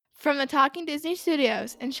From the Talking Disney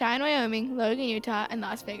Studios in Cheyenne, Wyoming, Logan, Utah, and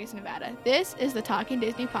Las Vegas, Nevada, this is the Talking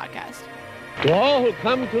Disney Podcast. To all who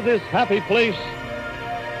come to this happy place,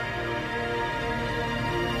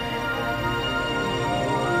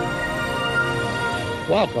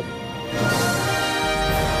 welcome.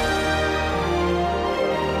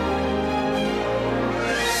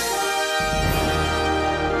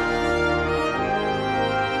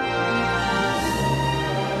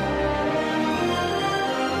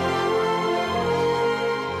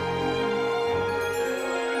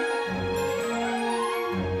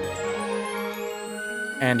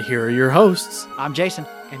 And here are your hosts. I'm Jason.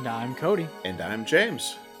 And I'm Cody. And I'm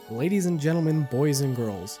James. Ladies and gentlemen, boys and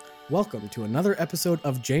girls, welcome to another episode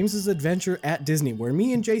of James's Adventure at Disney, where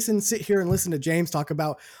me and Jason sit here and listen to James talk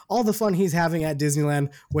about all the fun he's having at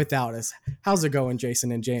Disneyland without us. How's it going,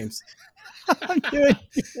 Jason and James? I'm doing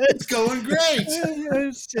It's going great.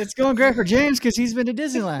 it's going great for James because he's been to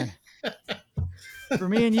Disneyland. For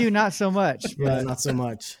me and you, not so much. Yeah, But not so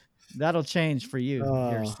much. that'll change for you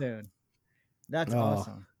here Oh. soon. That's Oh.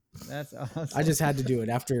 awesome. That's awesome. I just had to do it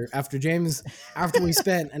after we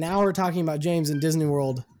spent an hour talking about James in Disney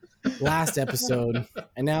World last episode,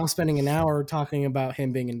 and now spending an hour talking about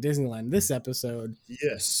him being in Disneyland this episode.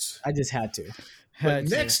 Yes. I just had to, But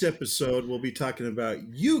next episode, we'll be talking about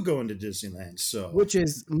you going to Disneyland. So, which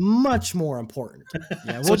is much more important.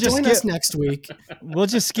 Yeah, So we'll just join us next week. we'll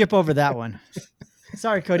just skip over that one.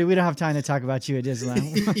 Sorry, Cody, we don't have time to talk about you at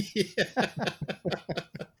Disneyland.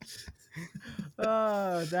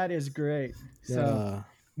 Oh, that is great. So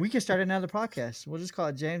we can start another podcast. We'll just call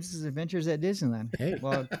it James's Adventures at Disneyland. Hey.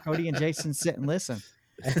 While Cody and Jason sit and listen.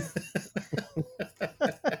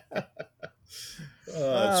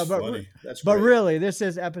 that's but funny. That's But great. really, this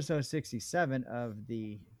is episode 67 of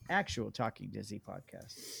the actual Talking Disney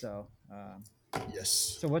podcast. So,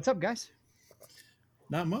 Yes. so what's up, guys?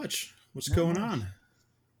 Not much. What's Not going much. on?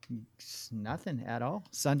 Nothing at all.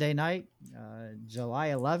 Sunday night, July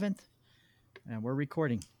 11th, and we're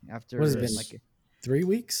recording after What has it been, like 3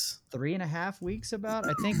 weeks? 3.5 weeks. About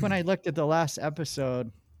I think when I looked at the last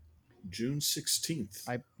episode, June 16th.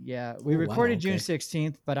 we Oh, wow, recorded June okay.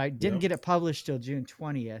 16th, but I didn't Yep. get it published till June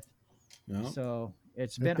 20th. No. So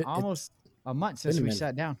it's It- been it- almost a month been since a we minute.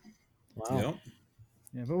 sat down. Wow. Yep.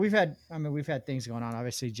 Yeah, but we've had things going on.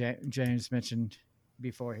 Obviously, James mentioned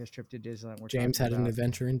before his trip to Disneyland. We're James had talking an about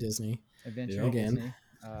adventure in Disney. adventure Yeah. at Again. Disney.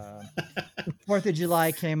 4th of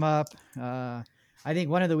July came up. I think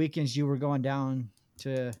one of the weekends you were going down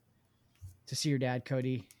to see your dad,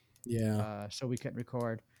 Cody. Yeah. So we couldn't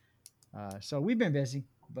record. So we've been busy,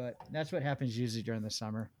 but that's what happens usually during the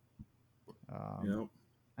summer. Yep.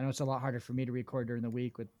 I know it's a lot harder for me to record during the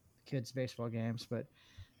week with kids' baseball games, but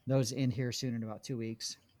those end here soon in about 2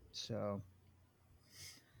 weeks. So,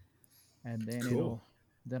 and then Cool.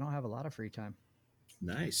 I'll have a lot of free time.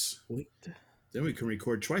 Nice. Wait. Then we can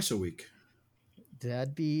record twice a week. That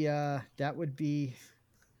would be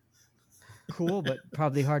cool, but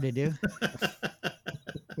probably hard to do.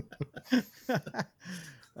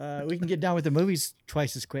 We can get down with the movies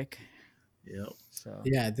twice as quick. Yep. So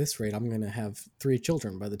Yeah, at this rate, I'm going to have 3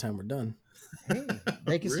 children by the time we're done. hey,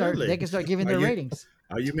 they can Really? start giving Are their you- ratings.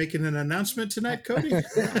 Are you making an announcement tonight, Cody?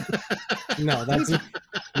 No, that's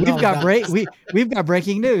We've got we've got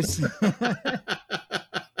breaking news.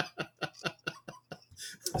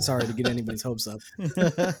 Sorry to get anybody's hopes up.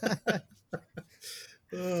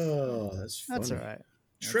 Oh, that's funny. That's all right.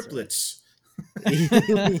 Triplets.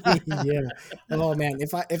 Yeah. Oh man,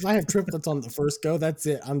 if I have triplets on the first go, that's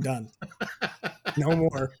it. I'm done. No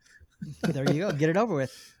more. There you go. Get it over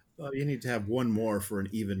with. Well, you need to have one more for an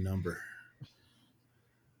even number.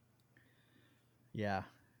 Yeah.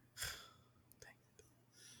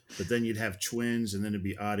 But then you'd have twins, and then it'd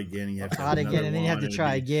be odd again. And you have to have Odd again, another and then you have one, to and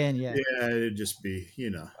try it'd be- again. Yeah. Yeah, it'd just be,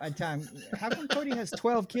 By time, how come Cody has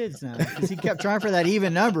 12 kids now? Because he kept trying for that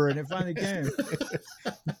even number, and it finally came.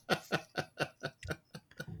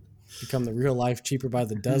 Become the real life cheaper by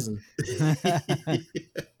the dozen.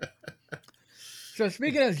 So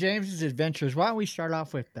speaking of James's adventures, why don't we start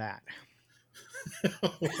off with that?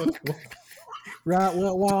 Right.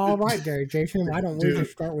 Well, all right, there, Jason. Why don't we Dude,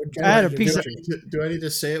 just start with I had a Jared's piece of- adventure? Do I need to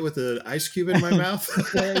say it with an ice cube in my mouth?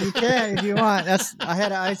 Yeah, you can if you want. I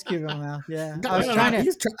had an ice cube in my mouth. Yeah, I was No, trying to.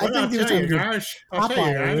 he's I think he was trying to do guys.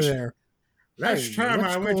 Popeye over there. Last Hey, time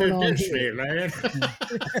what's I went to going on here? Disneyland.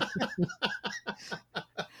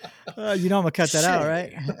 You know I'm gonna cut that out,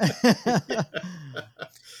 right?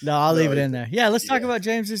 No, I'll leave it in there. Yeah, let's talk about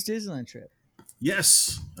James's Disneyland trip.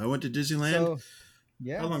 Yes, I went to Disneyland. So, How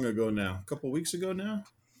yeah, long ago now? A couple weeks ago now?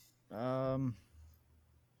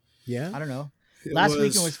 Yeah. I don't know. It Last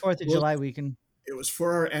weekend was 4th of well, July weekend. It was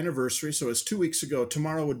for our anniversary, so it's 2 weeks ago.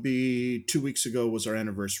 Tomorrow would be 2 weeks ago was our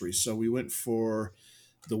anniversary. So we went for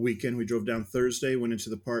the weekend. We drove down Thursday, went into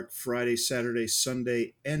the park Friday, Saturday,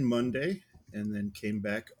 Sunday, and Monday, and then came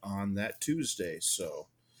back on that Tuesday. So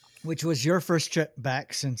Which was your first trip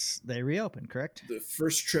back since they reopened, correct? the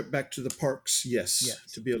first trip back to the parks, yes,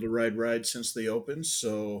 Yes. to be able to ride rides since they opened.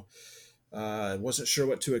 So I wasn't sure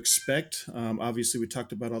what to expect. Obviously, we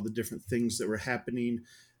talked about all the different things that were happening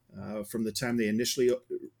from the time they initially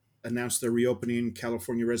announced their reopening,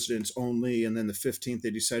 California residents only, and then the 15th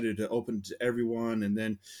they decided to open to everyone, and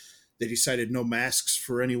then they decided no masks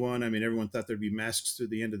for anyone. I mean, everyone thought there'd be masks through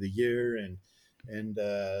the end of the year, and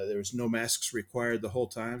there was no masks required the whole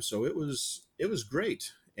time. So it was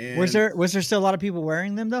great. And Was there still a lot of people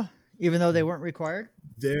wearing them though, even though they weren't required?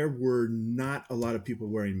 there were not a lot of people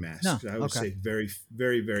wearing masks. No, I would okay. say very,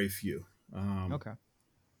 very, very few. Okay.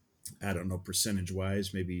 I don't know, percentage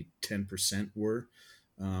wise, maybe 10% were.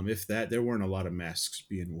 If that, there weren't a lot of masks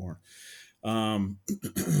being worn. Um,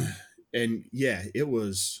 and yeah, it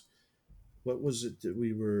was, what was it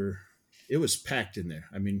that it was packed in there.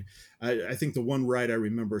 I mean, I think the one ride I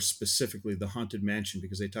remember specifically, the Haunted Mansion,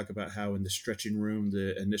 because they talk about how in the stretching room,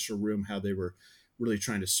 the initial room, how they were really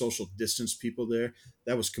trying to social distance people there.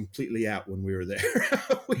 That was completely out when we were there.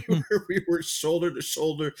 we were shoulder to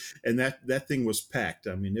shoulder, and that thing was packed.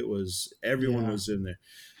 I mean, everyone Yeah. was in there.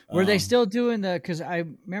 Were they still doing because I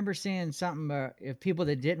remember seeing something, if people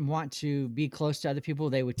that didn't want to be close to other people,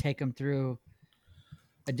 they would take them through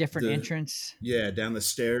a different entrance. Yeah, down the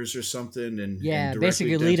stairs or something, and Yeah, directly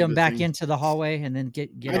basically down lead to them the back thing. into the hallway and then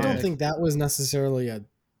get I on don't the- think that was necessarily a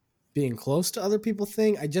being close to other people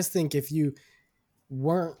thing. I just think if you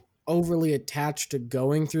weren't overly attached to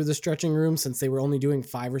going through the stretching room, since they were only doing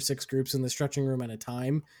 5 or 6 groups in the stretching room at a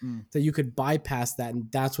time, that you could bypass that, and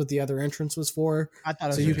that's what the other entrance was for. I thought it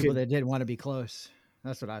was So for you people could- that didn't want to be close.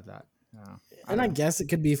 That's what I thought. Yeah. And I guess it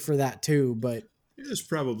could be for that too, but It was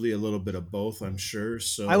probably a little bit of both, I'm sure.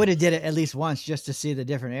 So I would have did it at least once just to see the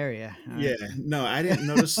different area. Yeah, no, I didn't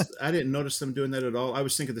notice. I didn't notice them doing that at all. I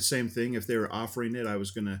was thinking the same thing. If they were offering it, I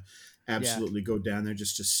was gonna absolutely go down there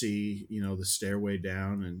just to see, the stairway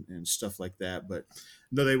down and stuff like that. But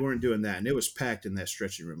no, they weren't doing that, and it was packed in that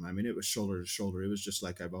stretching room. I mean, it was shoulder to shoulder. It was just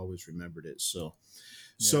like I've always remembered it. So,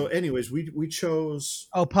 anyways, we chose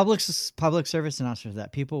Oh, public service announcement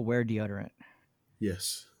that people wear deodorant.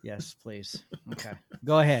 yes. Yes, please. Okay,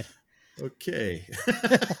 go ahead. Okay.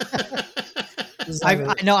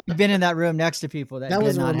 I know I've been in that room next to people that that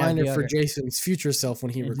was did a not have reminder for deodorant. Jason's future self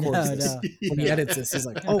when he No, records this. no. When he edits this, he's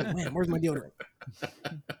like, "Oh man, where's my deodorant?"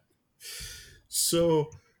 So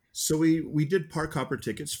we did Park Hopper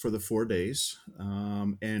tickets for the 4 days,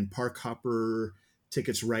 and Park Hopper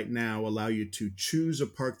tickets right now allow you to choose a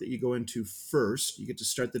park that you go into first. You get to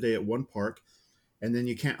start the day at one park, and then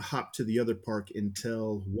you can't hop to the other park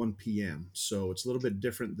until 1 p.m. So it's a little bit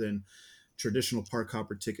different than traditional Park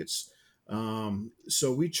Hopper tickets.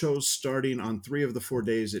 So we chose starting on 3 of the 4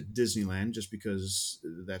 days at Disneyland, just because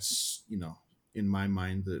that's, in my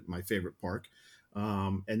mind, my favorite park.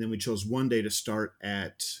 And then we chose 1 day to start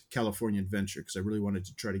at California Adventure because I really wanted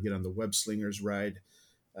to try to get on the Web Slingers ride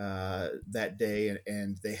that day.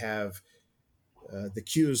 And they have the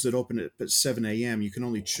queues that open at 7 a.m. You can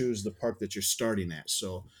only choose the park that you're starting at.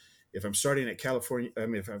 So if I'm starting at California, I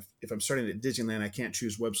mean, if I'm starting at Disneyland, I can't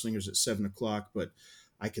choose Web Slingers at 7 o'clock, but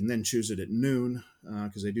I can then choose it at noon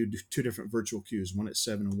because they do 2 different virtual queues, one at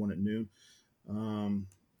 7 and one at noon.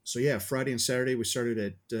 So yeah, Friday and Saturday we started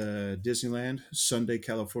at Disneyland, Sunday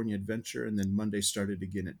California Adventure, and then Monday started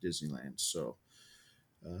again at Disneyland. So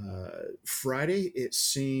Friday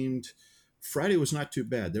was not too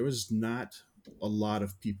bad. There was not a lot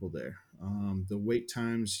of people there. The wait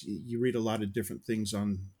times, you read a lot of different things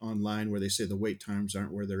online where they say the wait times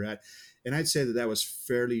aren't where they're at, and I'd say that was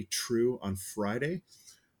fairly true on Friday.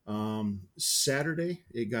 Saturday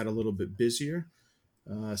it got a little bit busier.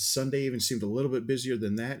 Sunday even seemed a little bit busier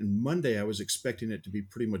than that, and Monday I was expecting it to be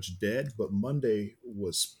pretty much dead, but Monday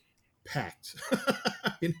was packed.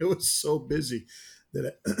 I mean, it was so busy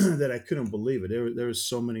that that I couldn't believe it. There was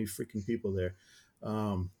so many freaking people there.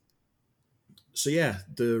 So yeah,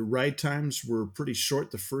 the ride times were pretty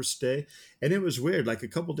short the first day, and it was weird. Like a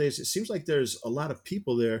couple days, it seems like there's a lot of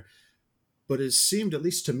people there, but it seemed, at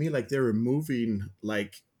least to me, like they were moving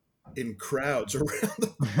like in crowds around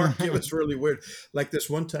the park. It was really weird. Like this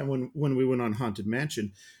one time when we went on Haunted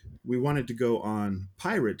Mansion, we wanted to go on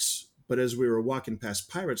Pirates, but as we were walking past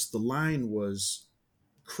Pirates, the line was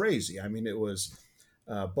crazy. I mean, it was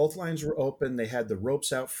both lines were open. They had the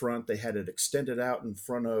ropes out front. They had it extended out in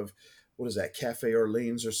front of what is that, Cafe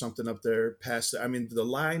Orleans or something up there past. I mean, the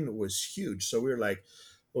line was huge. So we were like,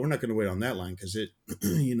 well, we're not going to wait on that line because it,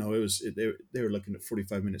 they were looking at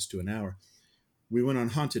 45 minutes to an hour. We went on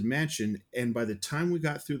Haunted Mansion, and by the time we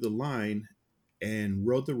got through the line and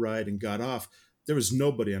rode the ride and got off, there was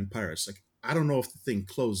nobody on Pirates. Like, I don't know if the thing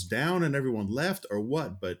closed down and everyone left or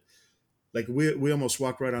what, but like we almost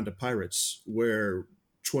walked right onto Pirates, where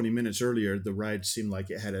 20 minutes earlier the ride seemed like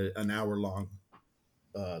it had an hour long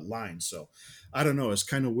line. So I don't know. It's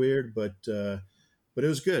kind of weird, but it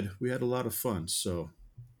was good. We had a lot of fun. So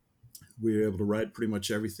we were able to ride pretty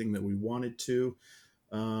much everything that we wanted to.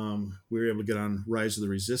 We were able to get on Rise of the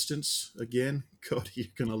Resistance again. Cody, you're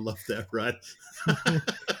gonna love that ride.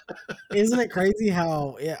 Isn't it crazy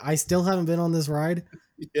how I still haven't been on this ride?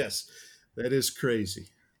 Yes, that is crazy.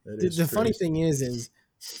 The funny thing is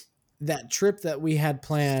that trip that we had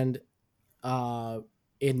planned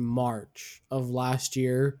in March of last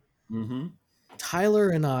year, Mm-hmm. Tyler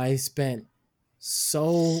and I spent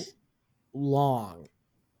so long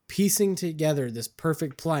piecing together this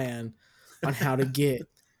perfect plan on how to get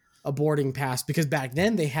a boarding pass, because back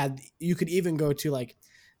then you could even go to like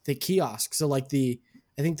the kiosk. So like I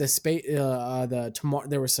think there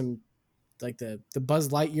was some like the Buzz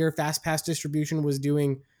Lightyear Fast Pass distribution was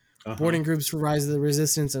doing boarding groups for Rise of the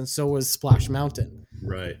Resistance, and so was Splash Mountain.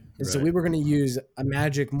 Right. And so we were going to use a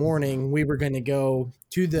magic morning. We were going to go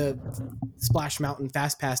to the Splash Mountain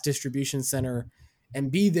Fast Pass distribution center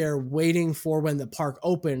and be there waiting for when the park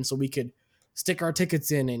opened so we could stick our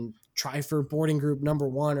tickets in and try for boarding group number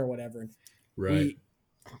 1 or whatever. Right. We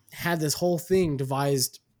had this whole thing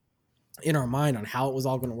devised in our mind on how it was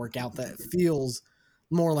all going to work out that feels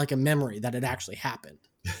more like a memory that it actually happened.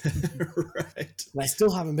 Right. And I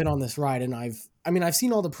still haven't been on this ride, and I've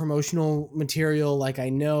seen all the promotional material. Like, I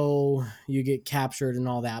know you get captured and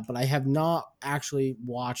all that, but I have not actually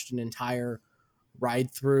watched an entire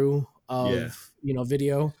ride through of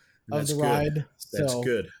video of the ride. That's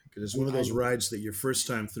good, because it's one of those rides that your first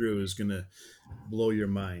time through is going to blow your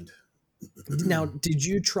mind. Now, did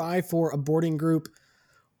you try for a boarding group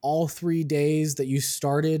all 3 days that you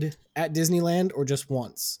started at Disneyland, or just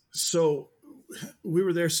once? So we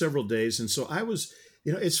were there several days. And so I was,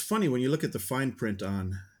 it's funny when you look at the fine print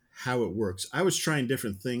on how it works. I was trying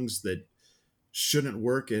different things that shouldn't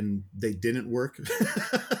work, and they didn't work.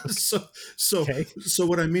 So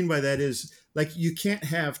what I mean by that is, like, you can't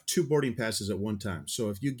have 2 boarding passes at one time. So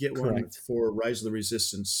if you get one for Rise of the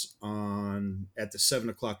Resistance at the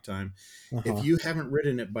 7:00 time, if you haven't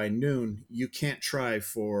ridden it by noon, you can't try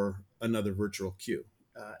for another virtual queue.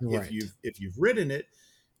 If you've ridden it,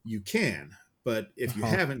 you can. But if you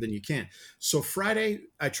haven't, then you can't. So Friday,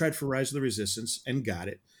 I tried for Rise of the Resistance and got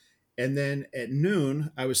it. And then at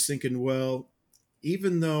noon, I was thinking, well,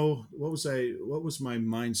 even though, what was my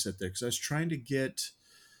mindset there? Because I was trying to get,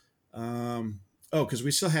 because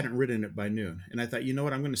we still hadn't ridden it by noon. And I thought, you know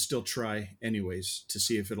what, I'm going to still try anyways to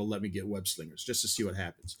see if it'll let me get Web Slingers, just to see what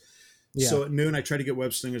happens. Yeah. So at noon, I tried to get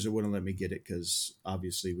Web Slingers. It wouldn't let me get it because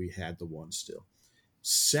obviously we had the one still.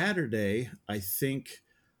 Saturday, I think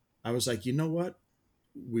I was like, you know what?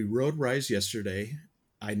 We rode Rise yesterday.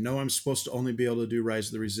 I know I'm supposed to only be able to do Rise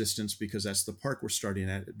of the Resistance because that's the park we're starting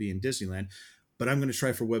at being Disneyland, but I'm going to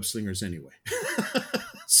try for Web Slingers anyway.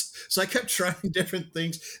 So I kept trying different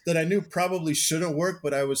things that I knew probably shouldn't work,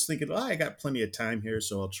 but I was thinking, I got plenty of time here,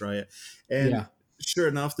 so I'll try it. And sure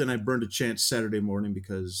enough, then I burned a chance Saturday morning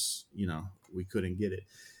because, we couldn't get it.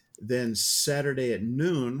 Then Saturday at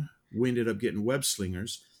noon, we ended up getting Web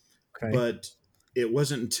Slingers, but it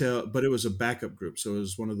wasn't but it was a backup group. So it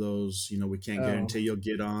was one of those, we can't guarantee you'll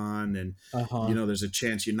get on, and, there's a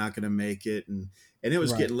chance you're not going to make it. And it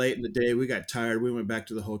was getting late in the day. We got tired. We went back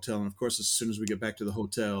to the hotel. And of course, as soon as we get back to the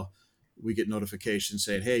hotel, we get notifications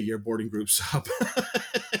saying, hey, your boarding group's up.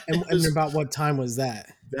 And about what time was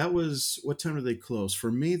that? That was, what time did they close?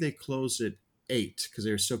 For me, they closed at 8 because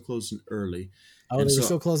they were still closing early. Oh, they were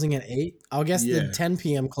still closing at 8? I guess the 10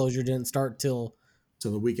 p.m. closure didn't start till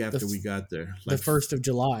the week after we got there. The 1st of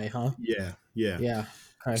July, huh? Yeah.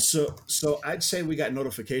 Okay. So I'd say we got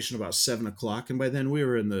notification about 7:00, and by then we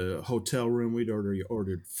were in the hotel room. We'd already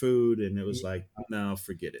ordered food, and it was like, no,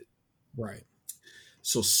 forget it. Right.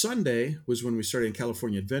 So Sunday was when we started in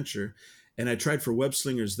California Adventure, and I tried for Web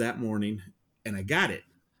Slingers that morning, and I got it.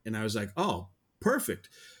 And I was like, oh, perfect.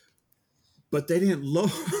 But they didn't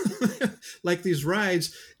load. Like these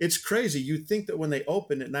rides, it's crazy. You'd think that when they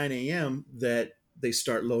open at 9 a.m. that they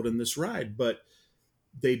start loading this ride, but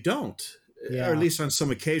they don't. Or at least on some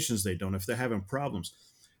occasions they don't if they're having problems.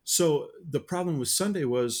 So the problem with Sunday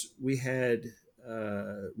was we had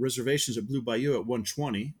reservations at Blue Bayou at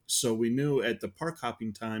 1:20. So we knew at the park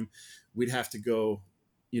hopping time, we'd have to go,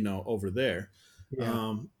 over there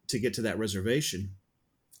Yeah. to get to that reservation.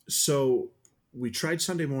 So we tried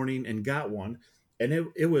Sunday morning and got one, and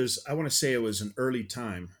it was, I want to say it was an early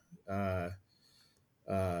time. Uh,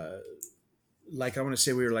 uh, like I want to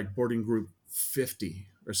say we were like boarding group 50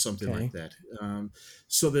 or something Okay. like that.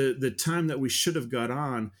 So the time that we should have got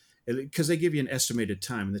on, because they give you an estimated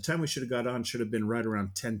time, and the time we should have got on should have been right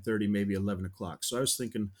around 10:30, maybe 11 o'clock. So I was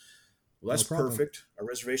thinking, well, that's No problem. perfect. Our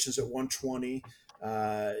reservation's at 1:20.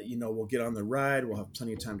 We'll get on the ride. We'll have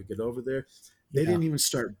plenty of time to get over there. They Yeah. didn't even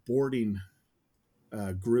start boarding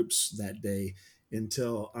groups that day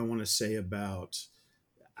until I want to say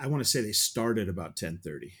they started about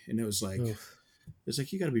 10:30, and it was like, Oof.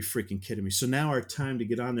 you got to be freaking kidding me. So now our time to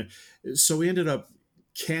get on there. So we ended up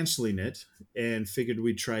canceling it and figured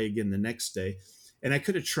we'd try again the next day. And I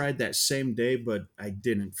could have tried that same day, but I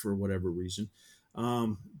didn't for whatever reason.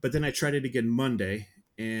 But then I tried it again Monday,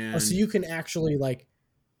 and Oh, so you can actually like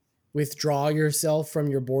withdraw yourself from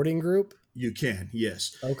your boarding group? you can,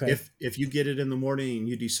 yes. Okay. If you get it in the morning and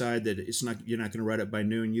you decide that you're not going to ride it by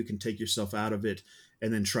noon, you can take yourself out of it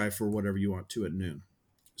and then try for whatever you want to at noon.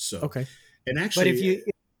 So Okay. and But actually, if you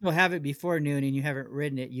will have it before noon and you haven't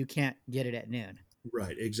ridden it, you can't get it at noon.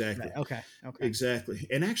 right, exactly. Right. Okay. Okay. Exactly.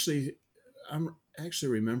 And actually, I'm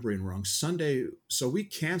actually remembering wrong. Sunday, so we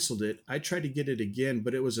canceled it. I tried to get it again,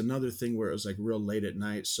 but it was another thing where it was like real late at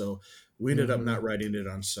night. So we ended up Mhm. not riding it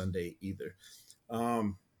on Sunday either.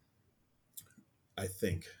 I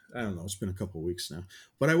think. I don't know. It's been a couple of weeks now.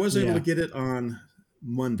 But I was able Yeah. to get it on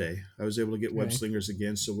Monday. I was able to get Web Okay. Slingers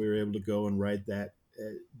again. So we were able to go and ride that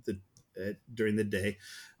during the day.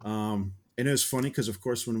 And it was funny because, of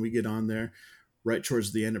course, when we get on there, right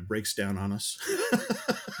towards the end, it breaks down on us.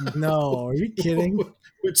 No, are you kidding?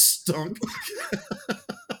 Which stunk.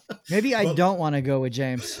 Maybe I Well- don't want to go with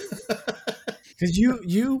James. Because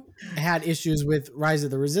you had issues with Rise of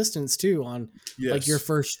the Resistance too on like your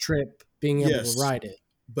first trip being able Yes. to ride it.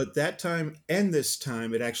 But that time and this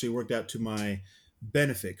time, it actually worked out to my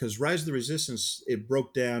benefit because Rise of the Resistance, it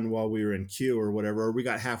broke down while we were in queue or whatever, or we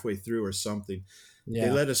got halfway through or something. Yeah.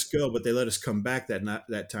 They let us go, but they let us come back that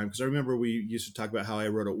time because I remember we used to talk about how I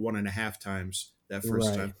rode it 1.5 times that first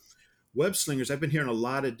Right. time. Web Slingers, I've been hearing a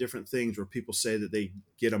lot of different things where people say that they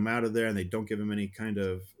get them out of there and they don't give them any kind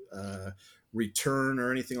of return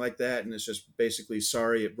or anything like that, and it's just basically,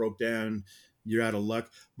 sorry, it broke down, you're out of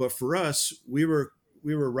luck. But for us, we were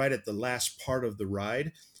right at the last part of the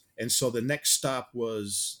ride, and so the next stop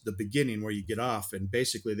was the beginning where you get off, and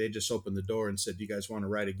basically they just opened the door and said, "Do you guys want to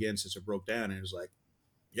ride again since it broke down?" And it was like,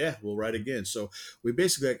 "Yeah, we'll ride again." So we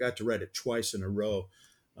basically got to ride it twice in a row.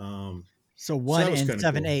 So that one was and kinda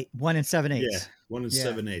 7/8. 1 and 7/8. Yeah, 1 and Yeah.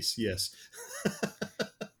 7/8. Yes.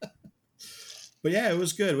 But yeah, it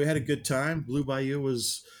was good. We had a good time. Blue Bayou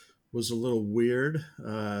was a little weird,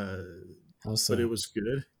 How so? but it was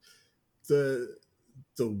good.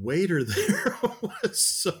 The waiter there was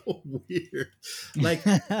so weird.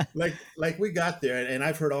 Like we got there, and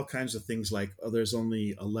I've heard all kinds of things like, oh, there's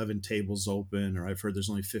only 11 tables open, or I've heard there's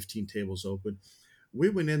only 15 tables open. We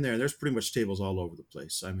went in there and there's pretty much tables all over the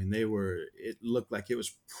place. I mean, it looked like it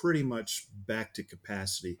was pretty much back to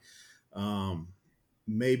capacity.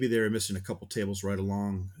 Maybe they were missing a couple tables right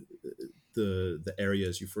along the area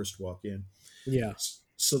as you first walk in. Yeah.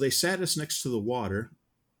 So they sat us next to the water,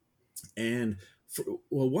 and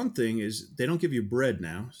one thing is they don't give you bread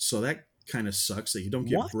now, so that kind of sucks that you don't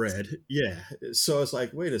get What? bread. Yeah. So it's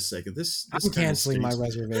like, wait a second, this I'm kinda canceling my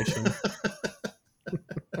stinks. reservation.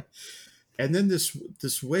 And then this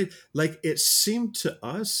wait, like it seemed to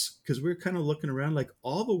us, because we were kind of looking around, like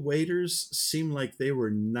all the waiters seemed like they were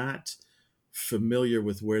not familiar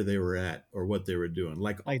with where they were at or what they were doing.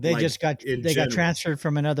 Like they just got in got general. transferred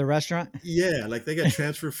from another restaurant. Yeah, like they got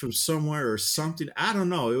transferred from somewhere or something. I don't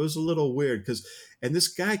know. It was a little weird and this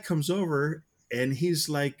guy comes over and he's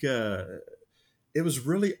like, it was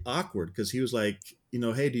really awkward because he was like,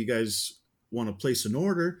 hey, do you guys want to place an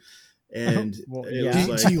order? And Well, it yeah. was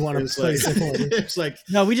like, Do you wanna it was place like, an order? it's like,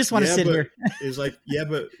 No, we just want to yeah, sit but- here. it was like, yeah,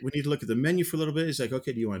 but we need to look at the menu for a little bit. He's like,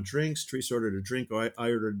 okay, do you want drinks? Teresa ordered a drink. Oh, I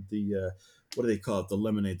ordered the, what do they call it? The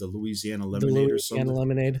lemonade, the Louisiana The lemonade or Louisiana something.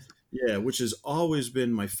 lemonade. Yeah, which has always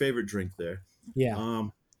been my favorite drink there. Yeah.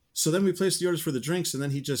 So then we place the orders for the drinks, and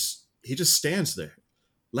then he just stands there,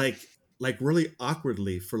 like really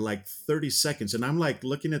awkwardly for like 30 seconds. And I'm like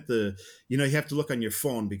looking at you have to look on your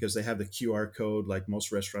phone because they have the QR code like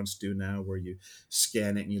most restaurants do now, where you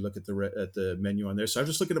scan it and you look at the menu on there. So I'm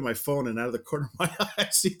just looking at my phone, and out of the corner of my eye, I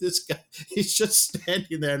see this guy. He's just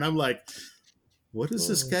standing there, and I'm like, what is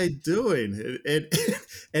this guy doing?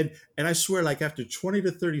 And I swear, like after 20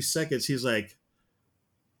 to 30 seconds, he's like,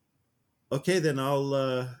 okay, then I'll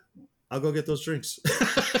go get those drinks.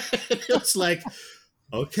 It's like,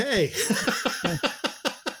 okay.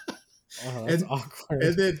 Oh, that's and awkward.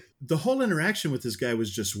 and then the whole interaction with this guy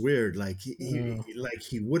was just weird. Like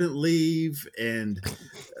he wouldn't leave, and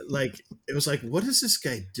like it was like, what is this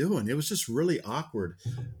guy doing? It was just really awkward.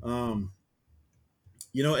 Um,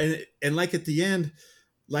 and like at the end,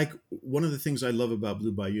 like one of the things I love about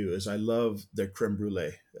Blue Bayou is I love their creme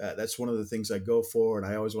brulee. That's one of the things I go for, and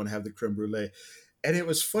I always want to have the creme brulee. And it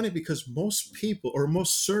was funny because most people or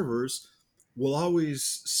most servers will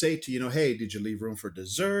always say to hey, did you leave room for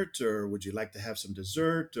dessert, or would you like to have some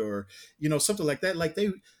dessert, or something like that. Like they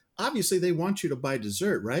obviously they want you to buy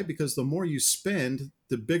dessert, right? Because the more you spend,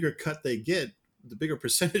 the bigger cut they get, the bigger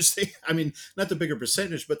percentage they I mean, not the bigger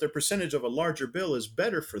percentage, but their percentage of a larger bill is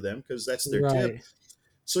better for them because that's their tip. Right.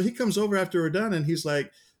 So he comes over after we're done and he's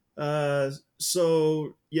like,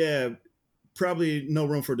 so yeah, probably no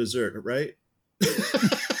room for dessert, right?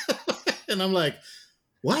 And I'm like,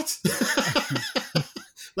 what?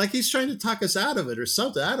 Like he's trying to talk us out of it or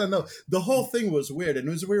something. I don't know. The whole thing was weird. And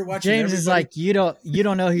as we were watching, James is like, you don't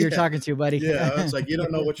know who you're Yeah. talking to, buddy. yeah, I was like, you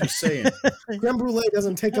don't know what you're saying. Creme brulee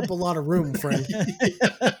doesn't take up a lot of room, friend.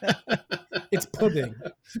 It's pudding.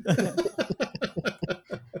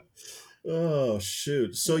 Oh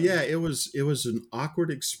shoot. So yeah, it was an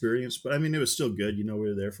awkward experience, but I mean it was still good. We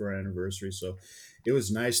were there for our anniversary, so it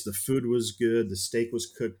was nice. The food was good, the steak was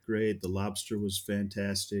cooked great, the lobster was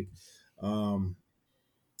fantastic. Um,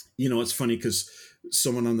 it's funny because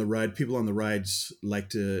people on the rides like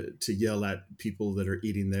to yell at people that are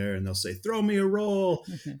eating there, and they'll say, "Throw me a roll,"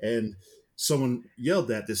 and someone yelled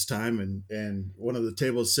that this time, and one of the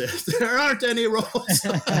tables said, "There aren't any rolls."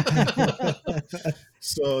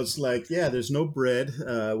 So it's like, yeah, there's no bread,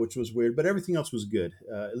 which was weird, but everything else was good,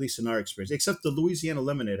 at least in our experience, except the Louisiana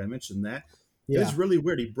lemonade. I mentioned that. It Yeah. was really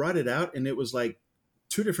weird. He brought it out, and it was like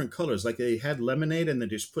two different colors. Like they had lemonade, and they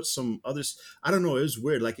just put some others. I don't know. It was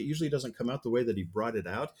weird. Like it usually doesn't come out the way that he brought it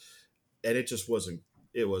out, and it just wasn't.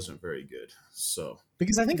 It wasn't very good. So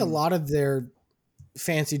Because I think a lot of their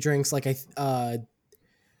fancy drinks, like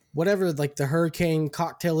whatever, like the hurricane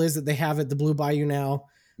cocktail is that they have at the Blue Bayou now,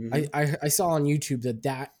 mhm. I saw on YouTube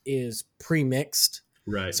that is pre-mixed.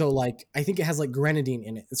 Right. So like I think it has like grenadine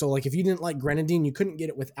in it. So like if you didn't like grenadine, you couldn't get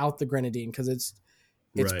it without the grenadine because it's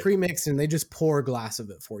Right. pre-mixed and they just pour a glass of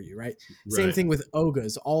it for you, right? Same Right. thing with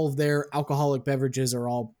Oga's. All of their alcoholic beverages are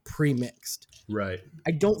all pre-mixed. Right.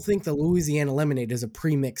 I don't think the Louisiana lemonade is a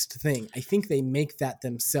pre-mixed thing. I think they make that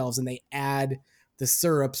themselves and they add the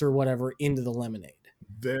syrups or whatever into the lemonade.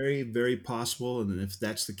 Very, very possible. And if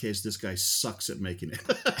that's the case, this guy sucks at making it.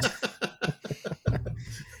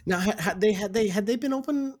 Now, had they been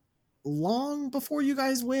open long before you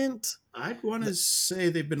guys went? I'd want to say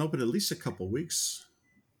they've been open at least a couple weeks.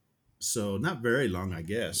 So not very long, I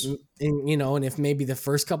guess. And if maybe the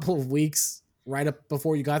first couple of weeks right up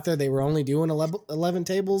before you got there, they were only doing 11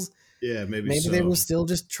 tables. Yeah, maybe They so. were still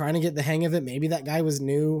just trying to get the hang of it. Maybe that guy was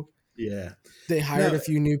new. Yeah. They hired No. a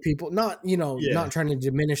few new people. Not Yeah. not trying to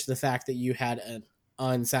diminish the fact that you had an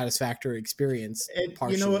unsatisfactory experience And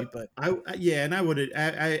partially, you know what? but And I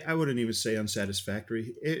wouldn't even say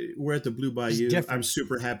unsatisfactory. We're at the Blue Bayou. different. I'm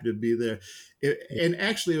super happy to be there. And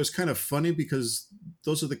actually, it was kind of funny because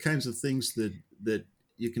those are the kinds of things that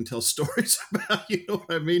you can tell stories about. You know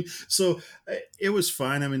what I mean? So it was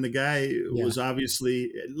fine. I mean, the guy was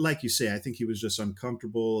obviously, like you say, I think he was just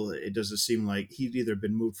uncomfortable. It doesn't seem like he'd either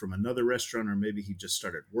been moved from another restaurant or maybe he just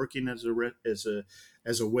started working as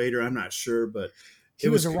a waiter. I'm not sure, but he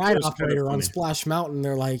was a ride kind of operator on funny. Splash Mountain.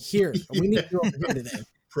 They're like, here, we need you over here today.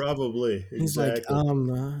 Probably. He's Exactly.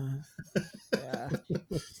 like, Yeah.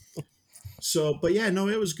 So, but yeah, no,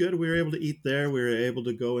 it was good. We were able to eat there. We were able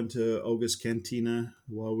to go into Oga's Cantina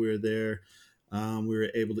while we were there. We were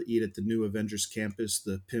able to eat at the new Avengers campus,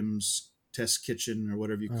 the PIMS test kitchen or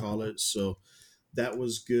whatever you call it. So that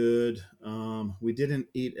was good. We didn't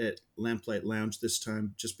eat at Lamplight Lounge this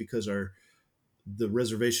time just because the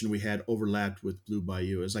reservation we had overlapped with Blue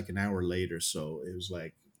Bayou. It was like an hour later, so it was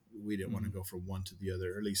like we didn't want to go from one to the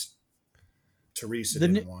other. Or at least Teresa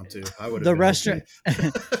didn't want to. I would. The restaurant,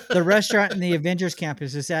 the restaurant in the Avengers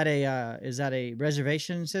campus, is that a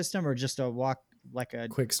reservation system or just a walk, like a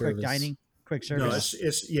quick service. dining, quick No,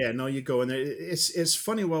 service? you go in there. It's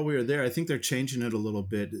funny. While we were there, I think they're changing it a little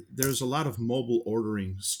bit. There's a lot of mobile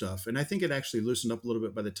ordering stuff, and I think it actually loosened up a little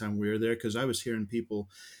bit by the time we were there because I was hearing people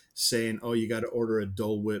saying, "Oh, you got to order a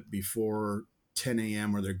Dole Whip before 10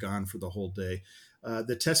 a.m. or they're gone for the whole day."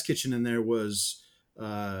 The test kitchen in there was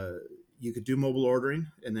you could do mobile ordering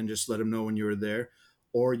and then just let them know when you were there,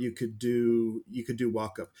 or you could do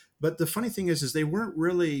walk up. But the funny thing is they weren't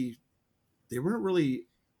really weren't really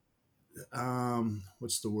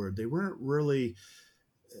what's the word? They weren't really,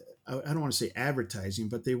 I don't want to say advertising,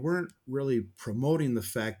 but they weren't really promoting the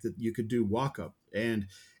fact that you could do walk up. And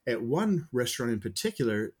at one restaurant in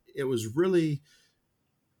particular, it was really,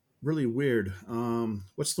 really weird.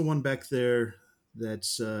 What's the one back there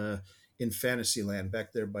that's in Fantasyland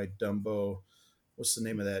back there by Dumbo? What's the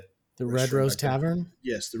name of that? The Red restaurant Rose back there? Tavern.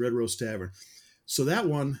 Yes, the Red Rose Tavern. So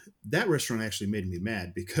that restaurant actually made me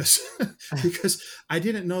mad because because I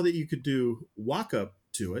didn't know that you could do walk up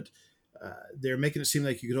to it. They're making it seem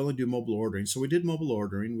like you could only do mobile ordering. So we did mobile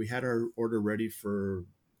ordering. We had our order ready for,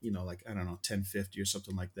 like, I don't know, 10:50 or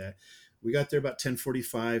something like that. We got there about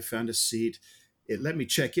 10:45, found a seat. It let me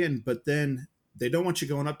check in, but then they don't want you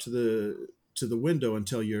going up to the window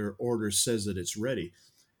until your order says that it's ready.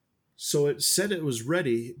 So it said it was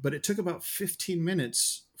ready, but it took about 15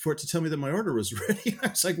 minutes for it to tell me that my order was ready. I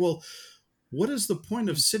was like, well, what is the point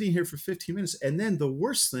of sitting here for 15 minutes? And then the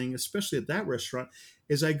worst thing, especially at that restaurant,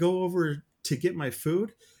 is I go over to get my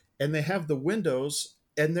food and they have the windows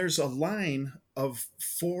and there's a line of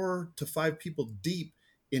 4 to 5 people deep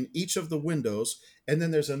in each of the windows. And then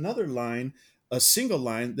there's another line, a single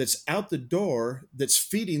line that's out the door that's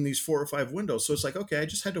feeding these 4 or 5 windows. So it's like, okay, I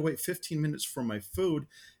just had to wait 15 minutes for my food.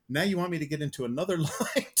 Now you want me to get into another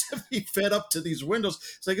line to be fed up to these windows.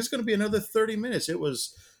 It's like, it's going to be another 30 minutes. It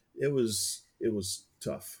was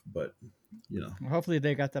tough, but Well, hopefully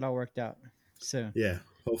they got that all worked out soon. yeah,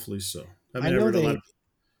 hopefully so. I mean, know read a they lot of-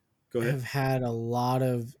 Go ahead. have had a lot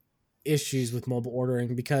of issues with mobile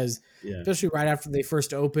ordering because, Yeah. especially right after they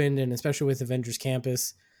first opened, and especially with Avengers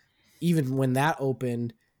Campus, even when that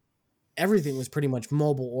opened, everything was pretty much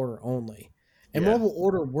mobile order only. And Yeah. mobile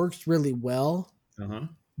order works really well, Uh-huh.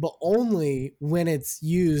 but only when it's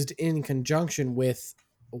used in conjunction with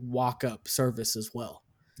walk-up service as well.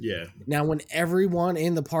 Yeah. Now, when everyone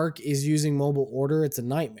in the park is using mobile order, it's a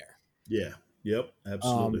nightmare. Yeah. Yep.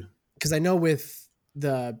 Absolutely. Because I know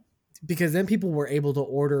because then people were able to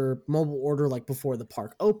order mobile order like before the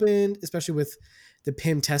park opened, especially with the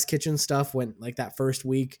PIM test kitchen stuff when like that first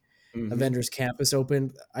week Mhm. Avengers Campus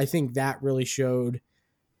opened. I think that really showed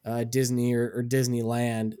Disney or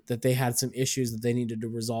Disneyland that they had some issues that they needed to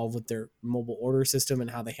resolve with their mobile order system and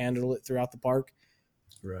how they handle it throughout the park,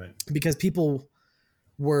 Right. because people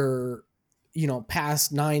were,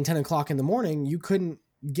 past 9-10 o'clock in the morning, you couldn't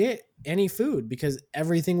get any food because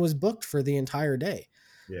everything was booked for the entire day.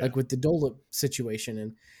 Yeah. Like with the Dolip situation.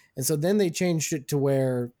 And so then they changed it to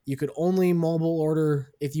where you could only mobile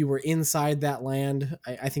order if you were inside that land.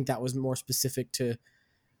 I think that was more specific to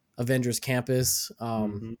Avengers Campus,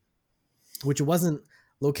 Mhm. which wasn't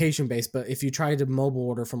location based, but if you tried to mobile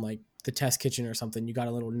order from like the test kitchen or something, you got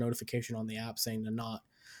a little notification on the app saying to not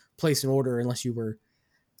place an order unless you were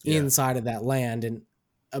Yeah. inside of that land. And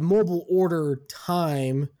a mobile order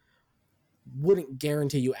time wouldn't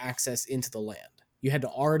guarantee you access into the land. You had to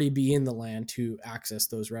already be in the land to access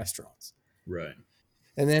those restaurants. Right.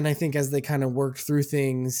 And then I think as they kind of worked through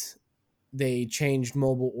things, they changed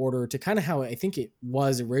mobile order to kind of how I think it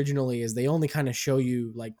was originally, is they only kind of show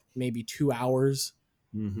you like maybe 2 hours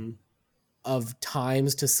Mm-hmm. of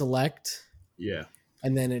times to select. Yeah.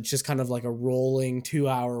 And then it's just kind of like a rolling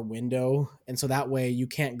 2-hour window. And so that way you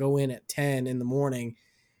can't go in at 10 in the morning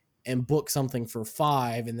and book something for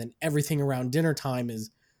 5. And then everything around dinner time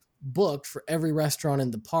is booked for every restaurant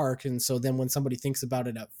in the park. And so then when somebody thinks about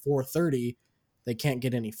it at 4:30, they can't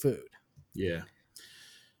get any food. Yeah.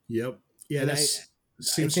 Yep. Yeah. And That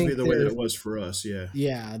seems to think be the way that there's- it was for us. Yeah.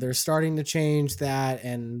 Yeah, they're starting to change that.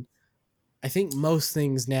 And I think most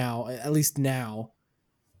things now, at least now,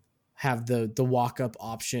 have the walk up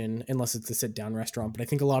option, unless it's a sit down restaurant. But I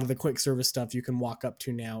think a lot of the quick service stuff you can walk up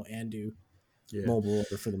to now and do Yeah. mobile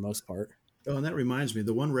order for the most part. Oh, and that reminds me,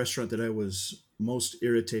 the one restaurant that I was most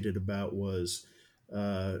irritated about was,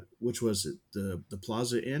 which was it? The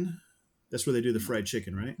Plaza Inn. That's where they do the fried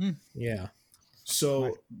chicken, right? Yeah.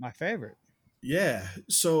 So My favorite. yeah,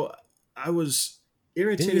 so I was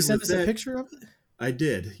irritated Didn't you send with us a that. picture of it? I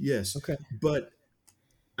did, yes. Okay. But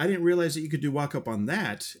I didn't realize that you could do walk up on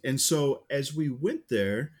that. And so as we went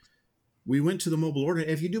there, we went to the mobile ordering.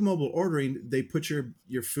 If you do mobile ordering, they put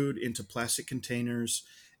your food into plastic containers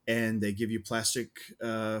and they give you plastic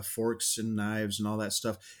forks and knives and all that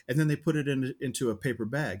stuff. And then they put it into a paper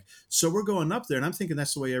bag. So we're going up there and I'm thinking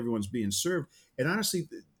that's the way everyone's being served. And honestly,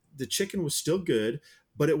 the chicken was still good,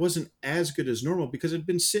 but it wasn't as good as normal because it'd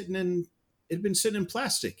been sitting in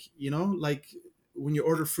plastic, like when you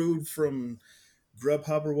order food from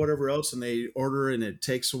Grubhub or whatever else and they order and it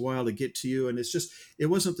takes a while to get to you. And it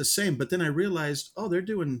wasn't the same. But then I realized, they're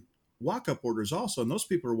doing walk up orders also. And those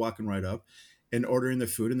people are walking right up and ordering the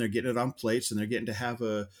food, and they're getting it on plates, and they're getting to have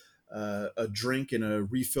a drink in a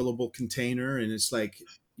refillable container, and it's like,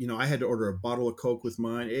 I had to order a bottle of Coke with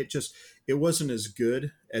mine. It wasn't as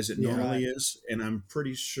good as it Yeah. normally is, and I'm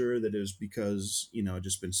pretty sure that it was because it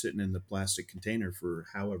just been sitting in the plastic container for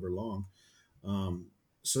however long.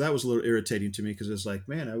 So that was a little irritating to me, because it's like,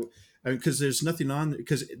 man, because there's nothing on,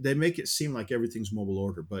 because they make it seem like everything's mobile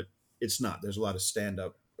order, but it's not. There's a lot of stand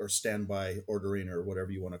up or standby ordering, or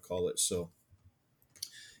whatever you want to call it. So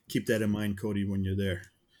keep that in mind, Cody, when you're there.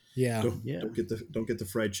 Yeah. Don't get the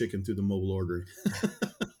fried chicken through the mobile ordering.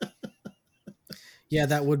 Yeah,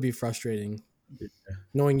 that would be frustrating. Yeah.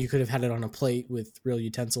 Knowing you could have had it on a plate with real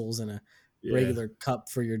utensils and a Yeah. regular cup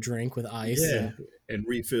for your drink with ice. Yeah, and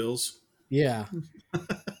refills. Yeah.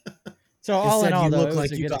 So all in Instead, all, you though, look it was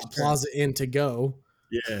like a you good got experience. Plaza Inn to go.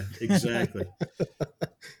 Yeah, exactly.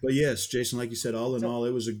 But yes, Jason, like you said, all in all,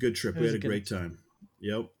 it was a good trip. We had a great time.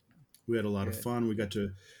 Yep. We had a lot of fun. We got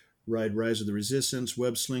to ride Rise of the Resistance,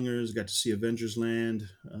 Web Slingers, got to see Avengers Land,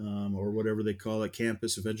 or whatever they call it,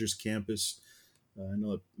 Campus, Avengers Campus. I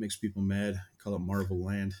know it makes people mad. Call it Marvel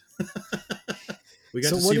Land. We got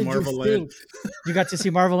So to what see did Marvel you Land. think? You got to see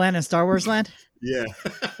Marvel Land and Star Wars Land? Yeah.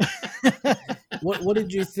 What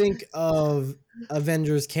did you think of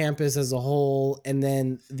Avengers Campus as a whole, and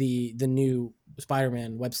then the new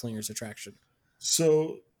Spider-Man Web Slingers attraction?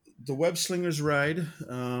 So the Web Slingers ride,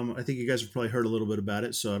 I think you guys have probably heard a little bit about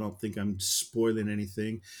it, so I don't think I'm spoiling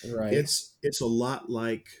anything. Right. It's a lot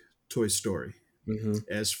like Toy Story,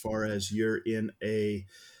 Mm-hmm. as far as you're in a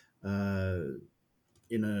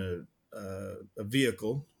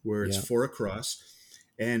vehicle where it's Yeah. 4 across,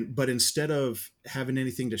 but instead of having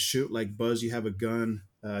anything to shoot like Buzz, you have a gun.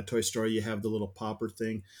 Toy Story, you have the little popper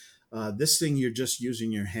thing. This thing, you're just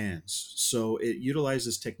using your hands, so it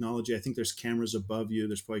utilizes technology. I think there's cameras above you.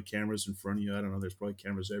 There's probably cameras in front of you. I don't know. There's probably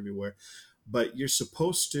cameras everywhere, but you're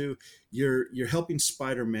helping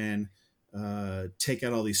Spider-Man take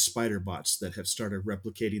out all these spider bots that have started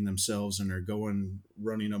replicating themselves and are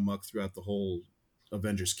running amok throughout the whole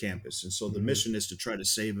Avengers Campus. And so the mission is to try to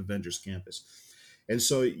save Avengers Campus. And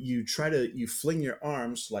so you fling your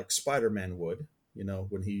arms like Spider-Man would,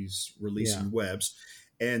 when he's releasing webs,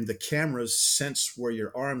 and the cameras sense where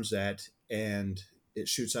your arm's at, and it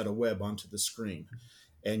shoots out a web onto the screen.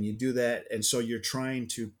 And you do that. And so you're trying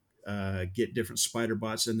to get different spider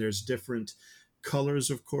bots, and there's different colors,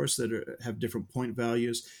 of course, that have different point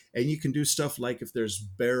values. And you can do stuff like, if there's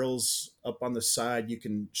barrels up on the side, you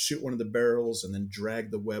can shoot one of the barrels and then drag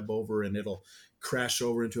the web over, and it'll crash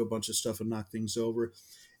over into a bunch of stuff and knock things over.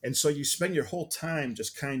 And so you spend your whole time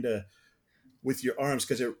just kind of with your arms,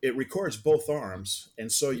 because it records both arms,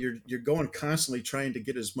 and so you're going constantly trying to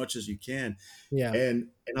get as much as you can. Yeah. And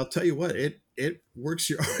I'll tell you what, it works.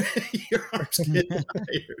 Your arms get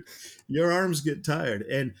tired. Your arms get tired.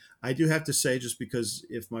 And I do have to say, just because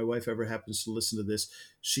if my wife ever happens to listen to this,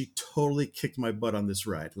 she totally kicked my butt on this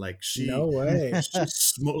ride. Like No way.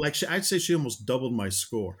 I'd say she almost doubled my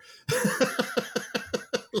score.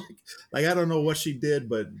 Like I don't know what she did,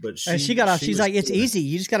 but She got off. She's was like, it's good. easy.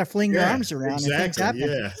 You just got to fling your Yeah, arms around and things exactly,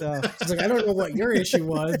 happen. yeah. So She's like, I don't know what your issue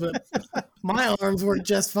was, but my arms work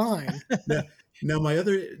just fine. Now,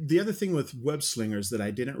 the other thing with Web Slingers that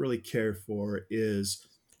I didn't really care for is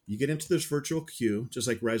you get into this virtual queue, just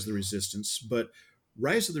like Rise of the Resistance. But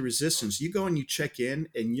Rise of the Resistance, you go and you check in,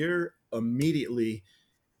 and you're immediately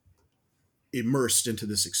immersed into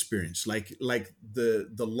this experience. Like the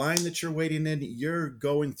line that you're waiting in, you're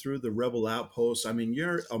going through the Rebel outpost. I mean,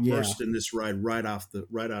 you're immersed in this ride right out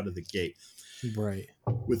of the gate. Right.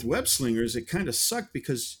 With Web Slingers, it kind of sucked,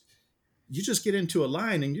 because you just get into a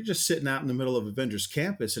line and you're just sitting out in the middle of Avengers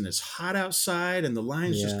Campus, and it's hot outside, and the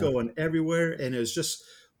line's just going everywhere. And it was just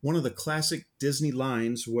one of the classic Disney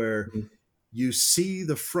lines where you see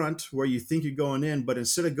the front where you think you're going in, but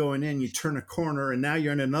instead of going in, you turn a corner, and now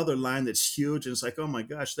you're in another line that's huge. And it's like, oh my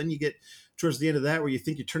gosh. Then you get towards the end of that where you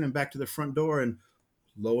think you're turning back to the front door, and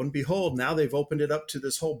lo and behold, now they've opened it up to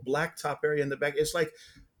this whole blacktop area in the back. It's like,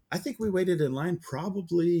 I think we waited in line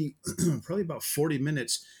probably about 40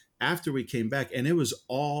 minutes after we came back, and it was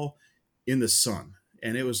all in the sun.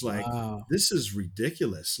 And it was like, Wow. This is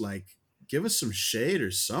ridiculous. Like, give us some shade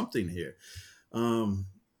or something here.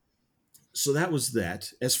 So that was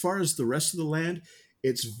that. As far as the rest of the land,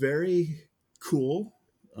 it's very cool,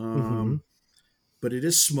 but it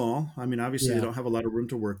is small. I mean, obviously, they don't have a lot of room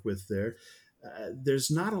to work with there.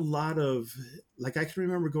 There's not a lot of, like, I can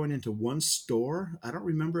remember going into one store. I don't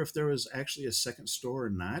remember if there was actually a second store or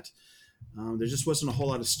not. There just wasn't a whole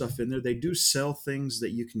lot of stuff in there. They do sell things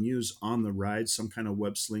that you can use on the ride, some kind of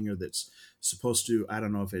web slinger that's supposed to, I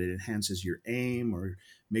don't know if it enhances your aim or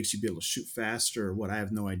makes you be able to shoot faster or what. I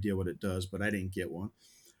have no idea what it does, but I didn't get one.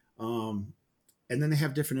 And then they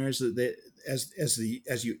have different areas that they,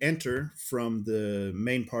 as you enter from the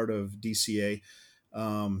main part of DCA,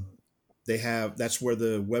 they have, that's where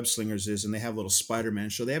the web slingers is, and they have a little Spider-Man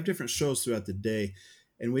show. They have different shows throughout the day,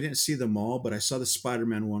 and we didn't see them all, but I saw the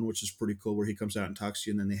Spider-Man one, which is pretty cool, where he comes out and talks to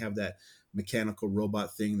you, and then they have that mechanical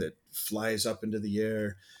robot thing that flies up into the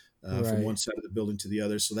air from one side of the building to the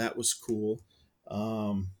other. So that was cool.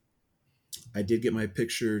 I did get my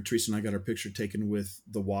picture. Teresa and I got our picture taken with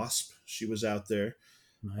the Wasp. She was out there.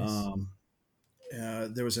 Nice.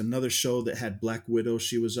 There was another show that had Black Widow.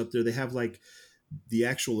 She was up there. They have like the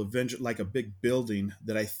actual Avenger, like a big building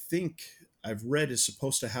that I think I've read is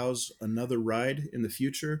supposed to house another ride in the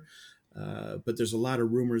future. But there's a lot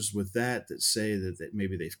of rumors with that say that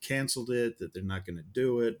maybe they've canceled it, that they're not going to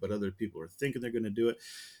do it, but other people are thinking they're going to do it.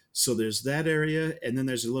 So there's that area. And then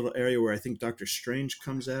there's a little area where I think Doctor Strange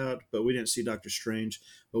comes out, but we didn't see Doctor Strange.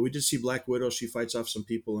 But we did see Black Widow. She fights off some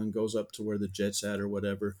people and goes up to where the jet's at or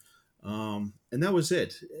whatever. And that was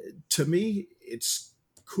it. To me, it's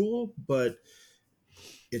cool, but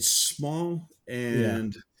it's small,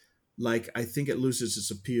 and like I think it loses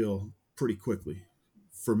its appeal pretty quickly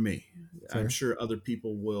for me. Fair. I'm sure other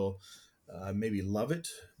people will maybe love it,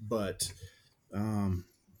 but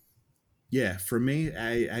yeah, for me,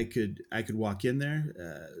 I could walk in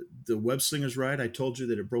there. The web slingers ride, I told you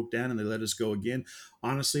that it broke down and they let us go again.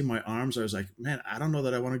 Honestly, my arms, I was like, man, I don't know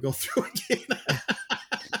that I want to go through again.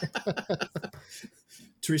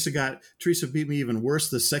 Teresa beat me even worse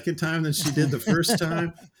the second time than she did the first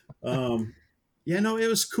time. Yeah, no, it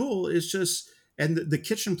was cool. It's just, and the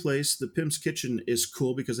kitchen place, the Pim's Kitchen, is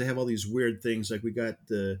cool because they have all these weird things. Like we got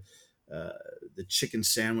the chicken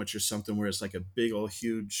sandwich or something where it's like a big old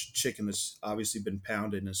huge chicken that's obviously been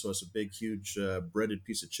pounded, and so it's a big huge breaded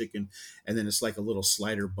piece of chicken, and then it's like a little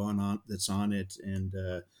slider bun that's on it, and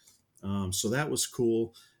so that was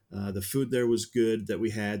cool. The food there was good that we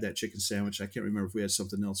had, that chicken sandwich. I can't remember if we had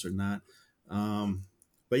something else or not.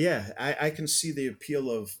 But yeah, I can see the appeal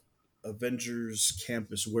of Avengers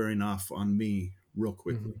Campus wearing off on me real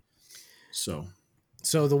quickly. So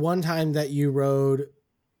the one time that you rode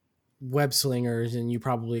web slingers and you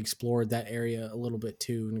probably explored that area a little bit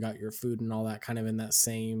too and got your food and all that kind of in that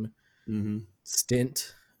same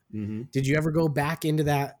stint. Did you ever go back into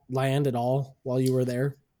that land at all while you were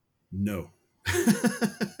there? No.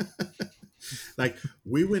 Like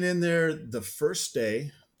we went in there the first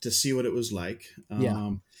day to see what it was like.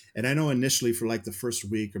 And I know initially for like the first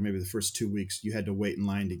week or maybe the first 2 weeks, you had to wait in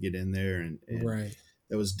line to get in there. And right.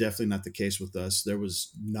 That was definitely not the case with us. There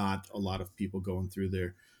was not a lot of people going through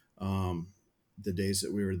there the days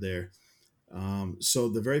that we were there. So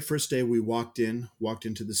the very first day we walked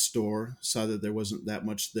into the store, saw that there wasn't that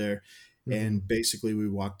much there. And basically we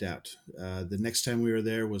walked out. The next time we were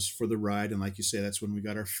there was for the ride. And like you say, that's when we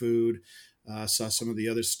got our food, saw some of the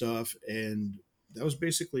other stuff. And that was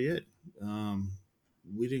basically it.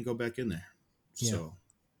 We didn't go back in there. So,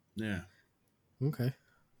 yeah. Okay.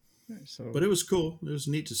 But it was cool. It was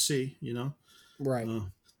neat to see, Right.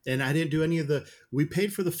 And I didn't do any of we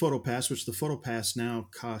paid for the photo pass, which the photo pass now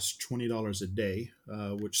costs $20 a day,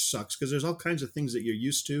 which sucks because there's all kinds of things that you're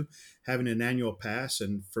used to having an annual pass.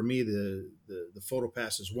 And for me, the photo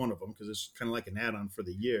pass is one of them because it's kind of like an add-on for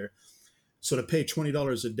the year. So to pay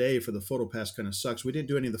 $20 a day for the photo pass kind of sucks. We didn't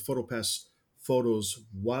do any of the photo pass photos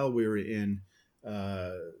while we were in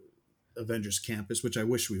Avengers Campus, which I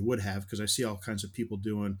wish we would have because I see all kinds of people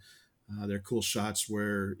doing their cool shots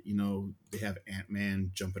where, they have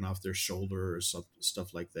Ant-Man jumping off their shoulder or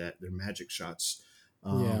stuff like that. They're magic shots.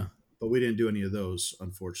 But we didn't do any of those,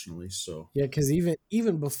 unfortunately. So yeah, because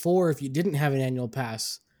even before, if you didn't have an annual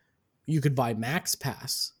pass, you could buy Max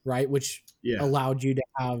Pass, right? Which allowed you to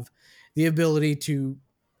have the ability to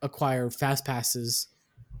acquire fast passes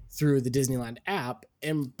through the Disneyland app.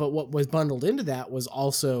 But what was bundled into that was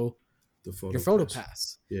also your photo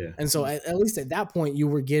pass. Yeah. And so at least at that point you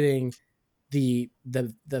were getting the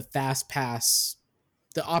fast pass,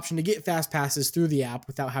 the option to get fast passes through the app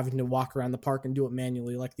without having to walk around the park and do it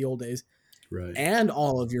manually like the old days. Right. And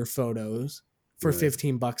all of your photos for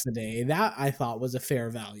 $15 a day. That I thought was a fair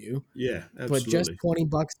value. Yeah, absolutely. But just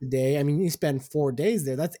 $20 a day. I mean, you spend 4 days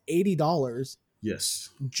there. That's $80. Yes.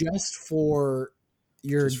 Just for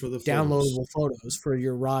your the downloadable photos for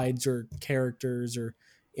your rides or characters or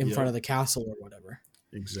in front of the castle or whatever.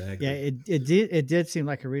 Exactly. Yeah, it did seem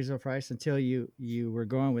like a reasonable price until you were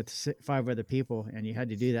going with 5 other people and you had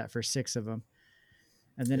to do that for 6 of them.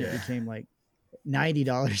 and then it Yeah. became like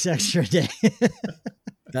 $90 extra a day.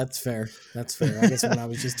 That's fair. That's fair. I guess when I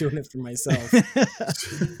was just doing it for myself,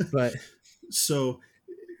 but So,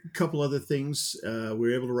 a couple other things. We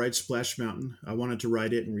were able to ride Splash Mountain. I wanted to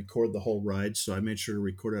ride it and record the whole ride, so I made sure to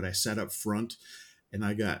record it. I sat up front, and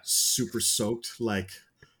I got super soaked. Like,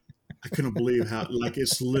 I couldn't believe how, like,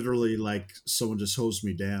 it's literally like someone just hosed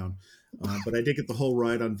me down. But I did get the whole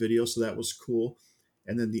ride on video, so that was cool.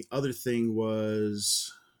 And then the other thing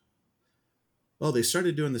was, oh, they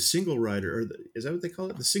started doing the single rider, or is that what they call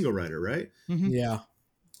it? The single rider, right? yeah.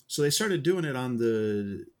 So they started doing it on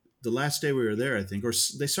the last day we were there, I think, or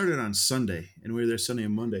they started on Sunday, and we were there Sunday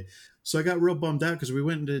and Monday. So I got real bummed out because we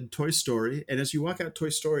went and did Toy Story, and as you walk out Toy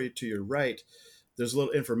Story to your right, there's a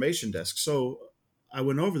little information desk. So I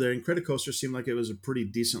went over there, and Credit Coaster seemed like it was a pretty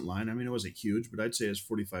decent line. I mean, it wasn't huge, but I'd say it was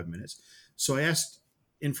 45 minutes. So I asked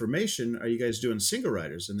information, are you guys doing single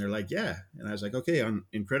riders? And they're like, yeah. And I was like, okay,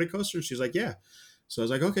 in Credit Coaster? And she's like, yeah. So I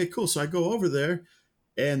was like, okay, cool. So I go over there,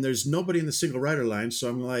 and there's nobody in the single rider line. So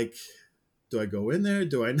I'm like, do I go in there?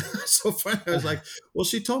 Do I not? So finally I was like, well,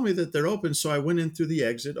 she told me that they're open. So I went in through the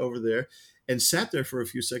exit over there and sat there for a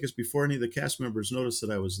few seconds before any of the cast members noticed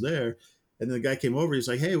that I was there. And then the guy came over. He's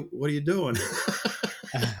like, hey, what are you doing?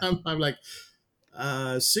 I'm like,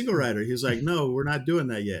 single rider. He's like, no, we're not doing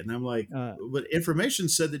that yet. And I'm like, but information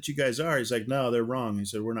said that you guys are. He's like, no, they're wrong. He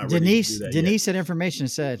said, we're not ready to do that Denise yet. had information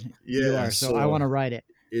said you Yeah, are, so I want to write it.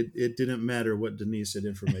 It didn't matter what Denise had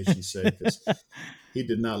information said because he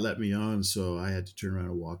did not let me on, so I had to turn around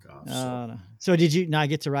and walk off. So, So did you not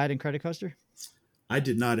get to ride in Credit Coaster? I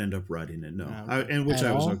did not end up riding it, no. Which At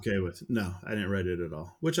I was all? okay with. No, I didn't ride it at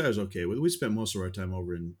all, which I was okay with. We spent most of our time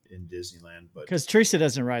over in Disneyland, but Because Teresa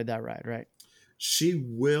doesn't ride that ride, right? she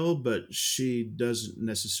will, but she doesn't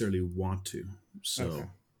necessarily want to. So, Okay.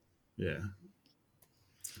 yeah.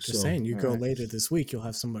 Just saying, you go later this week, you'll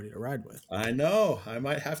have somebody to ride with. I know. I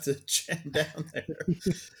might have to jam down there.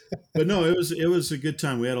 But no, it was a good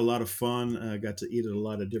time. We had a lot of fun. Got to eat at a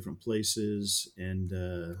lot of different places, and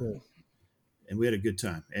Cool. and we had a good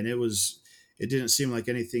time. And it didn't seem like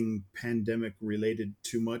anything pandemic related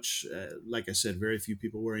too much. Like I said, very few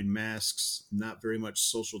people wearing masks, not very much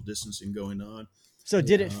social distancing going on. So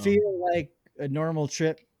did it feel like a normal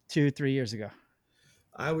trip 2-3 years ago?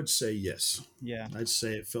 I would say yes. Yeah. I'd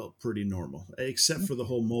say it felt pretty normal, except for the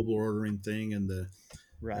whole mobile ordering thing and the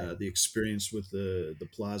experience with the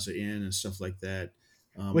Plaza Inn and stuff like that.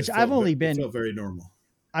 Which it I've felt only it been, felt very normal.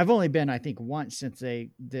 I've only been, I think, once since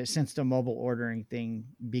the mobile ordering thing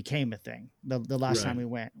became a thing. The last time we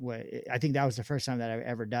went, I think that was the first time that I've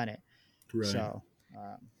ever done it. Right. So,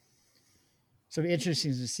 so it'll be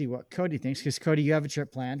interesting to see what Cody thinks, because Cody, you have a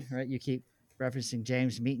trip planned, right? You keep referencing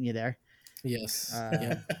James meeting you there. Yes.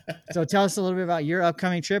 So tell us a little bit about your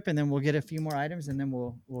upcoming trip, and then we'll get a few more items, and then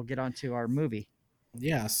we'll get on to our movie.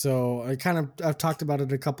 Yeah. So I've talked about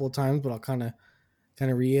it a couple of times, but I'll kind of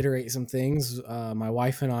reiterate some things. My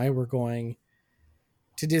wife and I were going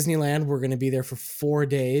to Disneyland. We're going to be there for 4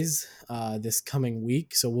 days this coming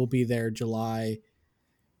week. So we'll be there July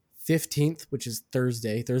 15th, which is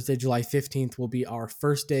Thursday. Thursday, July 15th will be our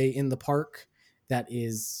first day in the park. That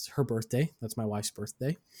is her birthday. That's my wife's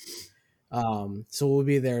birthday. So we'll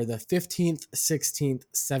be there the 15th, 16th,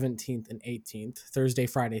 17th, and 18th, Thursday,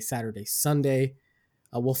 Friday, Saturday, Sunday.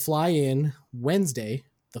 We'll fly in Wednesday,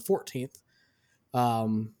 the 14th.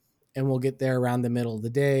 And we'll get there around the middle of the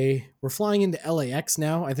day. We're flying into LAX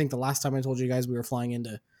now. I think the last time I told you guys we were flying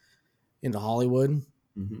into Hollywood.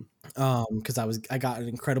 Mm-hmm. Because I got an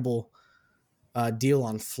incredible deal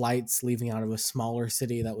on flights leaving out of a smaller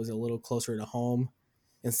city that was a little closer to home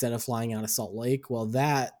instead of flying out of Salt Lake. Well,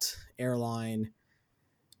 that airline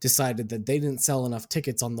decided that they didn't sell enough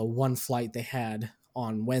tickets on the one flight they had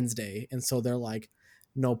on Wednesday. And so they're like,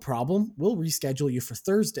 no problem. We'll reschedule you for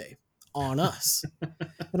Thursday on us.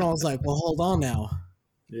 And I was like, well, hold on now.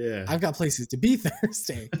 Yeah. I've got places to be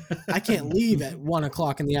Thursday. I can't leave at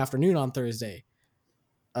 1:00 in the afternoon on Thursday.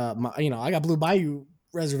 I got Blue Bayou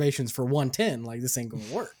reservations for 1:10. Like, this ain't going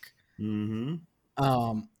to work. Mm-hmm.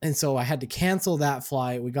 And so I had to cancel that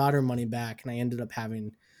flight. We got our money back, and I ended up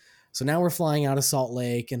so now we're flying out of Salt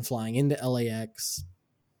Lake and flying into LAX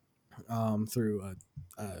through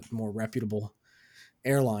a more reputable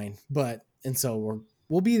airline. And so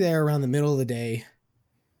we'll be there around the middle of the day.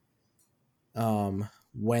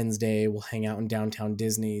 Wednesday, we'll hang out in downtown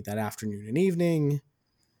Disney that afternoon and evening.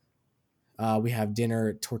 We have dinner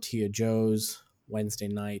at Tortilla Joe's Wednesday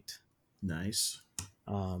night. Nice.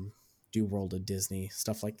 Do World of Disney,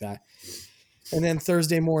 stuff like that. And then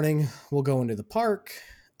Thursday morning, we'll go into the park.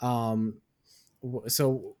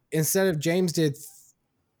 So instead of James did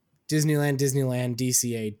Disneyland,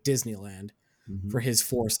 DCA, Disneyland Mhm. for his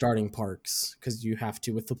 4 starting parks, because you have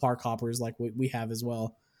to with the park hoppers like we have as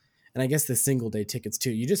well. And I guess the single day tickets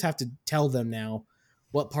too. You just have to tell them now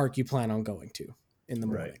what park you plan on going to in the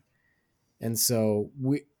morning. Right. And so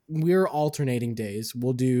we're alternating days.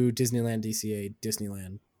 We'll do Disneyland, DCA,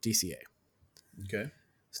 Disneyland, DCA. Okay.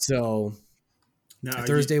 So Now,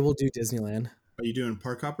 Thursday we'll do Disneyland. Are you doing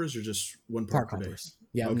park hoppers or just one park Park per day? hoppers.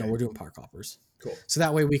 Yeah, Okay. no, we're doing park hoppers. Cool. So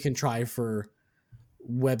that way we can try for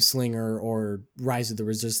Web Slinger or Rise of the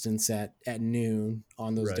Resistance at noon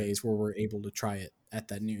on those Right. days where we're able to try it at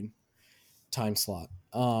that noon time slot.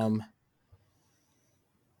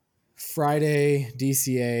 Friday,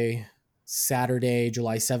 DCA, Saturday,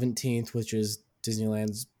 July 17th, which is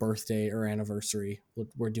Disneyland's birthday or anniversary.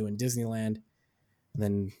 We're doing Disneyland. And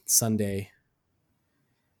then Sunday,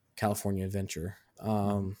 California Adventure.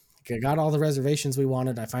 I got all the reservations we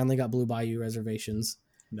wanted. I finally got Blue Bayou reservations.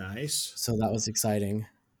 Nice. So that was exciting.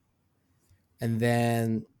 And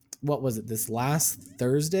then what was it? This last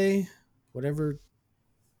Thursday, whatever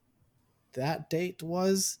that date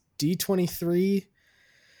was, D23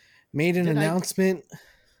 made an announcement.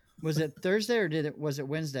 Was it Thursday or was it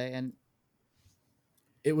Wednesday? And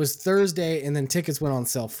It was Thursday, and then tickets went on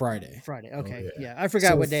sale Friday. Friday. Okay. yeah. Yeah. I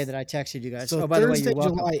forgot So what day that I texted you guys. So Oh, by the way, Thursday, you're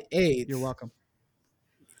welcome. July 8th. You're welcome.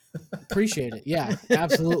 Appreciate it. Yeah,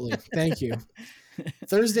 absolutely. Thank you.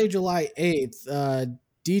 Thursday, July 8th,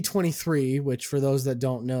 D23, which for those that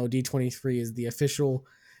don't know, D23 is the official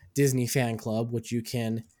Disney fan club, which you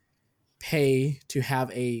can pay to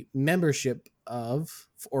have a membership of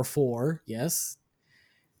or for, yes.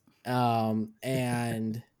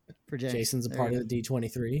 And For James. Jason's a There part you of the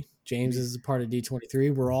D23. James is a part of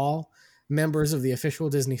D23. We're all members of the official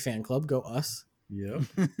Disney fan club. Go us. Yep.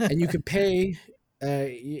 And you could pay.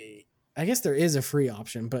 I guess there is a free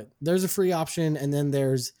option, but there's a free option, and then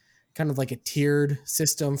there's kind of like a tiered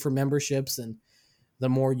system for memberships. And the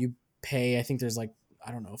more you pay, I think there's like,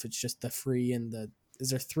 I don't know if it's just the free and is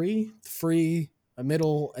there 3 free, a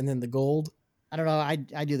middle, and then the gold? I don't know.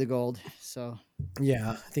 I do the gold. So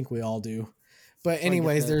Yeah, I think we all do. But get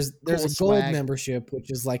anyways, the there's cool a gold swag. membership,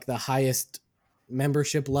 which is like the highest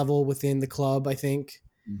membership level within the club, I think,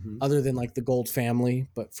 Mhm. other than like the gold family.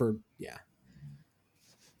 But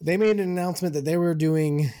they made an announcement that they were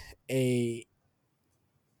doing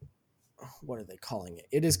what are they calling it?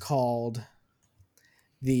 It is called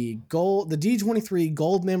the D23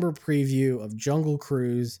 Gold Member Preview of Jungle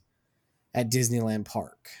Cruise at Disneyland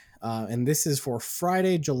Park. And this is for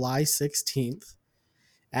Friday, July 16th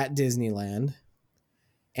at Disneyland.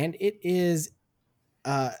 And it is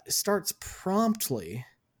starts promptly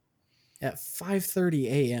at 5:30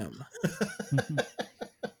 a.m.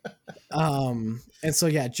 And so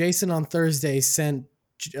Jason on Thursday sent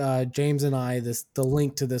James and I the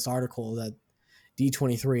link to this article that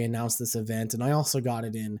D23 announced this event, and I also got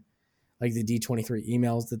it in like the D23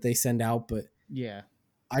 emails that they send out, but yeah.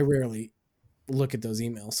 I rarely look at those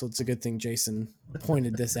emails, so it's a good thing Jason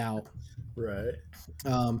pointed this out. Right.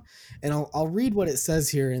 And I'll read what it says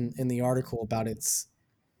here in the article about its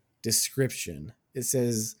description. It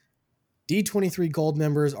says, D23 Gold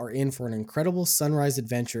members are in for an incredible sunrise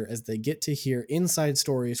adventure as they get to hear inside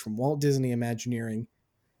stories from Walt Disney Imagineering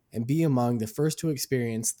and be among the first to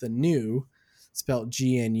experience the new, spelled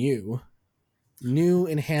GNU, new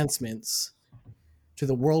enhancements to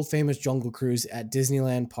the world-famous Jungle Cruise at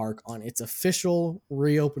Disneyland Park on its official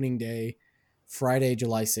reopening day, Friday,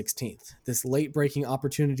 July 16th. This late-breaking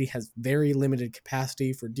opportunity has very limited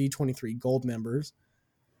capacity for D23 Gold members,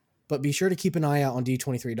 but be sure to keep an eye out on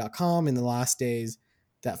D23.com in the last days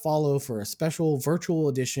that follow for a special virtual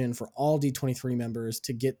edition for all D23 members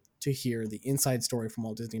to get to hear the inside story from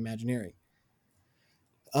Walt Disney Imagineering.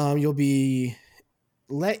 You'll be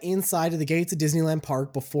let inside of the gates of Disneyland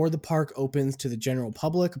Park before the park opens to the general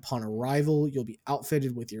public. Upon arrival, you'll be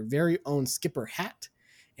outfitted with your very own skipper hat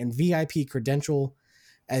and VIP credential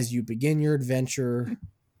as you begin our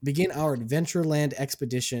Adventureland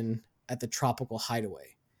expedition at the Tropical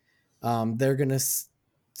Hideaway. They're going to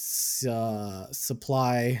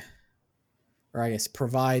supply, or I guess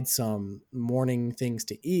provide some morning things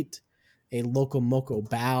to eat, a Loco Moco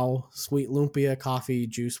Bao, sweet lumpia, coffee,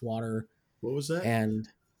 juice, water, What was that? and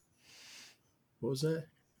What was that?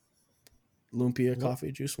 lumpia,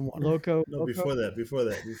 coffee, juice, and water. Loco. No, before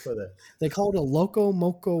that. They call it a Loco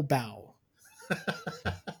Moco Bao.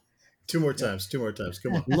 Two more times. Come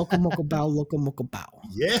on. Loco Moco Bao, Loco Moco Bao.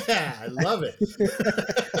 Yeah, I love it.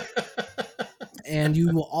 And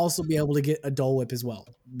you will also be able to get a Dole Whip as well,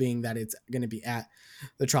 being that it's going to be at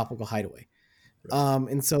the Tropical Hideaway.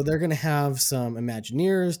 And so they're going to have some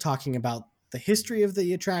Imagineers talking about the history of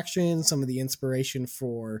the attraction, some of the inspiration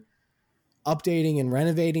for updating and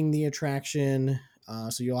renovating the attraction.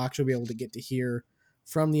 So you'll actually be able to get to hear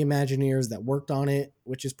from the Imagineers that worked on it,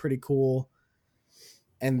 which is pretty cool.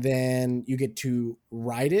 And then you get to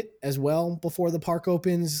ride it as well before the park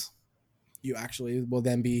opens. You actually will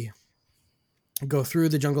then go through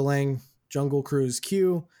the Jungle Cruise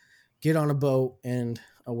queue, get on a boat, and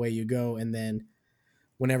away you go. And then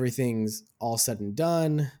when everything's all said and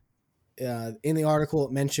done, in the article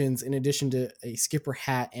it mentions, in addition to a skipper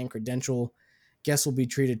hat and credential, guests will be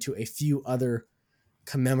treated to a few other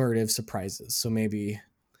commemorative surprises. So maybe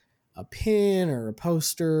a pin or a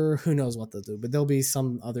poster, who knows what they'll do, but there'll be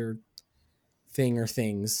some other thing or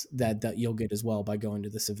things that you'll get as well by going to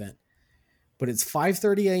this event. But it's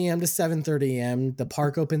 5:30 a.m. to 7:30 a.m. The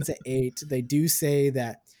park opens at 8. They do say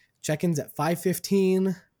that check-ins at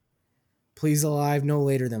 5:15. Please arrive no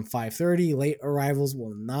later than 5:30. Late arrivals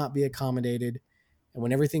will not be accommodated. And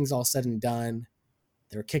when everything's all said and done,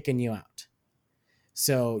 they're kicking you out.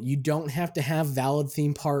 So you don't have to have valid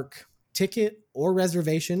theme park ticket or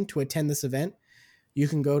reservation to attend this event. You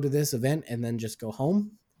can go to this event and then just go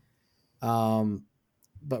home.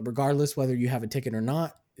 But regardless whether you have a ticket or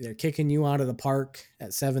not, they're kicking you out of the park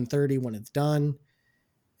at 7:30 when it's done.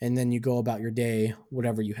 And then you go about your day,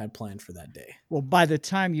 whatever you had planned for that day. Well, by the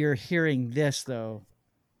time you're hearing this, though,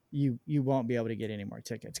 you won't be able to get any more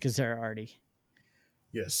tickets because they're already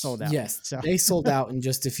sold out. Yes, so. They sold out in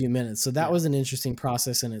just a few minutes. So that was an interesting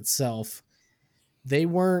process in itself. They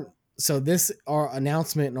weren't. So this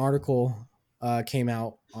announcement and article came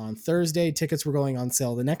out on Thursday. Tickets were going on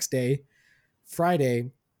sale the next day,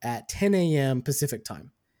 Friday, at 10 a.m. Pacific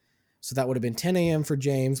time. So that would have been 10 a.m. for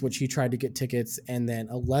James, which he tried to get tickets, and then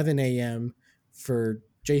 11 a.m. for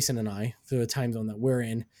Jason and I, for the time zone that we're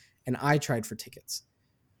in, and I tried for tickets.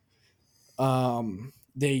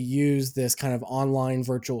 They used this kind of online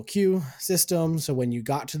virtual queue system. So when you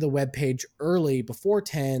got to the webpage early before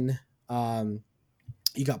 10,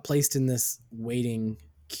 you got placed in this waiting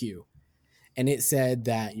queue. And it said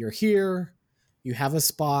that you're here, you have a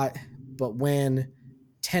spot, but when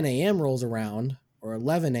 10 a.m. rolls around, or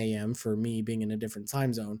 11 a.m. for me being in a different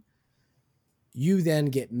time zone, you then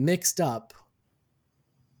get mixed up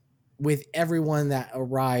with everyone that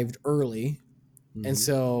arrived early. Mm-hmm. And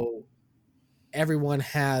so everyone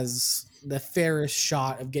has the fairest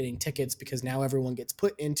shot of getting tickets because now everyone gets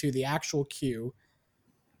put into the actual queue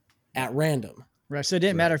at random. Right. So it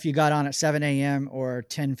didn't matter if you got on at 7 a.m. or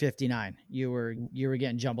 10:59. You were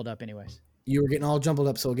getting jumbled up anyways. You were getting all jumbled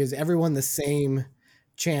up. So it gives everyone the same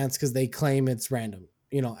chance because they claim it's random.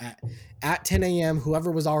 You know, at 10 a.m.,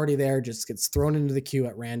 whoever was already there just gets thrown into the queue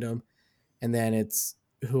at random. And then it's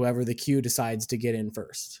whoever the queue decides to get in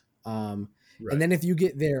first. And then if you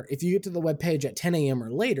get to the webpage at 10 a.m.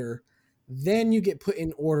 or later, then you get put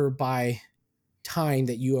in order by time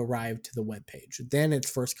that you arrived to the webpage. Then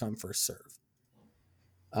it's first come, first serve.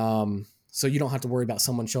 So you don't have to worry about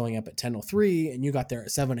someone showing up at 10:03 and you got there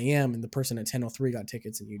at 7 a.m. and the person at 10:03 got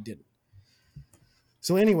tickets and you didn't.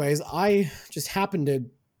 So anyways, I just happened to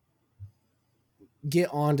get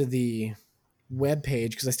onto the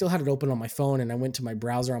webpage because I still had it open on my phone, and I went to my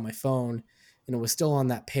browser on my phone and it was still on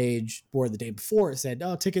that page where the day before it said,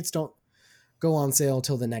 oh, tickets don't go on sale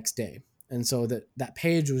till the next day. And so that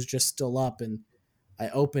page was just still up, and I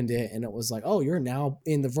opened it and it was like, oh, you're now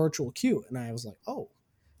in the virtual queue. And I was like, oh,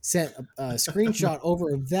 sent a screenshot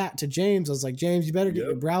over of that to James. I was like, James, you better get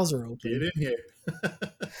your browser open. Get in here.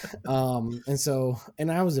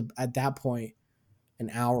 And I was at that point an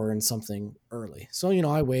hour and something early. So,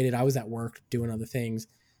 I waited. I was at work doing other things.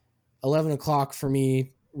 11 o'clock for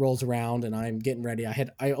me rolls around and I'm getting ready.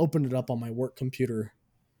 I opened it up on my work computer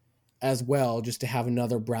as well, just to have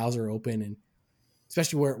another browser open, and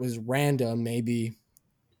especially where it was random, maybe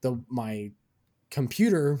my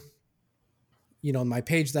computer, my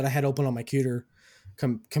page that I had open on my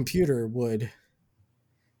computer would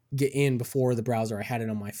get in before the browser I had it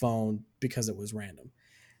on my phone because it was random.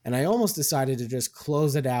 And I almost decided to just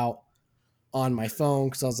close it out on my phone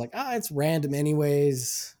because I was like, it's random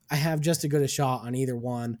anyways. I have just as good a shot on either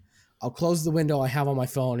one. I'll close the window I have on my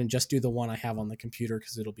phone and just do the one I have on the computer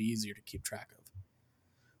because it'll be easier to keep track of.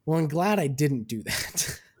 Well, I'm glad I didn't do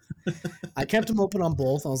that. I kept them open on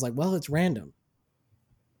both. I was like, well, it's random.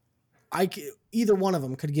 Either one of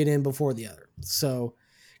them could get in before the other. So,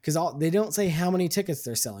 because they don't say how many tickets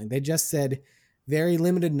they're selling. They just said very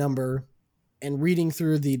limited number, and reading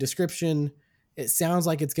through the description, it sounds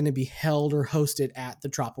like it's going to be held or hosted at the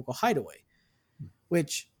Tropical Hideaway,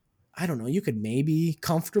 which, I don't know, you could maybe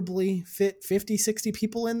comfortably fit 50, 60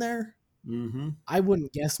 people in there. Mm-hmm. I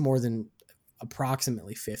wouldn't guess more than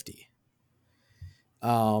approximately 50.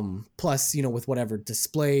 Plus, with whatever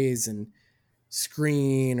displays and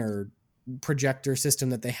screen or projector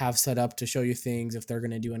system that they have set up to show you things, if they're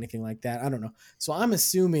going to do anything like that. I don't know. So I'm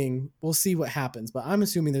assuming, we'll see what happens, but I'm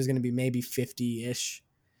assuming there's going to be maybe 50-ish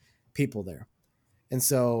people there. And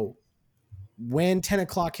so when 10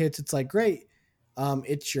 o'clock hits, it's like, great,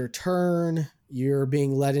 it's your turn. You're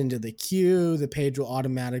being led into the queue. The page will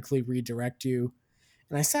automatically redirect you.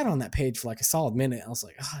 And I sat on that page for like a solid minute. I was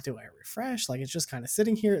like, do I refresh? Like, it's just kind of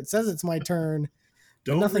sitting here. It says it's my turn.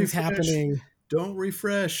 Nothing's happening. Don't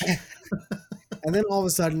refresh. And then all of a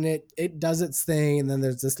sudden it does its thing. And then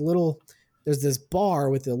there's this bar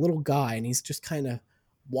with a little guy, and he's just kind of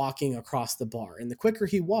walking across the bar. And the quicker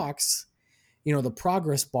he walks, the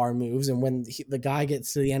progress bar moves. And when the guy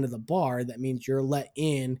gets to the end of the bar, that means you're let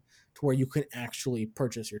in to where you can actually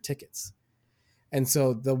purchase your tickets. And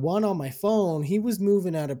so the one on my phone, he was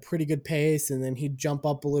moving at a pretty good pace, and then he'd jump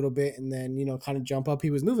up a little bit and then, kind of jump up. He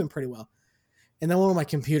was moving pretty well. And then one on my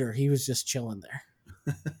computer, he was just chilling there.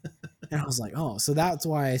 And I was like, oh, so that's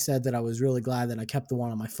why I said that I was really glad that I kept the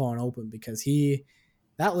one on my phone open, because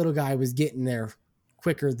that little guy was getting there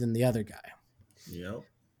quicker than the other guy. Yep.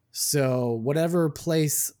 So whatever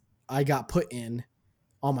place I got put in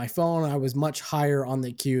on my phone, I was much higher on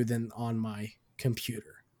the queue than on my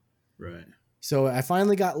computer. Right. So I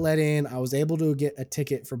finally got let in. I was able to get a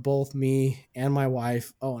ticket for both me and my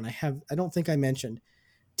wife. Oh, and I don't think I mentioned,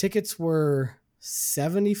 tickets were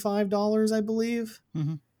 $75, I believe,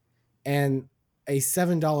 and a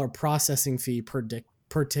 $7 processing fee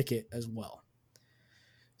per ticket as well.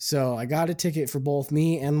 So I got a ticket for both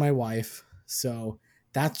me and my wife. So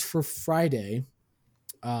that's for Friday,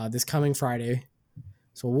 this coming Friday.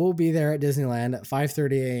 So we'll be there at Disneyland at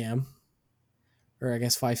 5:30 a.m. or I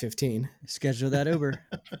guess 5:15. Schedule that Uber.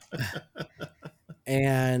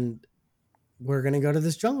 And we're going to go to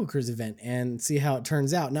this Jungle Cruise event and see how it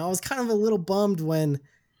turns out. Now, I was kind of a little bummed when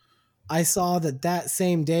I saw that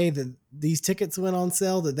same day that these tickets went on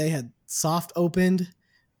sale, that they had soft opened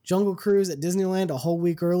Jungle Cruise at Disneyland a whole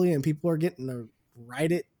week early, and people are getting to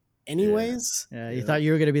ride it anyways. Yeah, you thought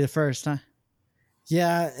you were going to be the first, huh?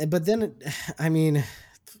 Yeah, but then,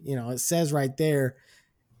 it says right there,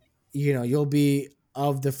 you'll be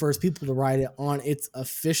of the first people to ride it on its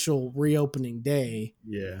official reopening day.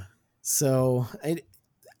 Yeah. So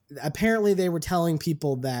apparently they were telling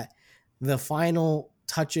people that the final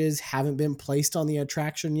touches haven't been placed on the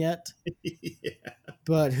attraction yet. Yeah.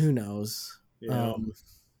 But who knows? Yeah.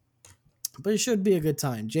 But it should be a good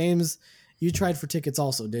time. James, you tried for tickets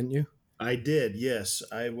also, didn't you? I did, yes.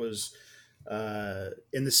 I was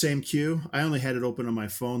in the same queue. I only had it open on my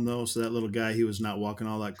phone, though, so that little guy, he was not walking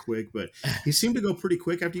all that quick, but he seemed to go pretty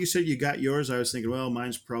quick. After you said you got yours, I was thinking, well,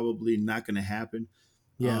 mine's probably not going to happen.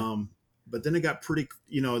 Yeah. But then it got pretty,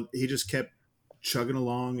 he just kept chugging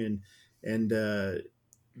along,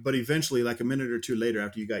 but eventually, like a minute or two later,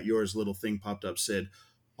 after you got yours, a little thing popped up, said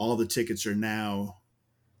all the tickets are now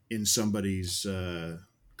in somebody's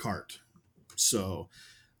cart. So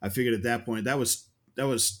I figured at that point, that was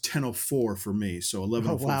 10:04 for me. So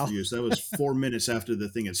 11:04 for you. So that was 4 minutes after the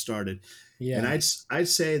thing had started. Yeah. And I'd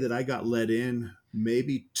say that I got let in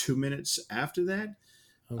maybe 2 minutes after that.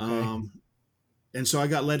 Okay. And so I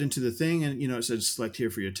got led into the thing, and it said select here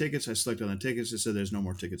for your tickets. I selected on the tickets. It said there's no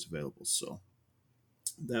more tickets available. So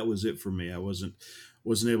that was it for me. I wasn't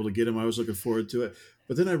able to get them. I was looking forward to it,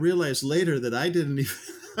 but then I realized later that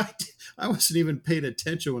I wasn't even paying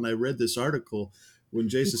attention when I read this article when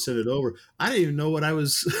Jason sent it over. I didn't even know what I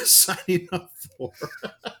was signing up for.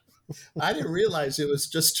 I didn't realize it was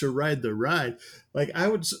just to ride the ride. Like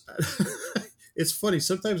it's funny.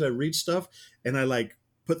 Sometimes I read stuff and I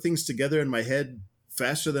put things together in my head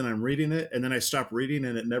faster than I'm reading it, and then I stop reading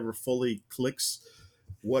and it never fully clicks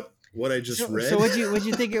what I just read. So what'd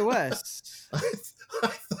you think it was?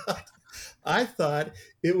 I thought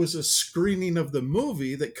it was a screening of the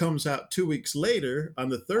movie that comes out 2 weeks later on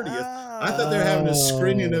the 30th. I thought they were having a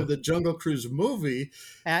screening of the Jungle Cruise movie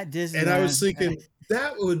at Disney, and I was thinking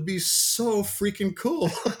that would be so freaking cool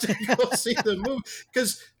to go see the movie,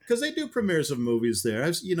 because they do premieres of movies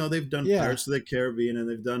there. They've done Pirates of the Caribbean, and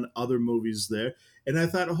they've done other movies there. And I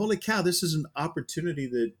thought, holy cow, this is an opportunity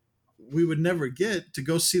that we would never get to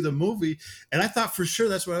go see the movie. And I thought for sure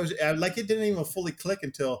that's what I was like. It didn't even fully click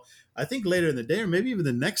until I think later in the day, or maybe even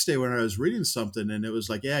the next day when I was reading something, and it was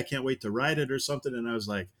like, yeah, I can't wait to ride it or something. And I was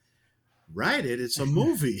like, ride it? It's a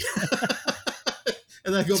movie.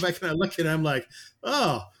 And then I go back and I look at it, and I'm like,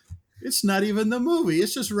 oh, it's not even the movie.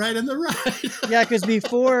 It's just riding the ride. Yeah, because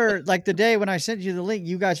before, like the day when I sent you the link,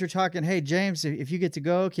 you guys were talking, hey, James, if you get to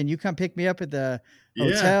go, can you come pick me up at the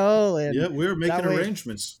hotel? And we were making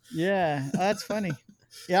arrangements. Yeah, that's funny.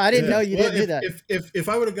 Yeah, I didn't know you Well, didn't do that. If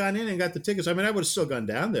I would have gone in and got the tickets, I mean, I would have still gone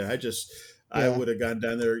down there. I Yeah. would have gone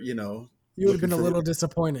down there, You would have looking been a for- little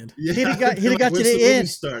disappointed. Yeah, He'd have got you when's to the the movie end.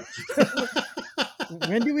 start?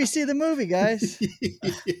 When do we see the movie, guys?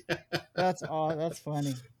 Yeah. That's that's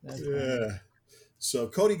funny. That's funny. Yeah. So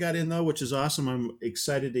Cody got in though, which is awesome. I'm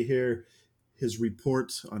excited to hear his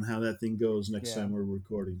report on how that thing goes next Yeah. time we're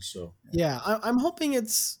recording. So Yeah, I'm hoping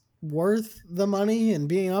it's worth the money and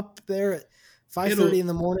being up there at 5:30 in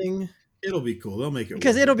the morning. it'll be cool. They'll make it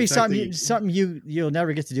Because worth it'll it. be The fact that something you'll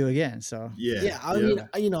never get to do again. So Yeah. Yeah,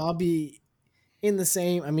 I mean, I'll be in the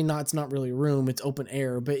same. I mean, it's not really a room; it's open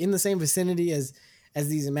air, but in the same vicinity as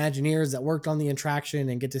these Imagineers that worked on the attraction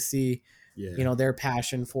and get to see, yeah. their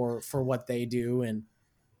passion for what they do, and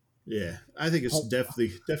Yeah. I think it's Oh. definitely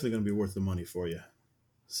going to be worth the money for you.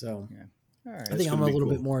 so all right. I think I'm gonna a be little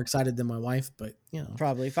cool. bit more excited than my wife, but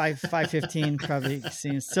Probably 5:15 probably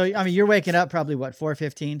seems. So I mean, you're waking up probably what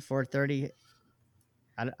 4:15, 4:30.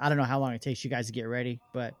 I don't know how long it takes you guys to get ready,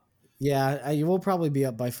 but yeah, we'll probably be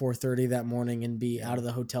up by 4:30 that morning and be out of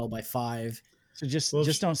the hotel by 5. so just Well,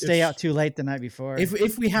 don't if- stay out too late the night before.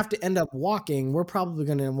 If we have to end up walking, we're probably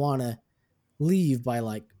going to want to leave by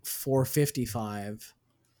like 4:55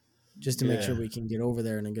 just to make Yeah. sure we can get over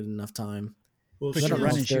there in a good enough time. Well, Put I your don't know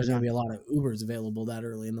running if there's shoes going to on. be a lot of Ubers available that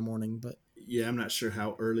early in the morning, but yeah, I'm not sure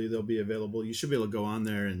how early they'll be available. You should be able to go on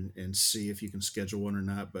there and see if you can schedule one or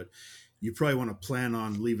not. But you probably want to plan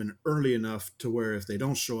on leaving early enough to where if they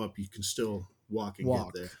don't show up, you can still walk and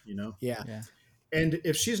Walk. get there, yeah. Yeah. And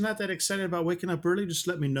if she's not that excited about waking up early, just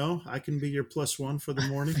let me know. I can be your +1 for the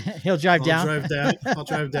morning. He'll drive I'll down. I'll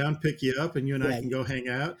drive down, pick you up, and you and I Yeah. can go hang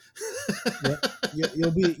out.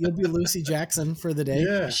 You'll be Lucy Jackson for the day.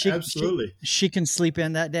 Yeah, She- absolutely. She can sleep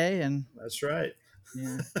in that day, and That's right.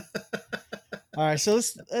 yeah. All right, so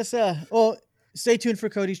let's well, stay tuned for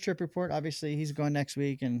Cody's trip report. Obviously, he's going next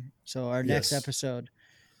week, and so our next Yes. episode,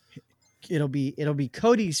 it'll be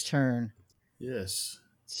Cody's turn Yes.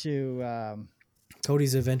 to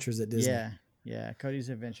Cody's Adventures at Disney. yeah, Cody's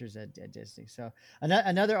Adventures at Disney. So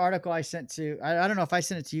another article I sent to I don't know if I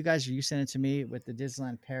sent it to you guys or you sent it to me with the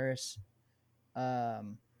Disneyland Paris,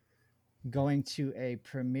 going to a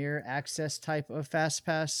premier access type of fast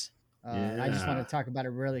pass. I just want Yeah. to talk about it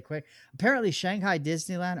really quick. Apparently, Shanghai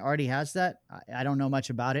Disneyland already has that. I don't know much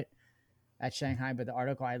about it at Shanghai, but the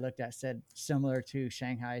article I looked at said similar to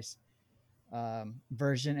Shanghai's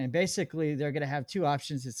version. And basically, they're going to have two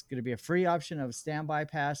options. It's going to be a free option of a standby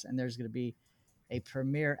pass, and there's going to be a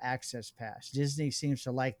premier access pass. Disney seems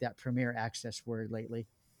to like that premier access word lately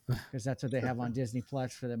because that's what they have on Disney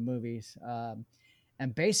Plus for the movies.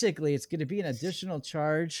 And basically, it's going to be an additional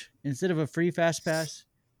charge instead of a free fast pass.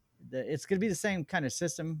 It's going to be the same kind of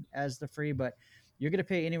system as the free, but you're going to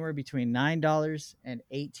pay anywhere between $9 and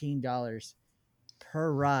 $18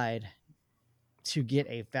 per ride to get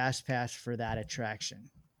a fast pass for that attraction.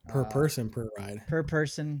 Per person per ride. Per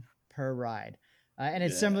person per ride. And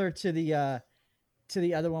it's Yeah. similar to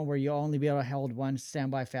the other one where you'll only be able to hold one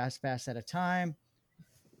standby fast pass at a time.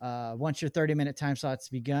 Once your 30-minute time slot's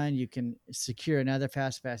begun, you can secure another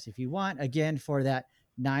fast pass if you want. Again, for that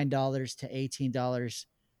 $9 to $18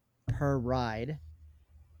 per ride.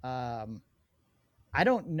 I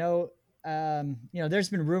don't know. There's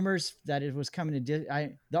been rumors that it was coming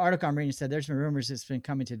to the article I'm reading said there's been rumors it's been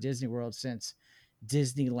coming to Disney World since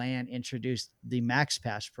Disneyland introduced the Max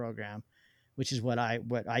Pass program, which is what I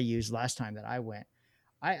used last time that I went.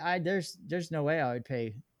 There's no way I would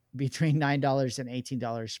pay between $9 and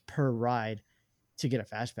 $18 per ride to get a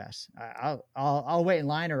fast pass. I'll wait in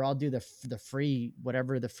line, or I'll do the free,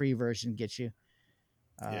 whatever the free version gets you.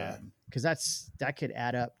 Yeah. Because that could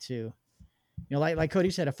add up to, like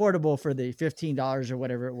Cody said, affordable for the $15 or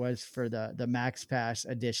whatever it was for the Max Pass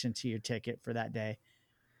addition to your ticket for that day.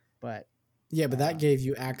 But Yeah, but that gave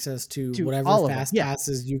you access to to whatever all of it, fast yeah.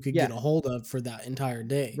 passes you could Yeah. get a hold of for that entire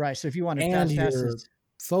day. right, so if you want a And fast your passes,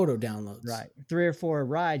 photo downloads. right, 3 or 4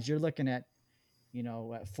 rides, you're looking at,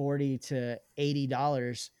 what, $40 to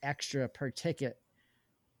 $80 extra per ticket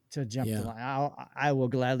to jump Yeah. the line. I will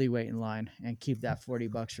gladly wait in line and keep that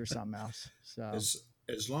 $40 for something else. So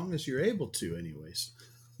As long as you're able to, anyways.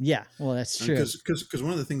 yeah, well, that's true. Because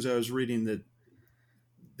one of the things I was reading that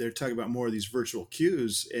they're talking about more of these virtual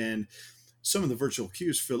queues, and some of the virtual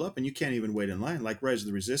queues fill up and you can't even wait in line. Like Rise of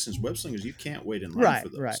the Resistance, Web Slingers, you can't wait in line Right, for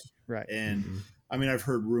those. right. And Mhm. I mean, I've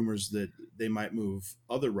heard rumors that they might move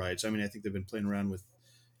other rides. I mean, I think they've been playing around with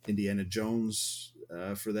Indiana Jones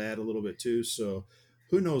for that a little bit too. So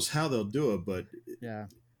who knows how they'll do it, but Yeah.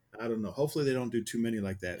 I don't know. Hopefully they don't do too many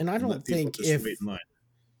like that. And I don't let people think just wait in line.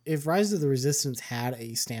 if Rise of the Resistance had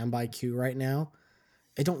a standby queue right now,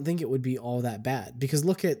 I don't think it would be all that bad, because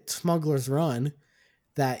look at Smuggler's Run,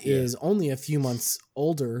 that Yeah. is only a few months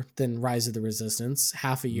older than Rise of the Resistance,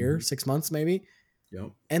 half a year, 6 months maybe.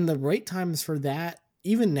 Yep. And the wait times for that,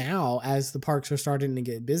 even now, as the parks are starting to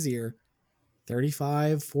get busier,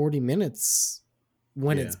 35, 40 minutes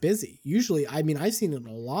when Yeah. it's busy. Usually, I mean, I've seen it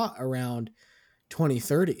a lot around 20,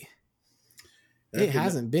 30. I've It been-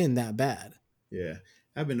 hasn't been that bad. Yeah.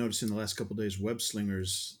 I've been noticing the last couple of days, Web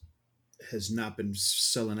Slingers has not been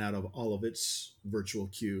selling out of all of its virtual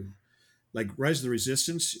queue. Like Rise of the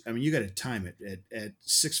Resistance, I mean, you got to time it at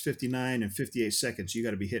 6:59 and 58 seconds. You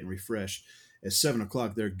got to be hitting refresh. At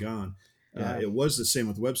 7:00, they're gone. Yeah. It was the same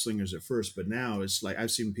with Web Slingers at first, but now it's like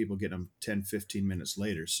I've seen people get them 10, 15 minutes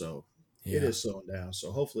later. So it is slowing down.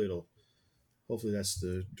 So hopefully that's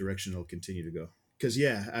the direction it'll continue to go. Because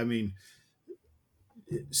I mean,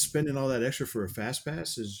 spending all that extra for a fast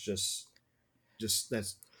pass is just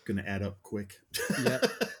that's going to add up quick.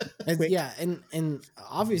 Yeah, and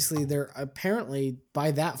obviously they're apparently,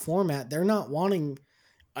 by that format, they're not wanting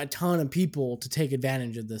a ton of people to take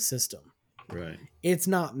advantage of the system. Right. It's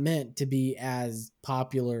not meant to be as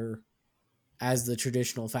popular as the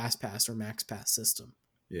traditional Fast Pass or Max Pass system.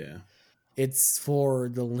 Yeah. It's for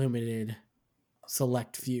the limited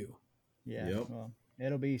select few. Yeah. Yep. Well,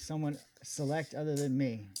 it'll be someone select other than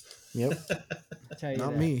me. Yep. I'll tell you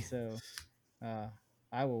Not that. me. So,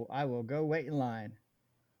 I will go wait in line.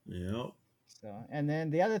 Yep. So, and then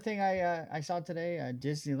the other thing I saw today,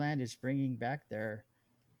 Disneyland is bringing back their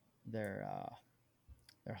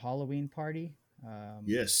Halloween party.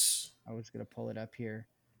 Yes. I was gonna pull it up here.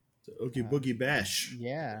 The Oogie Boogie Bash.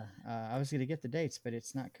 Yeah, I was gonna get the dates, but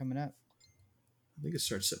it's not coming up. I think it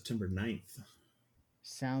starts September 9th.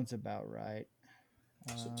 Sounds about right.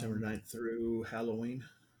 September 9th through Halloween.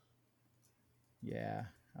 Yeah.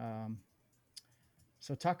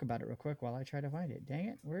 So talk about it real quick while I try to find it. Dang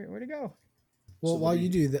it, where'd it go? Well, So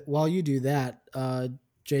while you do that,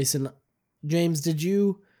 James, did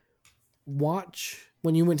you watch,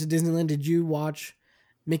 when you went to Disneyland, did you watch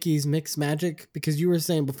Mickey's Mix Magic? Because you were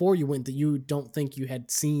saying before you went that you don't think you had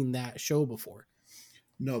seen that show before.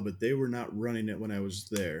 No, but they were not running it when I was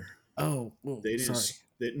there. Oh, well, They didn't. sorry.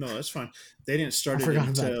 No, that's fine. They didn't start I it forgot about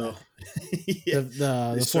until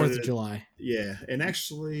The 4th started of it- July. Yeah, and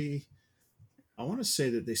actually, I want to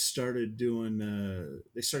say that they started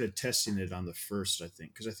testing it on the 1st, I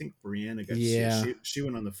think, because I think Brianna got to see Yeah. it. She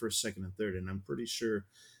went on the 1st, 2nd, and 3rd, and I'm pretty sure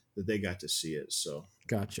that they got to see it. So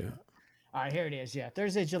Gotcha. All right, here it is. Yeah,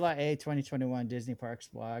 Thursday, July 8th, 2021, Disney Parks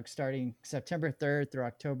blog, starting September 3rd through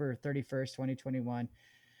October 31st, 2021.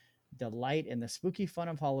 Delight in the spooky fun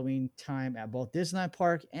of Halloween time at both Disneyland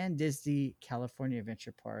Park and Disney California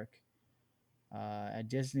Adventure Park. At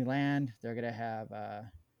Disneyland, they're gonna have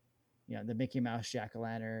the Mickey Mouse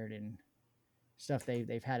Jack-o'-lantern and stuff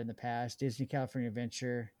they've had in the past. Disney California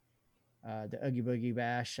Adventure, the Oogie Boogie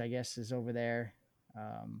Bash, I guess, is over there.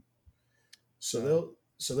 So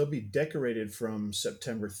they'll be decorated from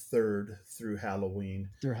September 3rd through Halloween.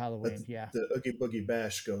 Through Halloween, But yeah. The Oogie Boogie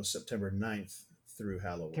Bash goes September 9th through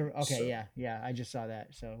Halloween. Okay, So- yeah, I just saw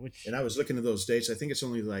that. So And I was looking at those dates. I think it's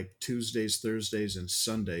only like Tuesdays, Thursdays, and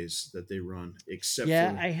Sundays that they run, except for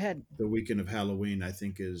I had the weekend of Halloween. I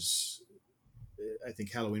think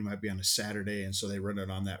Halloween might be on a Saturday, and so they run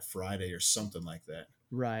it on that Friday or something like that.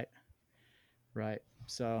 right.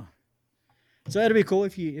 So it'll be cool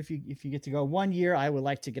if you get to go. One year, I would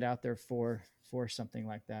like to get out there for something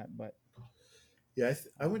like that. But Yeah,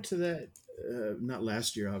 I went to that not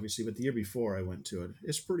last year, obviously, but the year before I went to it.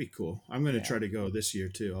 It's pretty cool. I'm going to try to go this year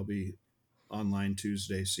too. I'll be online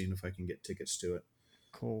Tuesday, seeing if I can get tickets to it.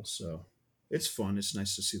 cool. So it's fun. It's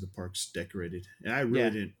nice to see the parks decorated.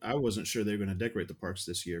 And I wasn't sure they were going to decorate the parks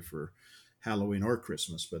this year for Halloween or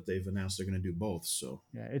Christmas, but they've announced they're going to do both. So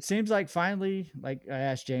Yeah, it seems like finally, like I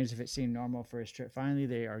asked James if it seemed normal for his trip. Finally,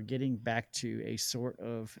 they are getting back to a sort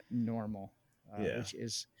of normal, Yeah.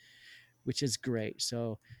 which is great.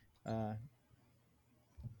 So,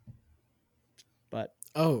 but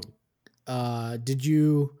Did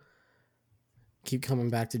you keep coming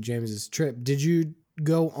back to James's trip? Did you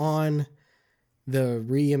go on the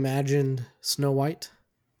reimagined Snow White?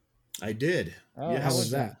 I did. Oh, Yes. How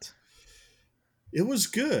was that? It was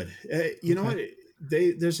good. You know what?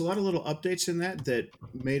 Okay. There's a lot of little updates in that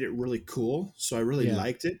made it really cool. So I really Yeah.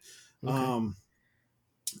 liked it. Okay.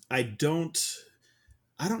 I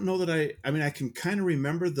don't know that I mean, I can kind of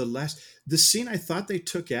remember the scene I thought they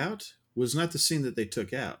took out was not the scene that they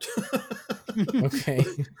took out. Okay.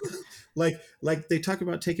 like they talk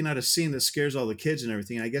about taking out a scene that scares all the kids and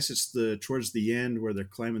everything. I guess it's towards the end where they're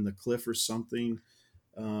climbing the cliff or something.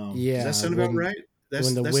 Yeah, Does that sound about when- right?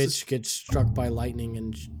 when the witch gets struck by lightning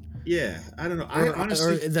and yeah, I don't know. I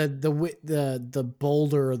honestly, or the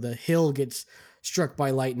boulder or the hill gets struck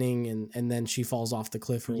by lightning and then she falls off the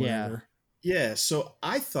cliff or whatever. Yeah, so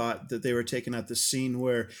I thought that they were taking out the scene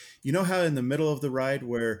where, you know how in the middle of the ride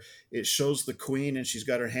where it shows the queen and she's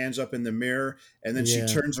got her hands up in the mirror and then she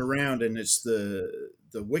turns around and it's the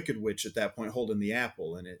Wicked Witch at that point holding the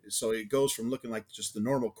apple, and so it goes from looking like just the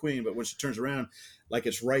normal queen, but when she turns around, like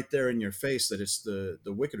it's right there in your face that it's the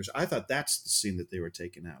Wicked Witch. I thought that's the scene that they were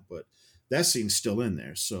taking out, but that scene's still in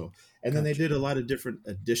there. So, and then they did a lot of different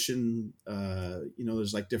addition.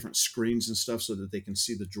 There's like different screens and stuff so that they can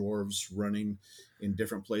see the dwarves running in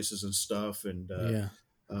different places and stuff. And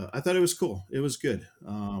I thought it was cool. It was good.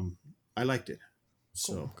 I liked it.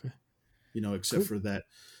 So, except for that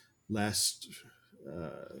last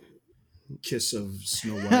kiss of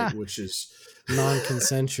Snow White, which is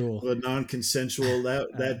non-consensual. Non-consensual.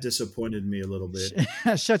 That disappointed me a little bit.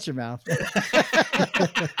 Shut your mouth.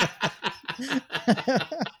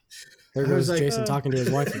 There goes Jason talking to his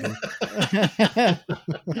wife again.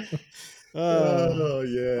 Oh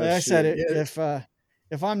yeah. Like I said,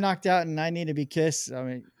 if I'm knocked out and I need to be kissed, I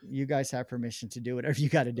mean, you guys have permission to do whatever you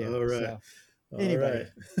got to do. All right. So, anybody.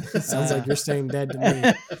 Right. Sounds like you're staying dead to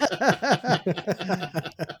me.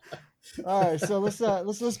 All right, so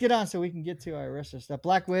let's get on so we can get to our rest of stuff.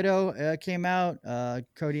 Black Widow came out.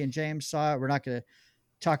 Cody and James saw it. We're not going to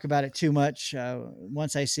talk about it too much.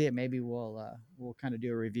 Once I see it, maybe we'll kind of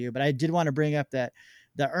do a review. But I did want to bring up that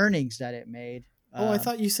the earnings that it made. I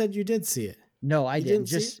thought you said you did see it. No, I didn't.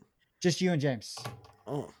 Just you and James.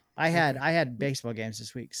 Oh, I had baseball games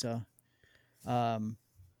this week, so.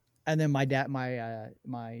 And then my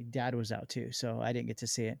dad was out too, so I didn't get to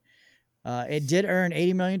see it. It did earn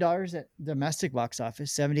 $80 million at domestic box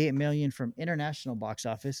office, $78 million from international box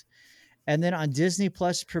office. And then on Disney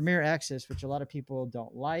Plus Premier Access, which a lot of people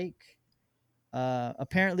don't like,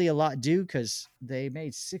 apparently a lot do because they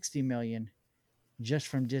made $60 million just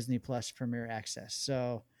from Disney Plus Premier Access.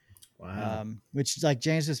 So, wow. Which, like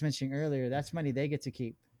James was mentioning earlier, that's money they get to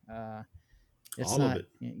keep. It's all not, of it.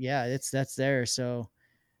 Yeah, that's there. So,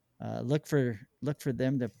 look for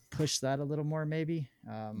them to push that a little more, maybe.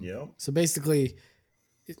 Yep. So basically,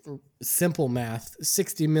 simple math: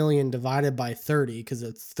 60 million divided by 30, because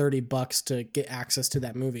it's $30 to get access to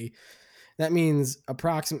that movie. That means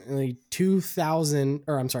approximately 2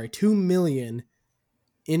 million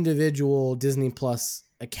individual Disney Plus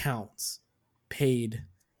accounts paid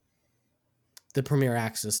the Premier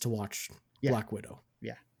Access to watch Black Widow.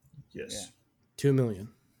 Yeah. Yes. Yeah. 2 million.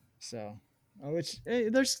 So, there's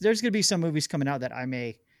going to be some movies coming out that I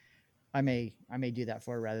may do that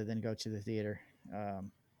for rather than go to the theater.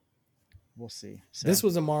 We'll see. So, this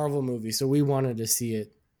was a Marvel movie, so we wanted to see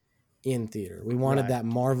it in theater. We wanted that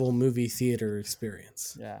Marvel movie theater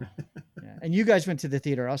experience. Yeah. And you guys went to the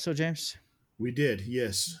theater also, James? We did,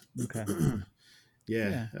 yes. Okay.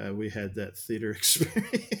 We had that theater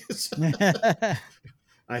experience.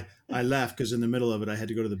 I laughed because in the middle of it, I had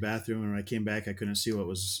to go to the bathroom, and when I came back, I couldn't see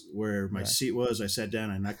where my seat was. I sat down,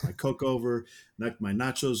 I knocked my Coke over, knocked my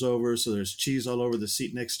nachos over, so there's cheese all over the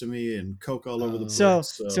seat next to me and Coke all over the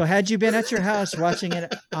place. So had you been at your house watching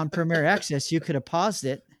it on Premier Access, you could have paused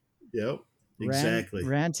it. Yep, exactly.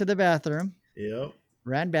 Ran to the bathroom. Yep.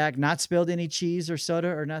 Ran back, not spilled any cheese or soda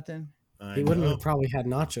or nothing. He wouldn't have probably had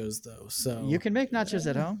nachos though. So you can make nachos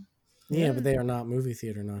at home. Yeah, but they are not movie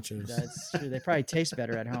theater nachos. That's true. They probably taste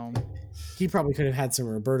better at home. He probably could have had some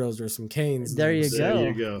Roberto's or some Cane's. There you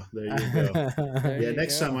go.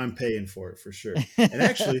 Next time I'm paying for it for sure. And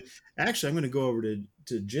actually, I'm going to go over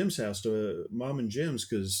to Jim's house, to Mom and Jim's,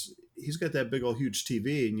 because he's got that big old huge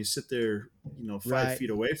TV, and you sit there, 5 feet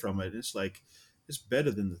away from it. And it's like, it's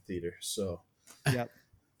better than the theater. So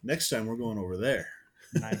next time we're going over there.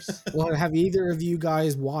 Nice. Well, have either of you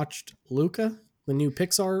guys watched Luca, the new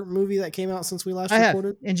Pixar movie that came out since we last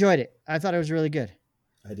recorded? I enjoyed it. I thought it was really good.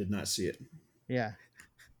 I did not see it. Yeah.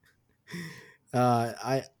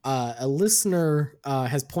 A listener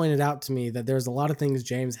has pointed out to me that there's a lot of things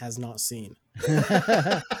James has not seen.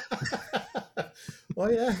 Oh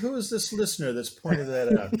yeah, who is this listener that's pointed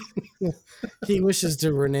that out? He wishes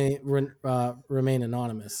to remain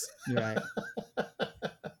anonymous. Right.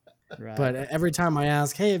 But every time I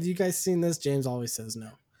ask, hey, have you guys seen this? James always says no.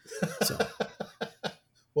 So.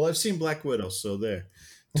 Well, I've seen Black Widow, so there,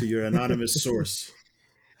 to your anonymous source.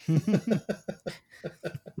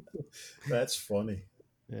 That's funny.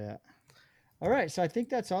 Yeah. All right, so I think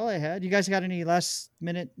that's all I had. You guys got any last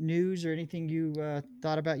minute news or anything you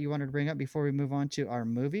thought about you wanted to bring up before we move on to our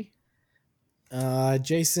movie?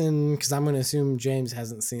 Jason, because I'm going to assume James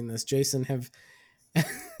hasn't seen this. Jason,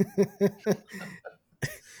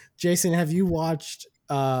 Jason, have you watched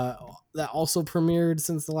that also premiered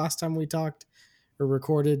since the last time we talked or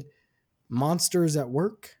recorded? Monsters at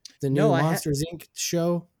Work, the new No, Monsters Inc.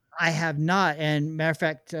 show. I have not. And matter of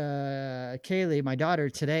fact, Kaylee, my daughter,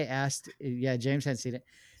 today asked. Yeah, James hadn't seen it.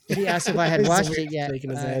 She asked if I had He's watched it yet,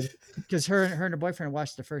 shaking his head. because her and her boyfriend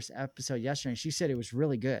watched the first episode yesterday, and she said it was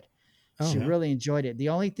really good. Oh, She yeah. really enjoyed it. The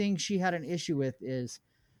only thing she had an issue with is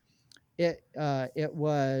it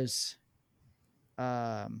was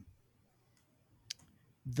I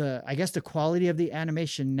guess the quality of the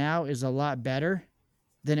animation now is a lot better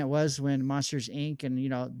than it was when Monsters Inc.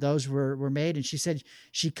 and those were made. And she said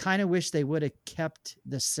she kind of wished they would have kept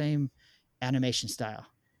the same animation style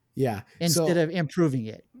yeah. instead of improving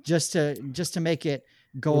it, just to make it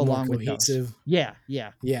go More along with those. cohesive. Yeah.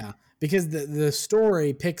 Yeah, because the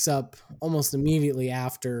story picks up almost immediately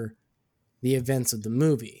after the events of the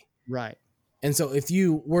movie. Right. And so if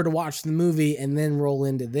you were to watch the movie and then roll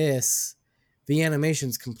into this, the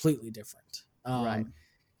animation's completely different. Right.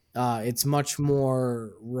 It's much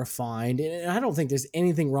more refined. And I don't think there's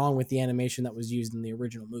anything wrong with the animation that was used in the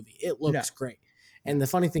original movie. It looks great. And the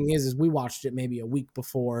funny thing is we watched it maybe a week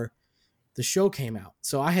before the show came out.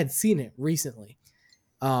 So I had seen it recently.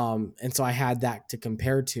 And so I had that to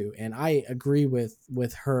compare to. And I agree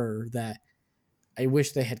with her that I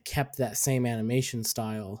wish they had kept that same animation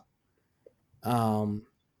style.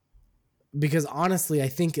 Because honestly, I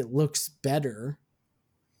think it looks better.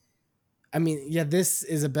 I mean, yeah, this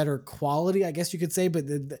is a better quality, I guess you could say, but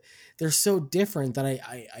they're so different that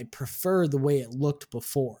I prefer the way it looked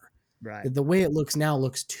before. Right. The way it looks now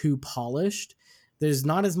looks too polished. There's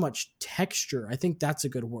not as much texture. I think that's a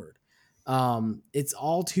good word. It's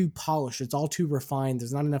all too polished. It's all too refined.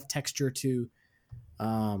 There's not enough texture to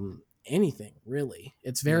anything, really.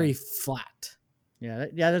 It's very flat. Yeah.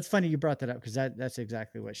 That's funny you brought that up, because that's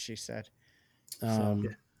exactly what she said.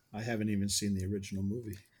 I haven't even seen the original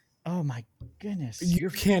movie. Oh my goodness.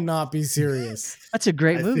 You cannot be serious. That's a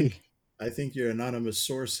great movie. I think your anonymous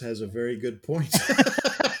source has a very good point.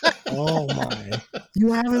 Oh my.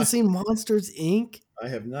 You haven't seen Monsters Inc.? I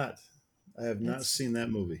have not. I have not seen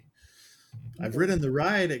that movie. I've ridden the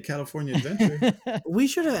ride at California Adventure. We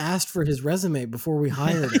should have asked for his resume before we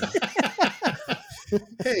hired him.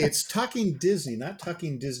 Hey, it's Talking Disney, not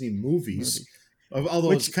Talking Disney Movies.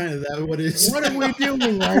 Although it's kind of that what it is. What are we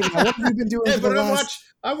doing right now? What have we been doing Yeah, for the but last...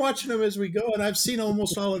 I'm watching them as we go, and I've seen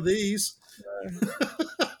almost all of these.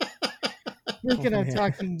 Speaking of man.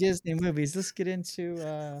 talking Disney movies, let's get into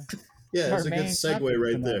Yeah, our it's a good main segue topic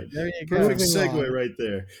right tonight. there. There you go. Perfect Moving segue on. right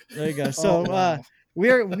there. There you go. So wow. we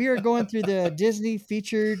are going through the Disney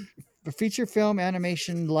feature film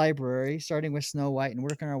animation library, starting with Snow White and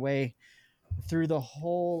working our way through the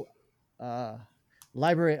whole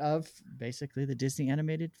library of basically the Disney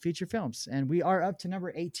animated feature films. And we are up to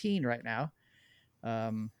number 18 right now,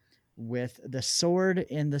 with The Sword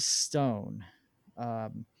in the Stone.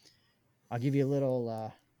 I'll give you a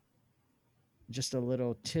little just a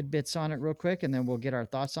little tidbits on it real quick, and then we'll get our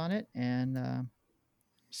thoughts on it and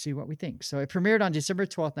see what we think. So it premiered on December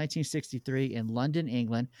 12th, 1963 in London,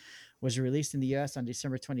 England, was released in the US on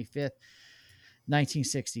December 25th,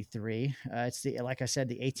 1963. It's like I said,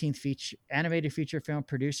 the 18th animated feature film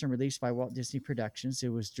produced and released by Walt Disney Productions. It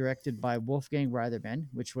was directed by Wolfgang Reitherman,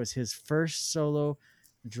 which was his first solo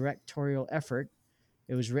directorial effort.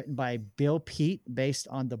 It was written by Bill Peet, based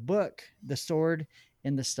on the book The Sword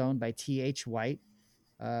in the Stone by T.H. White.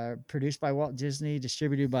 Produced by Walt Disney,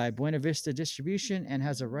 distributed by Buena Vista Distribution, and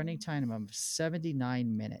has a running time of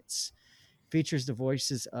 79 minutes. Features the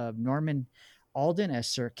voices of Norman Alden as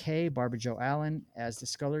Sir Kay, Barbara Jo Allen as the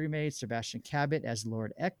Scullery Maid, Sebastian Cabot as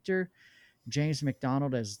Lord Ector, James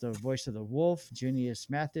McDonald as the voice of the wolf, Junius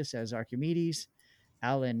Mathis as Archimedes,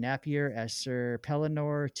 Alan Napier as Sir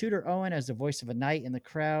Pellinor, Tudor Owen as the voice of a knight in the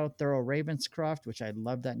crowd, Thurl Ravenscroft, which I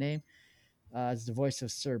love that name, as the voice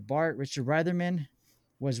of Sir Bart. Richard Reitherman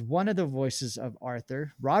was one of the voices of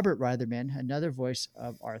Arthur, Robert Reitherman, another voice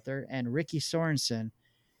of Arthur, and Ricky Sorensen,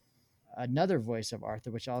 another voice of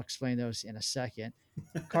Arthur, which I'll explain those in a second.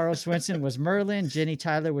 Carl Swinson was Merlin, Jenny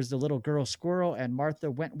Tyler was the little girl squirrel, and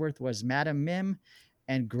Martha Wentworth was Madam Mim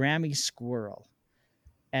and Grammy Squirrel.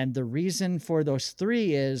 And the reason for those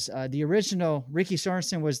three is the original, Ricky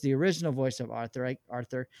Sorensen was the original voice of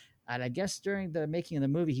Arthur. And I guess during the making of the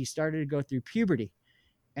movie, he started to go through puberty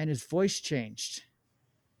and his voice changed.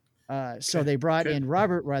 So they brought in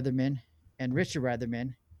Robert Reitherman and Richard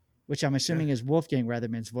Reitherman, which I'm assuming is Wolfgang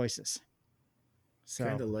Reitherman's voices. So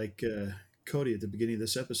Kind of like Cody at the beginning of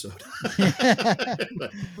this episode. Hey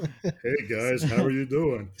guys, how are you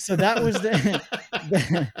doing? So that was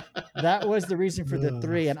that was the reason for the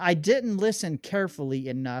 3. And I didn't listen carefully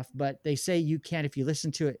enough, but they say you can, if you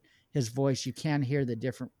listen to it, his voice, you can hear the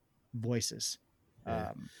different voices.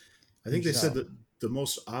 Yeah. I think they so- said that the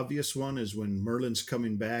most obvious one is when Merlin's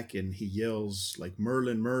coming back and he yells like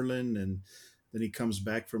Merlin, Merlin, and then he comes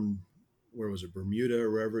back from, where was it, Bermuda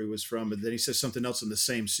or wherever he was from, and then he says something else in the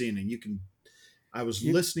same scene, and I was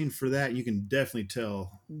listening for that. You can definitely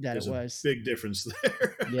tell that there's it was a big difference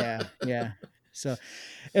there. yeah. So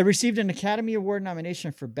it received an Academy Award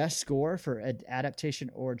nomination for Best Score for Adaptation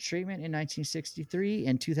or Treatment in 1963.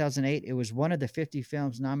 In 2008, it was one of the 50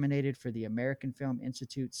 films nominated for the American Film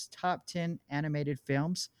Institute's Top 10 Animated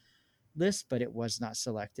Films list, but it was not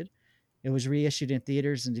selected. It was reissued in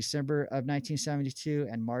theaters in December of 1972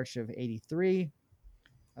 and March of 83.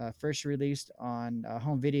 First released on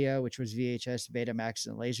home video, which was VHS, Betamax,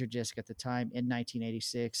 and Laserdisc at the time in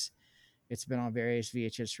 1986. It's been on various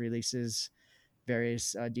VHS releases,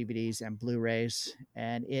 various DVDs and Blu-rays,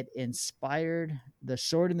 and it inspired the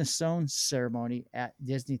Sword in the Stone ceremony at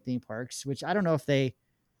Disney theme parks, which I don't know if they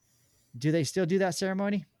still do that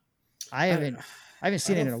ceremony. I haven't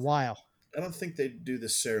seen it in a while. I don't think they do the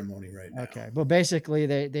ceremony right now. Okay, but basically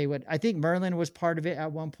they would. I think Merlin was part of it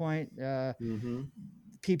at one point.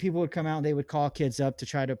 People would come out and they would call kids up to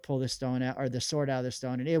try to pull the stone out, or the sword out of the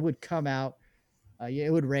stone, and it would come out.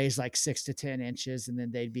 It would raise like 6 to 10 inches, and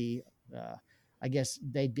then they'd be. I guess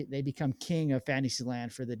they become king of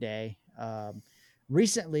Fantasyland for the day.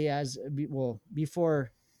 Recently,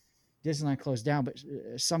 before Disneyland closed down, but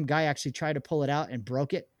some guy actually tried to pull it out and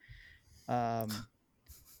broke it.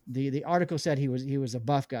 The article said he was a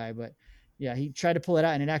buff guy, but yeah, he tried to pull it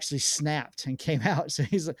out and it actually snapped and came out. So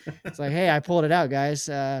it's like, hey, I pulled it out, guys.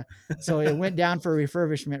 So it went down for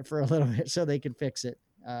refurbishment for a little bit so they could fix it.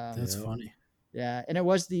 That's funny. Yeah, and it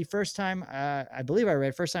was the first time I believe I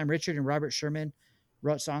read first time Richard and Robert Sherman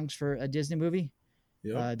wrote songs for a Disney movie.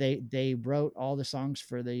 Yep. They wrote all the songs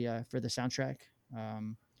for the soundtrack.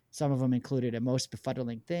 Some of them included "A Most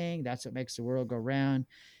Befuddling Thing," "That's What Makes the World Go Round,"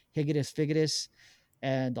 "Higitus Figitus,"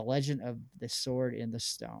 and "The Legend of the Sword in the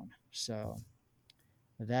Stone." So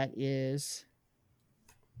that is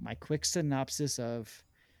my quick synopsis of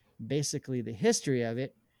basically the history of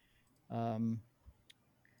it.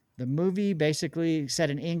 The movie basically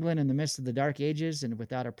set in England in the midst of the Dark Ages and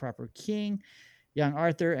without a proper king. Young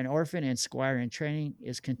Arthur, an orphan and squire in training,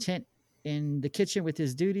 is content in the kitchen with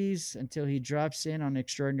his duties until he drops in on an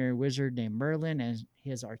extraordinary wizard named Merlin and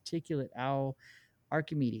his articulate owl,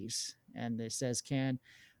 Archimedes. And it says, can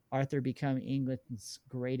Arthur become England's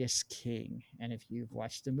greatest king? And if you've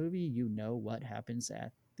watched the movie, you know what happens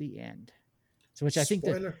at the end. So, which I think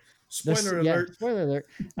Spoiler alert. Spoiler alert.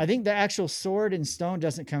 I think the actual sword and stone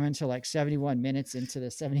doesn't come until like 71 minutes into the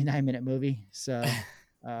 79-minute movie. So,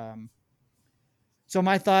 so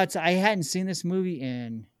my thoughts, I hadn't seen this movie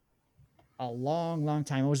in a long, long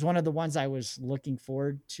time. It was one of the ones I was looking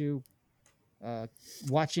forward to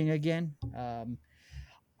watching again.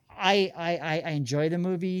 I enjoy the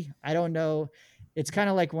movie. I don't know. It's kind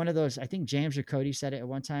of like one of those, I think James or Cody said it at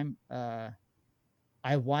one time.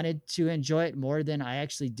 I wanted to enjoy it more than I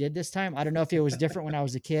actually did this time. I don't know if it was different when I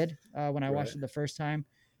was a kid, when I watched it the first time.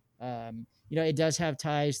 It does have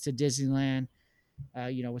ties to Disneyland,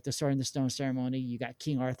 with the Sword in the Stone ceremony. You got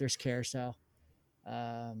King Arthur's carousel.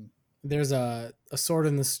 There's a Sword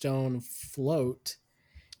in the Stone float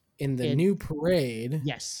in the new parade.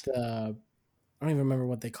 Yes. I don't even remember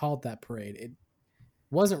what they called that parade. It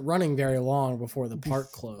wasn't running very long before the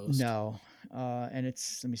park closed. No. And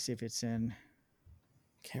let me see if it's in.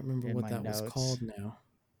 Can't remember what that was called now.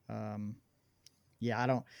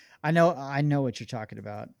 Yeah, I know what you're talking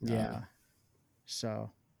about. Yeah.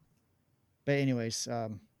 But anyways,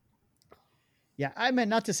 yeah, I meant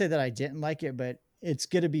not to say that I didn't like it, but it's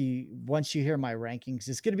going to be, once you hear my rankings,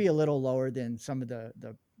 it's going to be a little lower than some of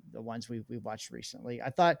the ones we watched recently.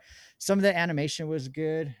 I thought some of the animation was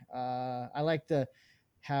good. I liked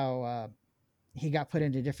how he got put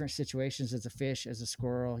into different situations as a fish, as a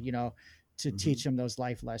squirrel, to teach him those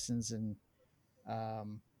life lessons. And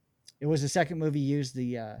it was the second movie to use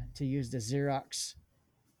the Xerox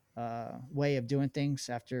way of doing things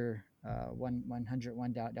after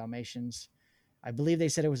 101 Dalmatians. I believe they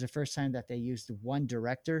said it was the first time that they used one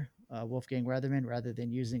director, Wolfgang Reitherman, rather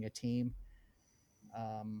than using a team.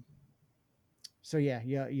 So yeah,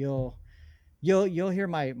 you'll hear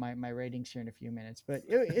my ratings here in a few minutes, but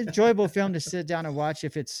enjoyable film to sit down and watch.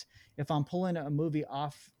 If I'm pulling a movie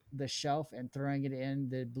off the shelf and throwing it in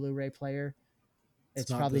the Blu-ray player,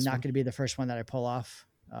 it's probably not going to be the first one that I pull off.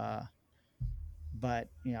 But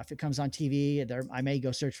if it comes on TV, I may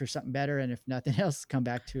go search for something better, and if nothing else, come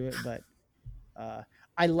back to it. But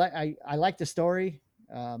I like the story,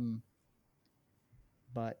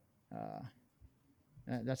 but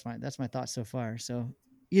that's my thoughts so far. So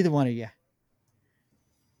either one of you,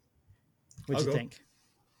 what I'll you go. think?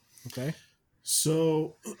 Okay.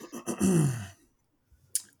 So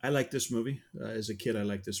I like this movie. As a kid, I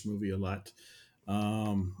liked this movie a lot.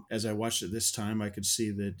 As I watched it this time, I could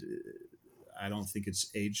see that I don't think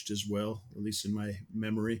it's aged as well, at least in my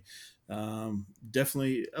memory.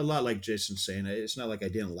 Definitely a lot like Jason's saying. It's not like I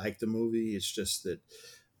didn't like the movie. It's just that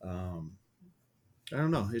I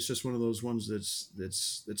don't know. It's just one of those ones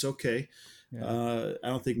that's okay. Yeah. I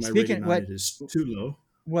don't think my Speaking rating on what it is too low.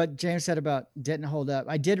 what James said about didn't hold up.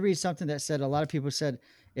 I did read something that said a lot of people said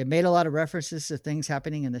it made a lot of references to things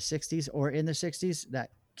happening in the 60s or in the 60s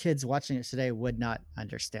that kids watching it today would not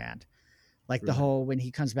understand. Like the Right. whole when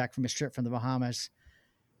he comes back from his trip from the Bahamas,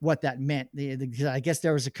 what that meant. I guess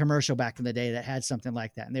there was a commercial back in the day that had something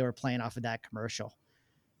like that, and they were playing off of that commercial.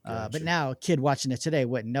 But Gotcha. now a kid watching it today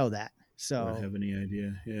wouldn't know that. I So don't have any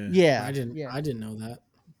idea. Yeah. yeah, I didn't. yeah, I didn't know that.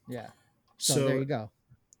 yeah. So there you go.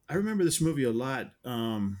 I remember this movie a lot.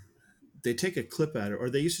 They take a clip out of, or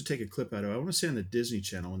they used to take a clip out of, I want to say on the Disney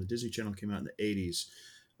Channel, when the Disney Channel came out in the 80s.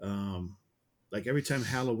 Like every time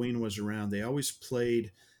Halloween was around, they always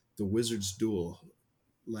played the Wizard's Duel,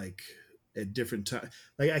 like at different times.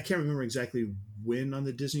 Like I can't remember exactly when on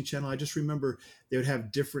the Disney Channel. I just remember they would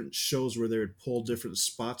have different shows where they would pull different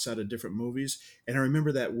spots out of different movies. And I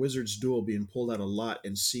remember that Wizard's Duel being pulled out a lot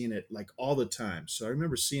and seeing it like all the time. So I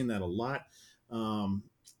remember seeing that a lot.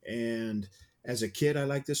 And as a kid, I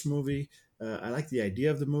liked this movie. I like the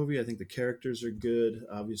idea of the movie. I think the characters are good.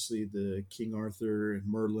 Obviously, the King Arthur and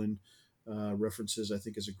Merlin references, I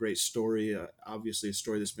think, is a great story. Obviously, a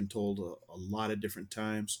story that's been told a lot of different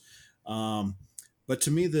times. But to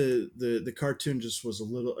me, the cartoon just was a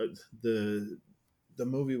little. The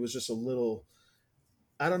movie was just a little.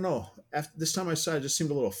 I don't know. After this time I saw it, it just seemed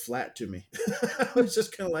a little flat to me. I was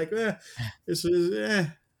just kind of like, this is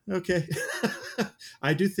okay.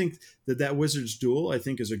 I do think that Wizard's Duel, I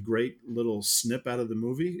think, is a great little snip out of the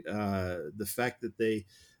movie. The fact that they,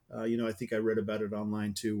 I think I read about it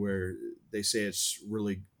online too, where they say it's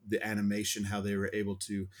really the animation, how they were able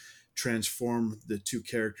to transform the two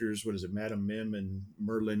characters, what is it, Madame Mim and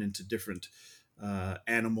Merlin, into different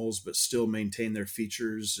animals, but still maintain their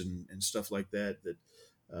features and stuff like that.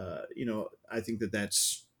 I think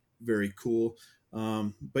that's very cool.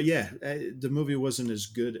 But yeah, the movie wasn't as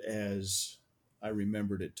good as I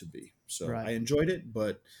remembered it to be. So Right. I enjoyed it,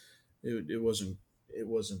 but it wasn't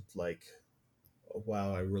like, oh,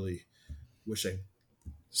 wow, I really wish I'd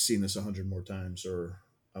seen this 100 more times, or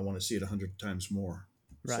I want to see it 100 times more.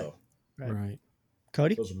 Right. So Right.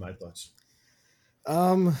 Cody? those are my thoughts.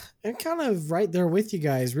 I'm kind of right there with you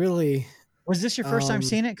guys. Really. Was this your first time Um,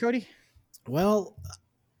 seeing it, Cody? Well,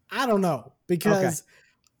 I don't know, because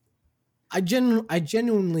I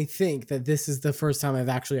genuinely think that this is the first time I've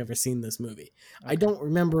actually ever seen this movie. I don't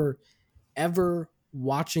remember ever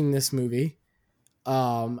watching this movie.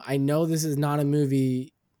 I know this is not a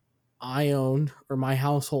movie I owned or my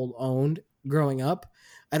household owned growing up.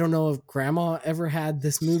 I don't know if grandma ever had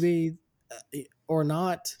this movie or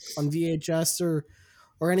not on VHS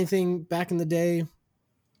or anything back in the day,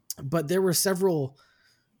 but there were several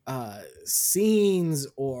scenes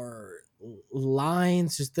or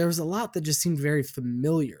lines. There was a lot that just seemed very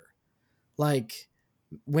familiar. Like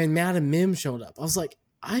when Madame Mim showed up, I was like,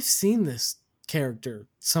 I've seen this character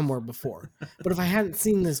somewhere before, but if I hadn't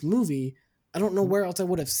seen this movie, I don't know where else I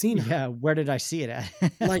would have seen her. Yeah, where did I see it at?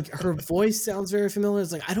 Like her voice sounds very familiar.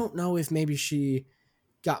 It's like, I don't know if maybe she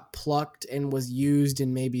got plucked and was used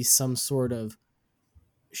in maybe some sort of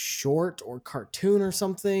short or cartoon or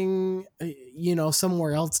something,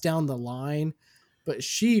 somewhere else down the line, but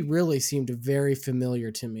she really seemed very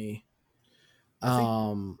familiar to me.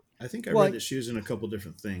 I think I read that she was in a couple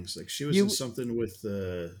different things. Like she was in something with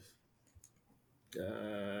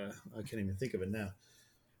I can't even think of it now.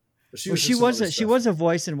 But she was a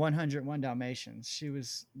voice in 101 Dalmatians. She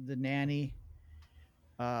was the nanny.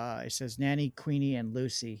 It says Nanny, Queenie, and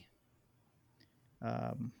Lucy.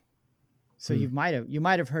 So you might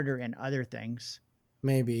have heard her in other things.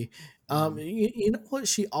 Maybe. You know what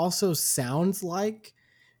she also sounds like?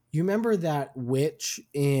 You remember that witch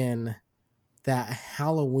in that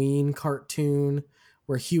Halloween cartoon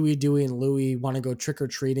where Huey, Dewey, and Louie want to go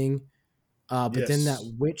trick-or-treating, but then that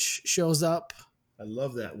witch shows up? I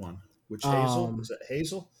love that one. Which Hazel? Is that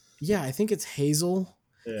Hazel? Yeah, I think it's Hazel.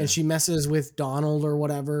 Yeah. And she messes with Donald or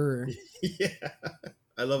whatever. Yeah.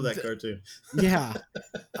 I love that cartoon. Yeah.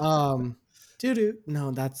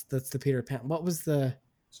 No, that's the Peter Pan. What was the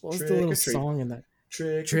little song in that?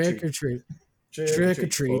 Trick or treat. Trick or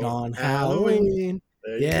treat for on Halloween.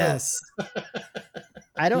 There you Yes. go.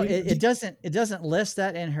 I don't. You- It doesn't. It doesn't list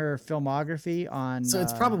that in her filmography on. So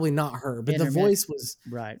it's probably not her, but the internet. voice was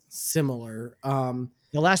right. similar.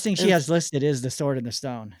 The last thing she and- has listed is The Sword in the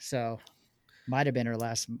Stone. So might have been her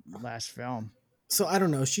last film. So I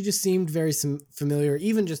don't know. She just seemed very familiar.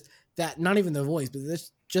 Even just that, not even the voice, but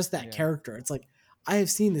just that Yeah. character. It's like I have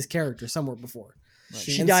seen this character somewhere before.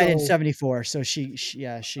 She And died in so- 74. So she.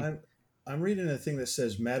 I'm reading a thing that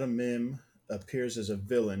says Madame Mim appears as a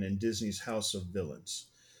villain in Disney's House of Villains,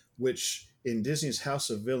 which in Disney's House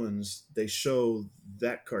of Villains they show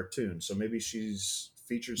that cartoon. So maybe she's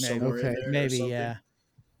featured Maybe. somewhere in Okay. there. or Maybe, something. yeah.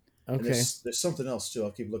 And Okay. there's something else too.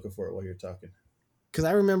 I'll keep looking for it while you're talking. Because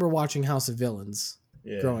I remember watching House of Villains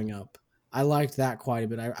Yeah. growing up. I liked that quite a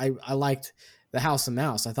bit. I liked the House of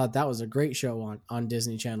Mouse. I thought that was a great show on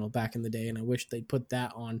Disney Channel back in the day, and I wish they'd put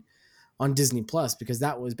that on Disney Plus, because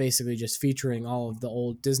that was basically just featuring all of the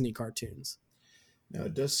old Disney cartoons. Now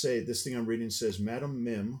it does say, this thing I'm reading says Madame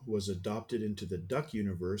Mim was adopted into the Duck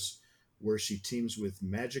universe, where she teams with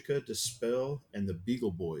Magica, Dispel, and the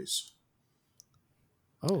Beagle Boys.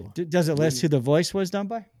 Oh, Does it list who the voice was done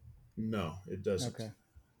by? No, it doesn't. Okay.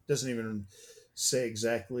 Doesn't even say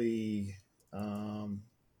exactly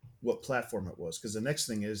what platform it was, because the next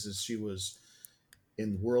thing is she was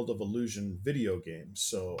in World of Illusion video games.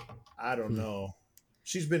 So I don't know.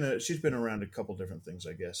 She's been around a couple different things,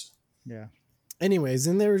 I guess. Yeah. anyways,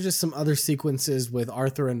 and there were just some other sequences with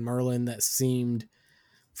Arthur and Merlin that seemed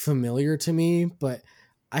familiar to me, but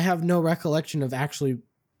I have no recollection of actually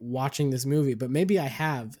watching this movie, but maybe I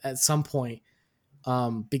have at some point,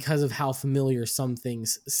 because of how familiar some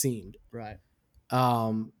things seemed. Right.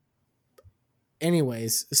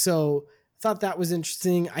 Anyways, so thought that was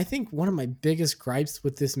interesting. I think one of my biggest gripes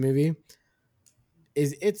with this movie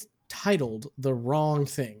is it's titled The Wrong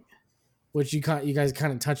Thing, which you guys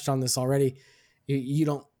kind of touched on this already. You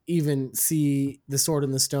don't even see the Sword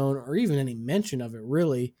in the Stone or even any mention of it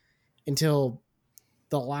really until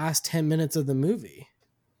the last 10 minutes of the movie.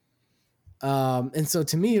 And so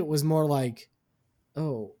to me, it was more like,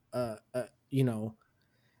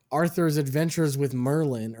 Arthur's Adventures with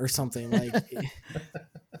Merlin or something like.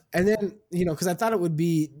 And then, because I thought it would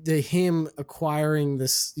be him acquiring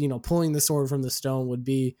this, pulling the sword from the stone would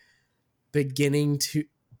be beginning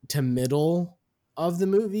to middle of the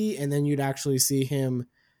movie. And then you'd actually see him,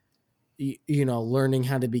 learning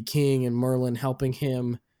how to be king and Merlin helping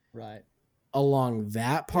him Right. along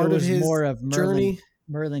that part It of was his more of journey.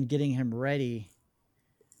 Merlin getting him ready.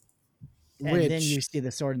 And Which, then you see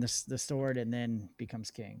the sword and the sword and then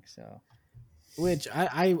becomes king. So which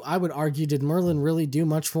I would argue, did Merlin really do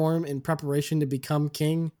much for him in preparation to become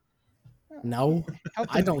king? No,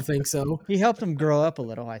 I don't think so. he helped him grow up a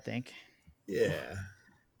little, I think. Yeah.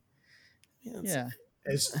 Yeah.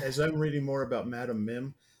 As I'm reading more about Madame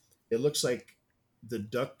Mim, it looks like the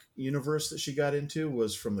Duck universe that she got into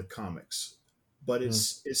was from the comics, but it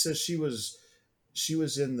says she was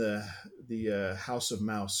in the House of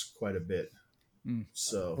Mouse quite a bit.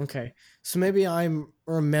 So Okay, so maybe I'm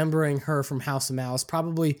remembering her from House of Mouse,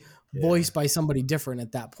 probably voiced by somebody different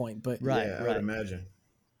at that point. But Right. yeah, I would imagine.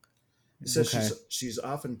 It says Okay. she's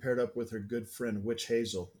often paired up with her good friend Witch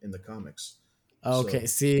Hazel in the comics. Okay, So,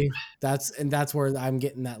 see, that's where I'm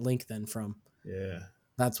getting that link then from. yeah.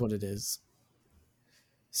 That's what it is.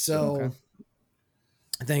 So,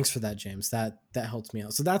 thanks for that, James. That helps me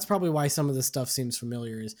out. So that's probably why some of this stuff seems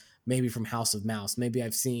familiar, is maybe from House of Mouse. Maybe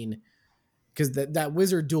I've seen, because that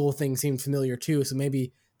wizard duel thing seemed familiar too. So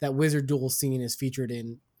maybe that wizard duel scene is featured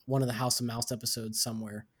in one of the House of Mouse episodes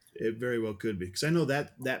somewhere. It very well could be, because I know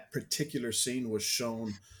that particular scene was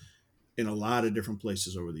shown in a lot of different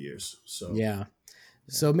places over the years. So Yeah.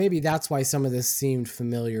 So maybe that's why some of this seemed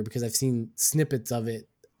familiar, because I've seen snippets of it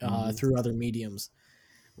through other mediums.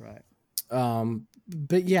 Right.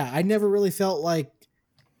 But yeah, I never really felt like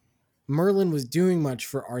Merlin was doing much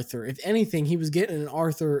for Arthur. If anything, he was getting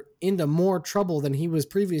Arthur into more trouble than he was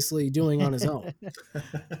previously doing on his own.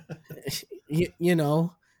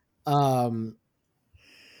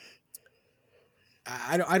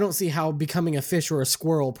 I don't see how becoming a fish or a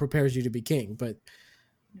squirrel prepares you to be king, but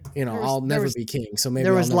I'll never be king. So maybe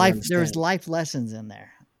there I'll was never life. understand. There was life lessons in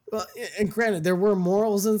there. Well, and granted, there were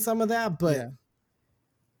morals in some of that, but Yeah.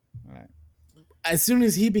 Right. as soon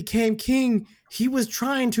as he became king, he was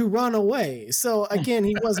trying to run away. So again,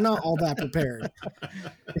 he was not all that prepared.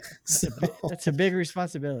 So, That's a big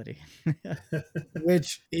responsibility.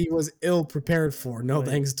 which he was ill prepared for. No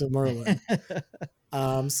thanks to Merlin.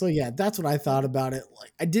 So yeah, that's what I thought about it.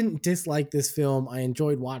 Like, I didn't dislike this film. I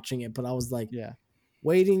enjoyed watching it, but I was like, Yeah.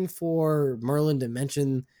 waiting for Merlin to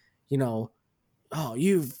mention, oh,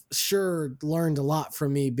 you've sure learned a lot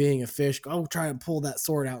from me being a fish. Go try and pull that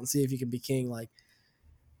sword out and see if you can be king. Like,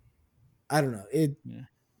 I don't know.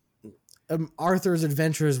 Arthur's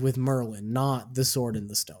Adventures with Merlin, not the Sword in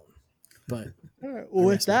the Stone. But All right. I Well,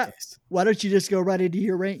 with rest my that, case. why don't you just go right into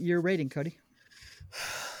your rating, Cody?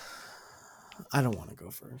 I don't want to go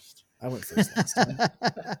first. I went first last time.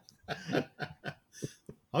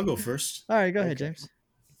 I'll go first. All right, go ahead, Okay. James.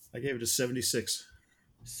 I gave it a 76.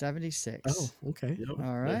 76. Oh, okay. Yep.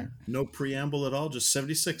 All right. No preamble at all, just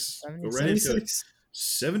 76. Go right 76. into it. 76.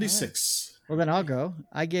 76. Well, then I'll go.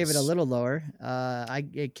 I gave it a little lower.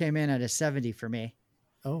 It came in at a 70 for me.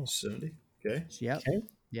 Oh, 70. Okay. Yep. okay.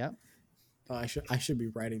 Yep. Oh, I should be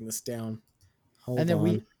writing this down. Hold And then on.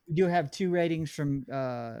 we do have 2 ratings from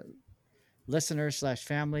listeners /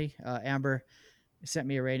 family. Amber sent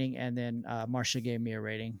me a rating, and then Marcia gave me a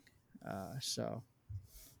rating. So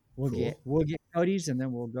we'll Cool. get Cody's, and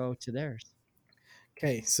then we'll go to theirs.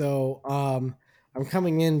 Okay, so I'm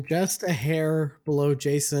coming in just a hair below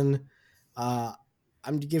Jason.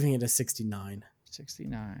 I'm giving it a 69.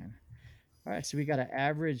 69. All right, so we got an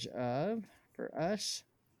average of, for us,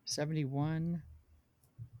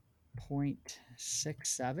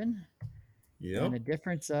 71.67, Yep. and a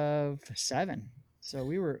difference of 7. So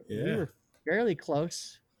we were fairly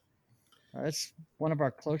close. That's one of our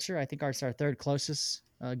closer. I think it's our third closest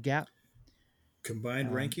gap.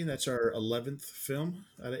 Combined ranking, that's our 11th film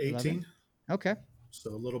out of 18. 11. Okay. So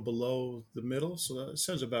a little below the middle. So that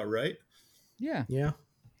sounds about right. Yeah. Yeah.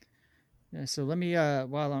 Yeah. So let me,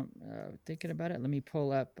 while I'm thinking about it, let me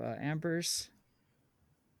pull up Amber's.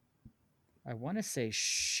 I want to say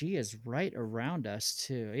she is right around us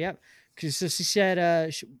too. Yep. Because so she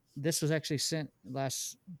said this was actually sent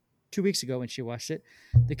 2 weeks ago when she watched it.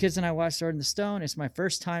 The kids and I watched Sword in the Stone. It's my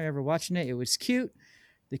first time ever watching it. It was cute.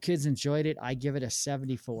 The kids enjoyed it. I give it a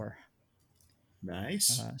 74.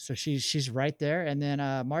 Nice. So she's right there. And then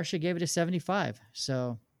Marcia gave it a 75.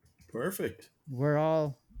 So Perfect. we're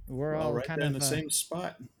all right kind there of in the same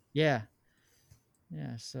spot. Yeah.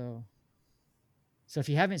 So if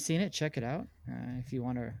you haven't seen it, check it out. If you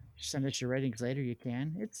want to send us your ratings later, you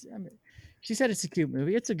can. She said it's a cute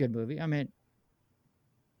movie. It's a good movie. I mean,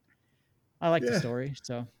 I like the Yeah. story.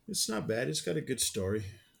 So It's not bad. It's got a good story.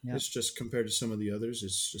 Yeah. It's just compared to some of the others,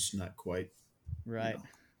 it's just not quite. right.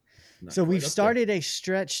 Not So quite we've up there. started a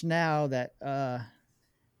stretch now that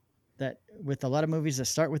with a lot of movies that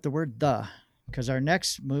start with the word "the," because our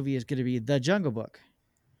next movie is going to be The Jungle Book,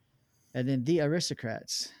 and then The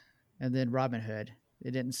Aristocrats, and then Robin Hood. They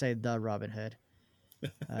didn't say The Robin Hood.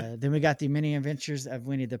 Then we got The Many Adventures of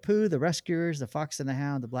Winnie the Pooh, The Rescuers, The Fox and the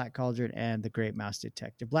Hound, The Black Cauldron, and The Great Mouse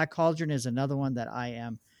Detective. Black Cauldron is another one that I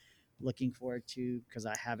am looking forward to because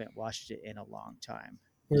I haven't watched it in a long time.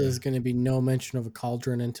 Where there's going to be no mention of a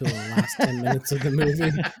cauldron until the last 10 minutes of the movie.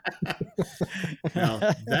 Now,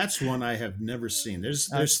 that's one I have never seen. There's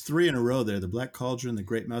 3 in a row there: The Black Cauldron, The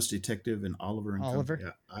Great Mouse Detective, and Oliver and Oliver?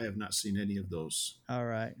 Company. Yeah, I have not seen any of those. All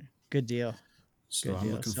right. Good deal. So Good I'm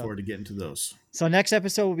deal. looking So- forward to getting to those. So next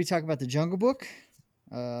episode, we'll be talking about The Jungle Book.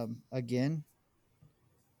 Again,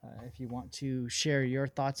 if you want to share your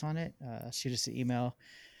thoughts on it, shoot us an email,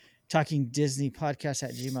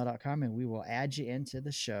 talkingdisneypodcast@gmail.com, and we will add you into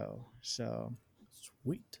the show. So,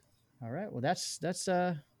 Sweet. all right. Well, that's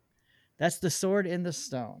The Sword in the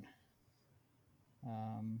Stone.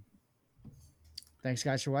 Thanks,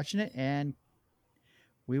 guys, for watching it, and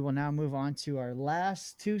we will now move on to our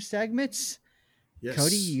last 2 segments. Yes.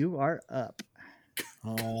 Cody, you are up.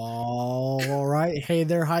 All right. Hey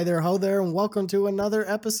there, hi there, ho there, and welcome to another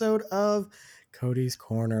episode of Cody's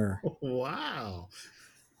Corner. Wow.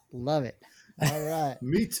 Love it. All right.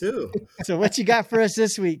 Me too. So what you got for us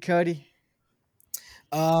this week, Cody?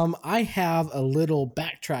 I have a little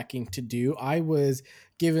backtracking to do. I was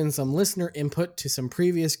given some listener input to some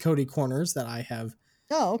previous Cody Corners that I have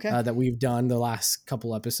Oh, okay. that we've done the last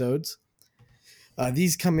couple episodes.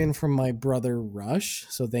 These come in from my brother Rush,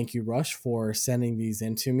 so thank you, Rush, for sending these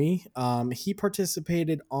in to me. He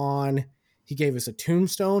participated on. He gave us a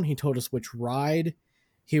tombstone. He told us which ride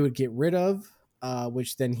he would get rid of,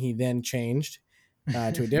 which then he changed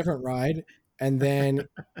to a different ride, and then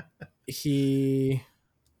he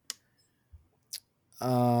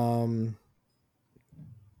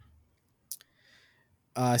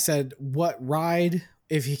said what ride,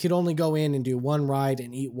 if he could only go in and do one ride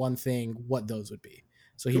and eat one thing, what those would be.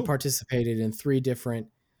 So he Cool. participated in 3 different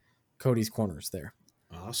Cody's Corners there.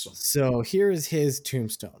 Awesome. So here is his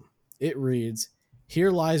tombstone. It reads,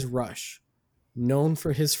 "Here lies Rush, known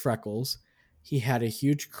for his freckles. He had a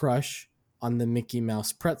huge crush on the Mickey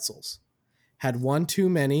Mouse pretzels. Had one too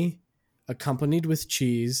many, accompanied with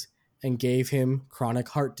cheese, and gave him chronic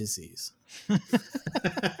heart disease.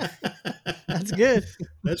 That's good.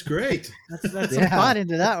 That's great. That's some thought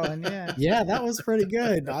into that one. Yeah. Yeah, that was pretty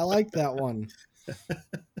good. I like that one.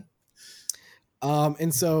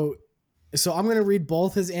 And so I'm going to read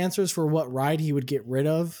both his answers for what ride he would get rid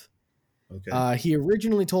of. Okay. He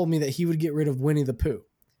originally told me that he would get rid of Winnie the Pooh.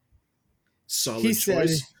 Solid He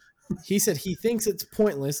choice. said he thinks it's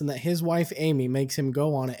pointless and that his wife Amy makes him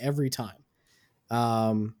go on it every time.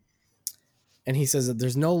 And he says that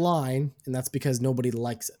there's no line, and that's because nobody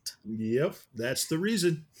likes it. Yep, that's the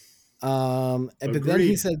reason. But then he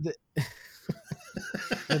Agreed. said that,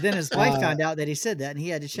 But then his wife found out that he said that, and he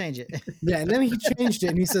had to change it. yeah, and then he changed it,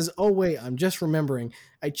 and he says, "Oh wait, I'm just remembering.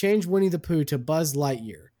 I changed Winnie the Pooh to Buzz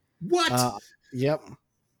Lightyear." What? Yep.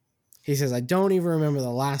 He says, "I don't even remember the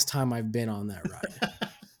last time I've been on that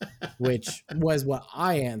ride," which was what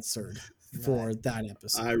I answered for that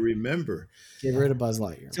episode. I remember. Get rid of Buzz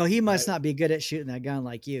Lightyear. So he must not be good at shooting that gun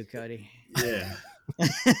like you, Cody. Yeah.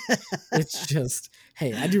 It's just,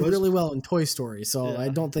 hey, I do really well in Toy Story, so Yeah. I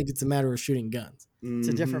don't think it's a matter of shooting guns. It's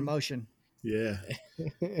a different Mhm. motion. Yeah.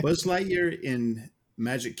 Buzz Lightyear in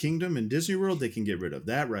Magic Kingdom and Disney World, they can get rid of.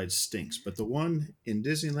 That ride stinks. But the one in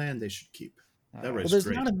Disneyland, they should keep. That Well, ride's there's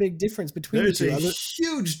great. not a big difference between There's the two. a Other-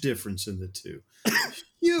 huge difference in the two.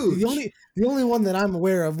 Huge. the only one that I'm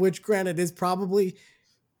aware of, which granted is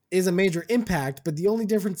a major impact, but the only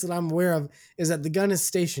difference that I'm aware of is that the gun is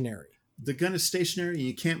stationary. The gun is stationary and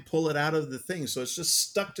you can't pull it out of the thing, so it's just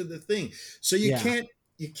stuck to the thing. So you Yeah. can't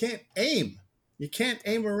aim. You can't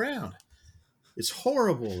aim around. It's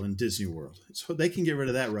horrible in Disney World. They can get rid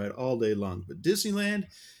of that ride all day long, but Disneyland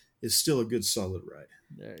is still a good solid ride,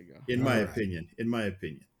 There you go. in my All right. opinion. In my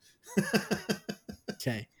opinion.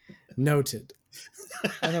 Okay, noted.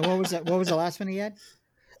 And then what was that? What was the last one he had?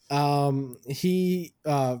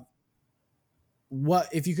 What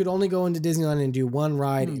if you could only go into Disneyland and do one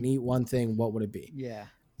ride and eat one thing? What would it be? Yeah.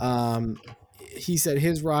 He said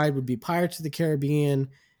his ride would be Pirates of the Caribbean,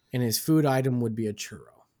 and his food item would be a churro.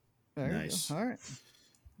 There you Nice. go. All right.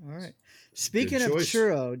 All right. Speaking of choice.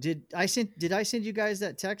 churro, did I send you guys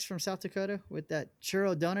that text from South Dakota with that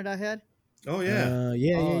churro donut I had? Oh yeah.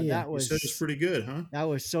 Yeah. That You was said it's pretty good, huh? that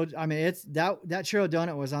was so. I mean, it's that churro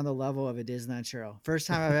donut was on the level of a Disneyland churro. First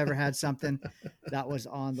time I've ever had something that was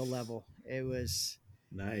on the level. It was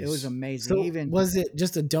Nice. amazing. So Even was it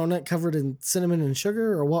just a donut covered in cinnamon and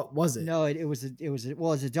sugar, or what was it? no, it was a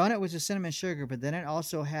donut with a cinnamon sugar, but then it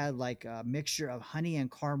also had like a mixture of honey and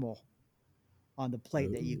caramel on the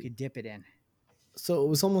plate that you could dip it in. So it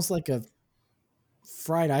was almost like a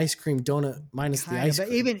fried ice cream donut minus the Kinda, ice but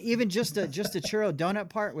cream. even just a churro donut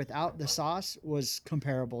part without the sauce was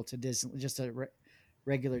comparable to Disney, just a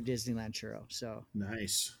regular Disneyland churro. So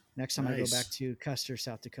Nice. next time I go Nice. back to Custer,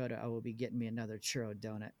 South Dakota, I will be getting me another churro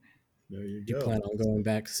donut. There you Do you go. plan on going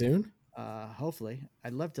back soon? Hopefully,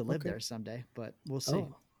 I'd love to live Okay. there someday, but we'll see.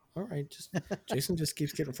 Oh, all right. Jason just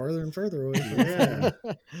keeps getting farther and further away. From Yeah.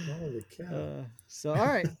 Holy cow. So all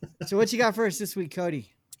right. So what you got for us this week,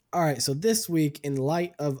 Cody? All right. So this week, in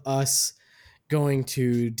light of us going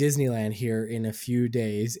to Disneyland here in a few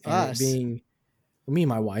days, and it Us? being me and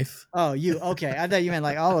my wife. Oh, you okay? I thought you meant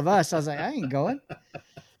like all of us. I was like, I ain't going.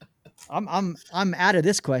 I'm out of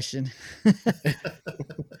this question.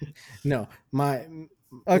 No,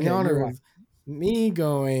 Okay, in honor your of me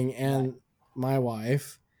going and my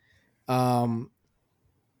wife, and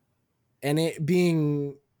it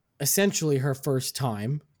being essentially her first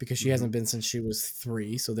time because she hasn't been since she was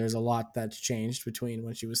 3. So there's a lot that's changed between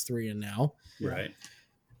when she was 3 and now. Right.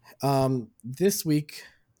 This week,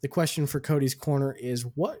 the question for Cody's Corner is,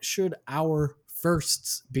 what should our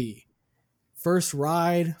firsts be? First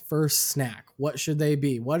ride, first snack. What should they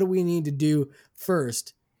be? What do we need to do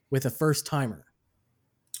first with a first timer?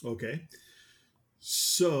 Okay.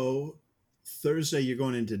 So Thursday you're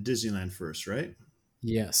going into Disneyland first, right?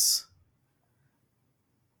 Yes.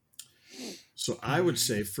 So I would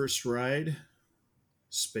say first ride,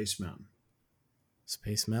 Space Mountain.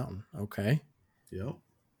 Space Mountain. Okay. Yep.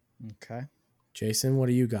 Okay. Jason, what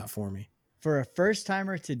do you got for me? For a first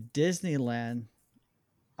timer to Disneyland,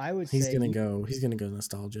 I would He's say gonna go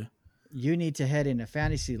nostalgia. you need to head into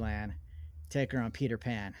Fantasyland, take her on Peter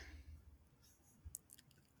Pan.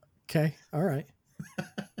 Okay. All right.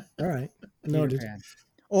 All right. Peter Noted. Pan.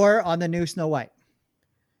 Or on the new Snow White.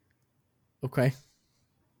 Okay.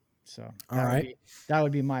 So All that would right. be- that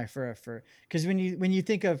would be my for because when you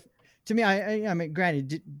think of, to me, I mean,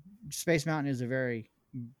 granted, Space Mountain is a very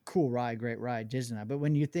cool ride, great ride, Disneyland. But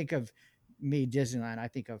when you think of me, Disneyland, I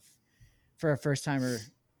think of, for a first timer,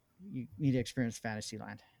 you need to experience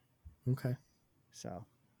Fantasyland. Okay. So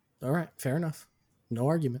All right. Fair enough. No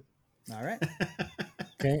argument. All right.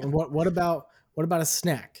 Okay. And what about a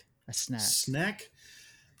snack? A snack. Snack.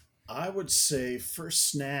 I would say first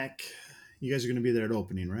snack. You guys are going to be there at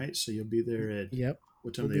opening, right? So you'll be there at Yep.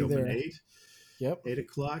 what time We'll do they be open? there. 8? Yep.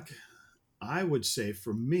 8:00. I would say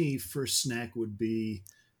for me, first snack would be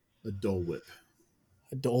a Dole Whip.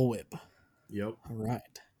 A Dole Whip. Yep. All right.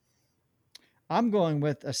 I'm going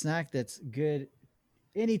with a snack that's good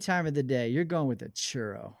any time of the day. You're going with a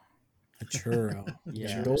churro. A churro.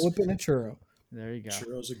 Yeah. Dole Whip and a churro. There you go.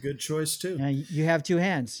 Churro's a good choice too. Now you have two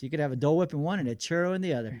hands. You could have a Dole Whip in one and a churro in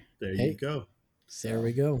the other. There Hey. you go. There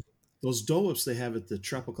we go. Those Dole Whips they have at the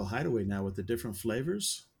Tropical Hideaway now with the different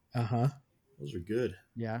flavors. Uh-huh. Those are good.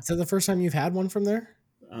 Yeah. Is that the first time you've had one from there?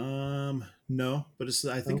 No, but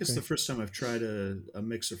I think it's Okay. the first time I've tried a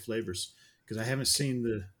mix of flavors because I haven't seen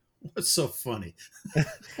the. What's so funny?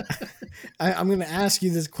 I'm going to ask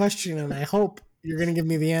you this question, and I hope you're going to give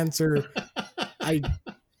me the answer I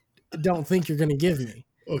don't think you're going to give me.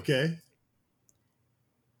 Okay.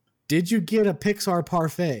 Did you get a Pixar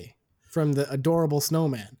parfait from the adorable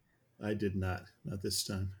snowman? I did not this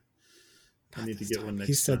time. I need to This get time. one next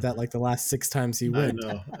He said time. that like the last 6 times he I went.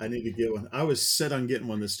 know. I need to get one. I was set on getting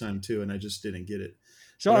one this time too, and I just didn't get it.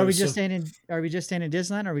 So But I are we was just so- staying in? Are we just staying in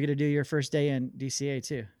Disneyland? Or are we going to do your first day in DCA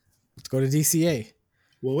too? Let's go to DCA.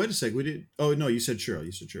 Well, wait a sec. We did. Oh no, you said churro.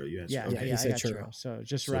 You answered. Yeah, Okay. he I said got churro. churro. So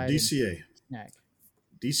just So ride DCA. snack.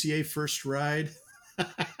 DCA first ride.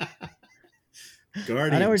 I know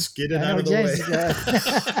Guardians, get it I out know of the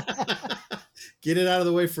James, way. Get it out of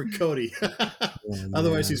the way for Cody. Oh,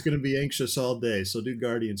 Otherwise, man. he's going to be anxious all day. So do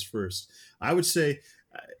Guardians first. I would say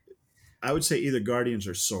either Guardians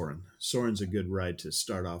or Soarin'. Soarin's a good ride to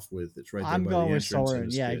start off with. It's right there I'm by going the with entrance, and Soren.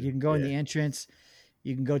 it's Yeah, good. you can go in Yeah. the entrance.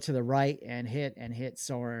 You can go to the right and hit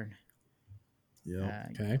Soren. Yeah.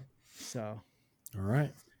 Okay. So All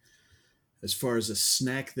right. As far as a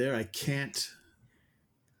snack there, I can't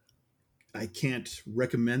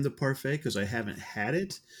recommend the parfait because I haven't had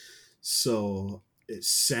it. So it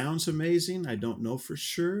sounds amazing. I don't know for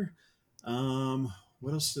sure.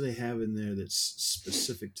 What else do they have in there that's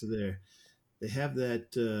specific to there? They have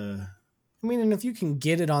that. I mean, and if you can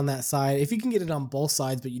get it on that side, if you can get it on both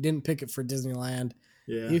sides, but you didn't pick it for Disneyland,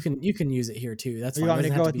 Yeah, you can use it here too. That's You fine. want me It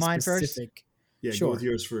to doesn't go have with be mine first? specific. yeah. sure. Go with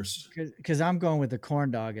yours first. because I'm going with the corn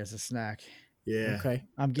dog as a snack. Yeah, Okay.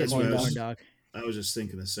 I'm getting That's me a what I corn was- dog. I was just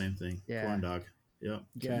thinking the same thing. Yeah. Corn dog. Yep.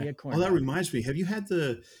 Get Okay. me a corn Oh, that dog. reminds me. Have you had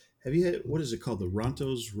what is it called? The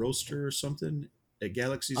Ronto's Roaster or something at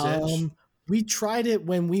Galaxy's Edge? We tried it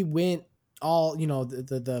when we went all,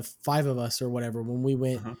 the 5 of us or whatever, when we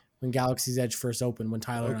went Uh-huh. when Galaxy's Edge first opened, when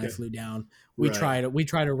Tyler and I Okay. flew down. We Right. tried it. We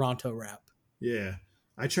tried a Ronto wrap. Yeah.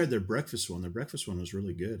 I tried their breakfast one. Their breakfast one was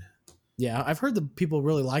really good. Yeah, I've heard the people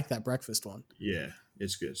really like that breakfast one. Yeah,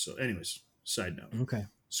 it's good. So, anyways, side note. Okay.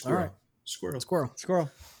 Squirrel. All right. Squirrel. Squirrel.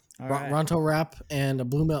 Squirrel. All right. Ronto wrap and a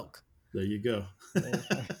blue milk. There you go.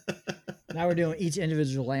 Now we're doing each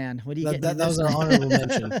individual land. What do you That- get? that was our honorable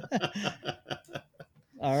mention.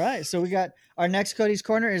 All right. So we got our next Cody's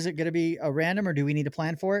Corner. Is it going to be a random or do we need to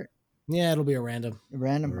plan for it? Yeah, it'll be a random.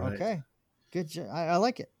 Random. All right. Okay. Good job. I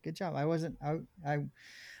like it. Good job. I wasn't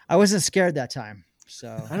scared that time.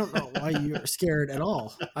 So I don't know why you're scared at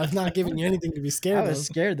all. I've not given you anything to be I scared was of.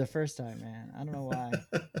 scared the first time, man. I don't know why.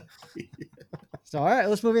 So, all right,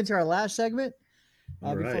 let's move into our last segment.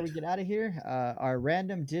 All Before right. we get out of here, our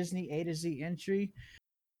random Disney A to Z entry.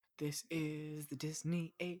 This is the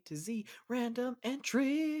Disney A to Z random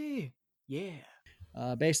entry.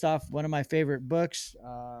 Yeah. Based off one of my favorite books,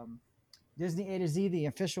 Disney A to Z, the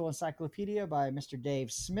official encyclopedia by Mr.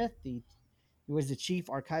 Dave Smith, who was the chief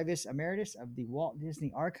archivist emeritus of the Walt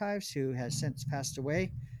Disney Archives, who has since passed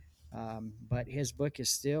away. But his book is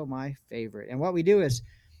still my favorite. And what we do is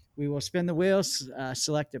we will spin the wheel,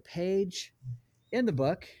 select a page in the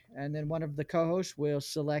book, and then one of the co-hosts will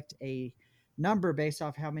select a number based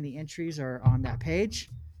off how many entries are on that page.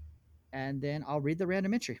 And then I'll read the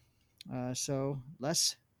random entry. So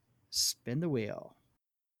let's spin the wheel.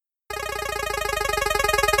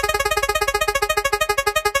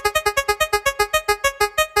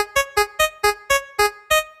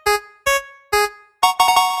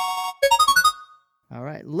 All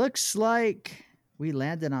right. Looks like we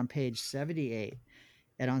landed on page 78.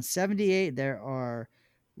 And on 78, there are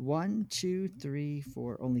 1, 2, 3,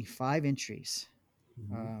 4, only 5 entries.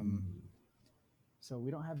 So we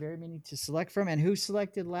don't have very many to select from. And who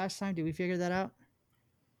selected last time? Did we figure that out?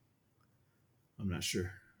 I'm not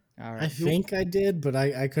sure. All right. I think I did, but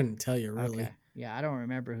I couldn't tell you really. Okay. Yeah, I don't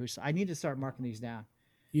remember who. I need to start marking these down.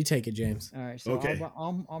 You take it, James. All right. So Okay.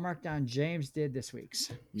 I'll mark down James did this week's.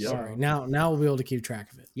 Yep. Sorry. Now we'll be able to keep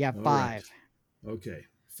track of it. Yeah, All 5. right. Okay.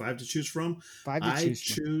 5 to choose from. 5 to I choose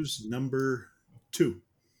from. choose number 2.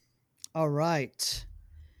 All right.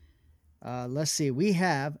 Let's see. We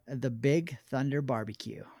have the Big Thunder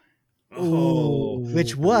Barbecue, Oh,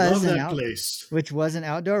 which love was that place. which was an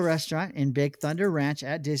outdoor restaurant in Big Thunder Ranch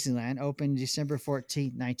at Disneyland, opened December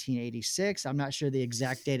 14th, 1986. I'm not sure the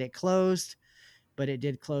exact date it closed, but it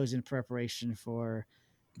did close in preparation for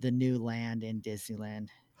the new land in Disneyland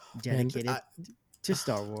dedicated to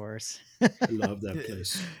Star Wars. I love that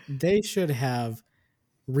place. They should have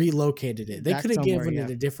relocated it. They That's could have somewhere, given yeah.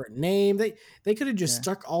 it a different name. They could have just Yeah.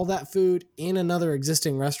 stuck all that food in another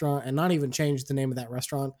existing restaurant and not even changed the name of that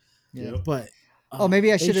restaurant. Yeah. Yep. But Oh,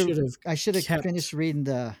 maybe I they should have. I should have kept- finished reading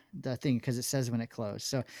the thing because it says when it closed.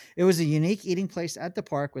 So it was a unique eating place at the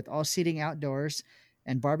park with all seating outdoors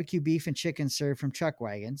and barbecue beef and chicken served from chuck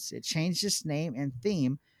wagons. It changed its name and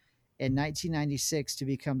theme in 1996 to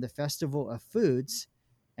become the Festival of Foods,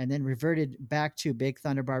 and then reverted back to Big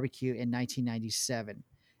Thunder Barbecue in 1997.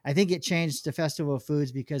 I think it changed to Festival of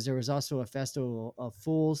Foods because there was also a Festival of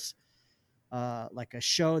Fools, like a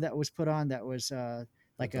show that was put on that was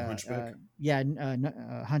like the a Hunchback?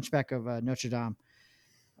 Hunchback of Notre Dame.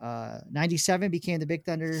 97 became the Big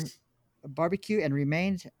Thunder Barbecue and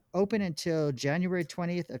remained open until January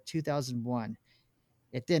 20th of 2001.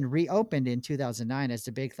 It then reopened in 2009 as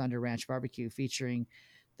the Big Thunder Ranch Barbecue, featuring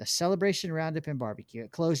the Celebration Roundup and Barbecue.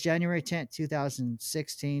 It closed January 10th,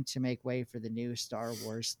 2016 to make way for the new Star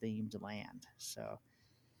Wars themed land. So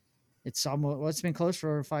it's almost, well, it's been closed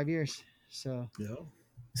for 5 years. So Yeah.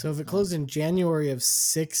 So if it closed in January of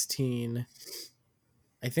 16,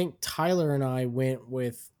 I think Tyler and I went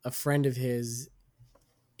with a friend of his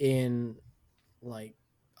in like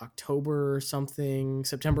October or something,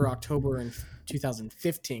 September, October in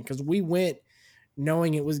 2015, because we went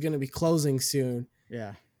knowing it was going to be closing soon.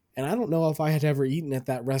 yeah. And I don't know if I had ever eaten at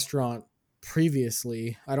that restaurant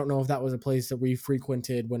previously. I don't know if that was a place that we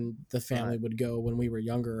frequented when the family would go when we were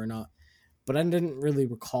younger or not. But I didn't really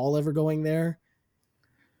recall ever going there.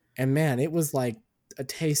 And man, it was like a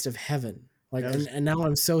taste of heaven. Like, That was- and now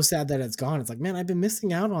I'm so sad that it's gone. It's like, man, I've been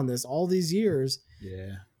missing out on this all these years.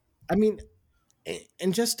 Yeah. I mean,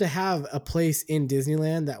 and just to have a place in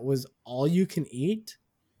Disneyland that was all you can eat,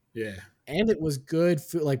 Yeah. and it was good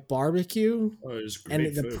food, like barbecue, Oh, it was great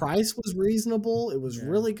and the food. price was reasonable. It was Yeah.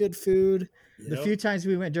 really good food. The Yep. few times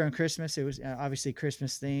we went during Christmas, it was obviously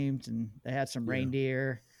Christmas themed, and they had some Yeah.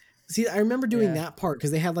 reindeer. See, I remember doing Yeah. that part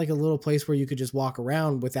because they had like a little place where you could just walk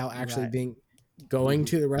around without actually Right. going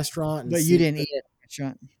to the restaurant. And But you didn't eat at the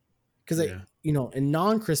restaurant. because Yeah. in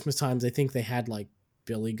non-Christmas times, I think they had like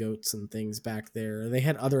billy goats and things back there. They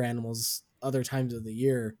had other animals other times of the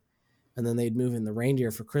year, and then they'd move in the reindeer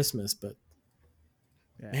for Christmas. But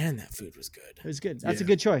Yeah. man, that food was good. It was good. That's a Yeah.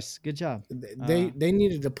 good choice. Good job. They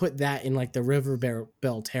needed to put that in like the River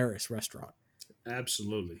Bell Terrace restaurant.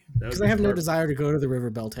 Absolutely. Because I have no desire to go to the River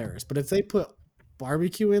Bell Terrace, but if they put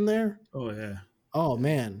barbecue in there, Oh, yeah. oh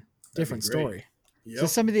man, different great. story. So Yep.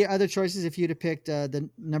 some of the other choices, if you'd have picked the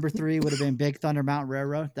number 3, would have been Big Thunder Mountain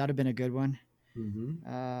Railroad. That'd have been a good one.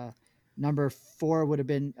 Mm-hmm. Number 4 would have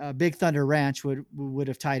been Big Thunder Ranch. Would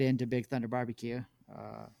have tied into Big Thunder Barbecue.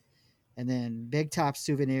 And then Big Top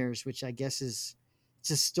Souvenirs, which I guess it's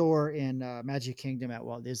a store in Magic Kingdom at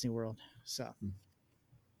Walt Disney World. So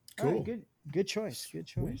all right, Cool. good choice. Good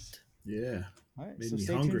choice. Yeah. All right, Made so me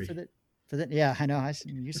stay hungry. tuned for that. Yeah, I know. I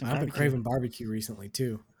use some I've been barbecue. craving barbecue recently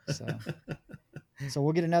too. So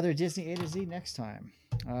we'll get another Disney A to Z next time.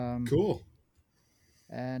 Cool.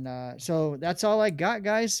 And so that's all I got,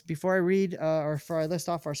 guys. Before I read or before I list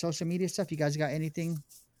off our social media stuff, you guys got anything?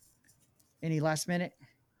 Any last minute?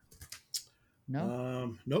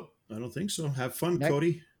 No. Nope. I don't think so. Have fun, Next-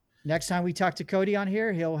 Cody. Next time we talk to Cody on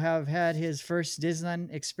here, he'll have had his first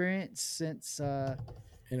Disneyland experience since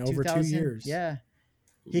In over 2 2000. years. Yeah.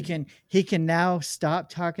 He can now stop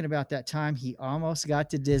talking about that time he almost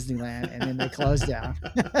got to Disneyland and then they closed down.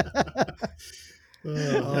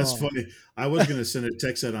 That's Oh. funny. I was going to send a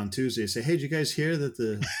text out on Tuesday. Say, hey, did you guys hear that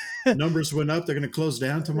the numbers went up? They're going to close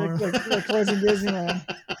down tomorrow. They're closing Disneyland.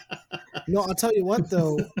 No, I'll tell you what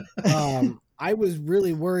though, I was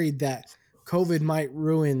really worried that COVID might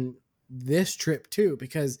ruin this trip too,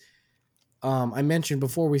 because I mentioned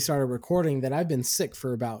before we started recording that I've been sick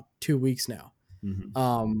for about 2 weeks now.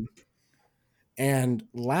 Mhm. And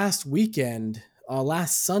last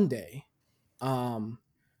Sunday,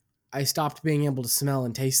 I stopped being able to smell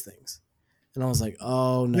and taste things. And I was like,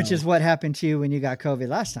 oh no. Which is what happened to you when you got COVID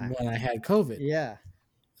last time. when I had COVID Yeah.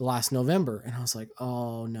 last November. And I was like,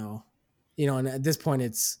 oh no. And at this point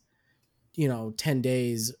it's, 10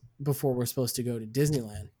 days before we're supposed to go to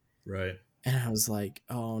Disneyland. Right. And I was like,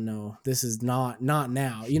 oh no, this is not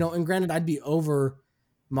now. And granted, I'd be over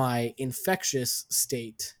my infectious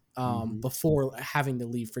state before having to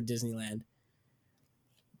leave for Disneyland.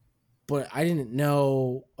 But I didn't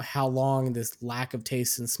know how long this lack of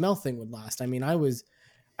taste and smell thing would last. I mean, I was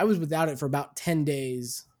without it for about 10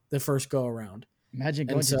 days the first go around. Imagine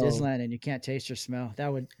going to Disneyland and you can't taste or smell.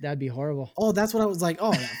 That'd be horrible. Oh, that's what I was like.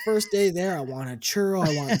 Oh, that first day there, I want a churro.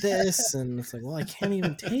 I want this. And it's like, well, I can't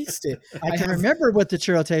even taste it. I can remember what the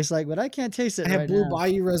churro tastes like, but I can't taste it. I have Blue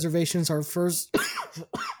Bayou reservations. Our first,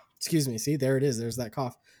 excuse me. See, there it is. There's that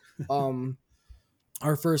cough.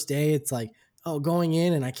 Our first day, it's like, oh, going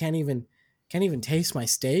in and I can't even taste my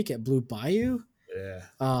steak at Blue Bayou. Yeah.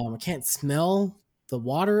 I can't smell the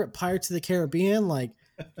water at Pirates of the Caribbean. Like,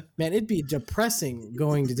 man, it'd be depressing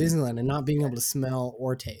going to Disneyland and not being able to smell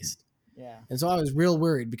or taste. Yeah. And so I was real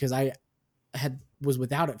worried because I was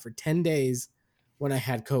without it for 10 days when I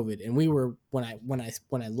had COVID. And we were, when I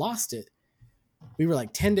lost it, we were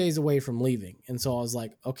like 10 days away from leaving. And so I was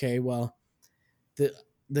like, okay, well,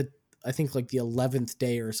 I think like the 11th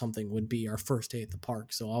day or something would be our first day at the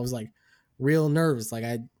park. So I was like real nervous. Like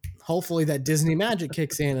hopefully that Disney magic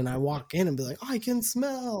kicks in and I walk in and be like, oh, I can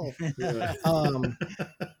smell. Yeah.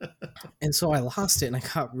 And so I lost it and I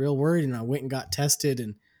got real worried and I went and got tested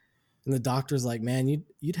and the doctor's like, man,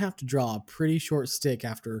 you'd have to draw a pretty short stick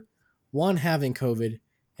after 1, having COVID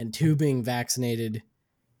and 2, being vaccinated,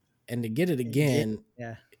 and to get it again.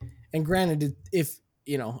 Yeah. And granted, if,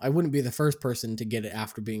 I wouldn't be the first person to get it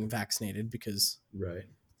after being vaccinated because Right.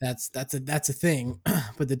 that's a thing.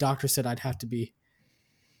 But the doctor said I'd have to be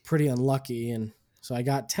pretty unlucky. And so I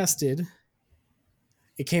got tested.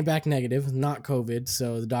 It came back negative, not COVID.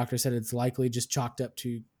 So the doctor said it's likely just chalked up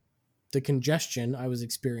to the congestion I was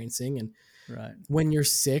experiencing. And right, when you're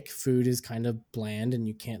sick, food is kind of bland and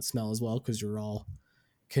you can't smell as well because you're all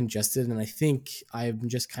congested. And I think I'm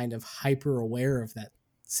just kind of hyper aware of that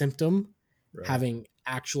symptom, Right. having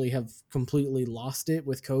actually have completely lost it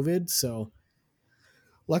with COVID. So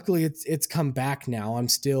luckily it's come back now. I'm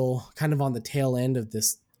still kind of on the tail end of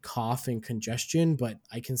this cough and congestion, but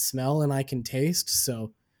I can smell and I can taste.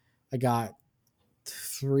 So I got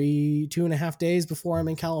 2.5 days before I'm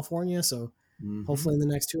in California. So hopefully in the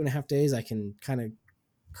next 2.5 days, I can kind of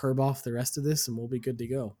curb off the rest of this and we'll be good to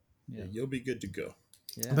go. Yeah, you'll be good to go.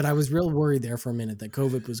 yeah. But I was real worried there for a minute that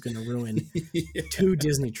COVID was going to ruin 2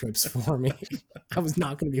 Disney trips for me. I was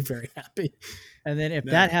not going to be very happy. And then if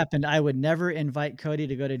that happened, I would never invite Cody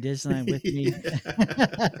to go to Disneyland with me.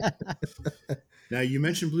 Now, you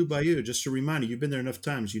mentioned Blue Bayou. Just a reminder, you've been there enough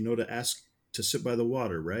times. You know to ask to sit by the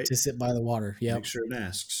water, right? To sit by the water, yeah. Make sure and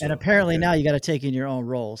ask. So, And apparently now you got to take in your own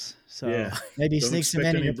rolls. So Yeah. maybe Don't sneak some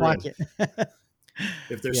expect in any your bread. pocket.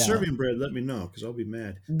 if they're Yeah. serving bread, let me know because I'll be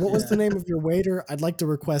mad. What was the name of your waiter? I'd like to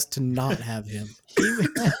request to not have him. Do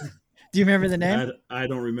you remember the name? I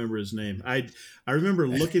don't remember his name. I remember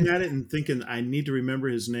looking at it and thinking I need to remember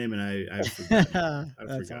his name, and I forgot.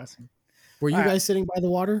 That's forgot. awesome. Were you All right. guys sitting by the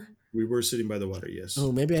water? We were sitting by the water, yes.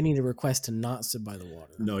 Oh, maybe I need to request to not sit by the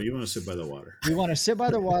water. No, you want to sit by the water. We want to sit by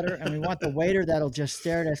the water, and we want the waiter that'll just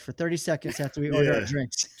stare at us for 30 seconds after we order our Yeah.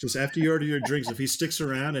 drinks. Just after you order your drinks, if he sticks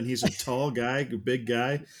around and he's a tall guy, a big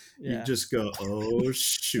guy, Yeah. you just go, oh,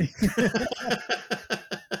 shoot.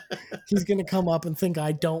 He's going to come up and think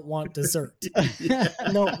I don't want dessert.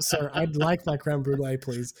 No, sir, I'd like my creme brulee,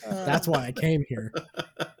 please. That's why I came here.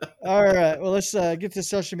 All right. Well, let's get the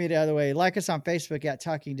social media out of the way. Like us on Facebook at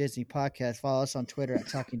Talking Disney Podcast. Follow us on Twitter at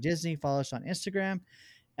Talking Disney. Follow us on Instagram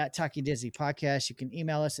at Talking Disney Podcast. You can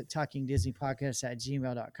email us at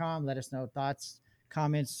talkingdisneypodcast@gmail.com. Let us know thoughts,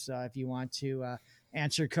 comments, if you want to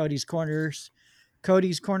answer Cody's Corner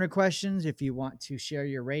questions, if you want to share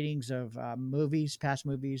your ratings of movies, past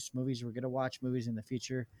movies we're going to watch, movies in the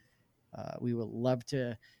future. We would love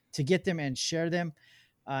to get them and share them.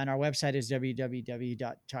 And our website is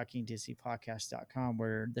www.talkingdisneypodcast.com,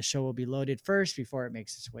 where the show will be loaded first before it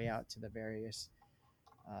makes its way out to the various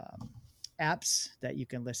apps that you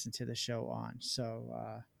can listen to the show on.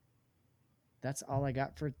 So that's all I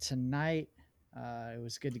got for tonight. It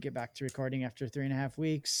was good to get back to recording after 3.5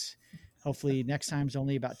 weeks. Hopefully next time's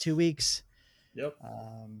only about 2 weeks. Yep.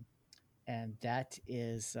 And that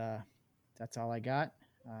is that's all I got.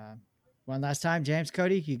 One last time, James,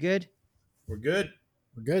 Cody, you good? We're good.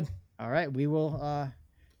 We're good. All right. We will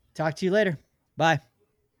talk to you later. Bye.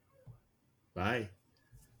 Bye.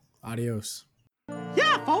 Adios.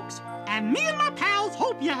 Yeah, folks, and me and my pals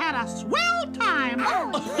hope you had a swell time.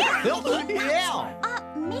 Yeah.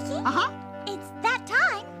 Mickey? Uh-huh. It's that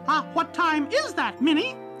time. What time is that,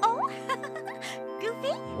 Minnie? Oh,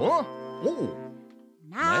 Goofy? Huh? Oh.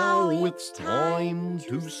 Now it's time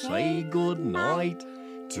to say goodnight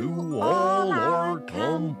to all our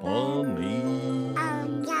company.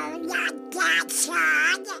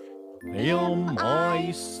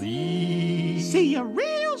 M-I-C. See you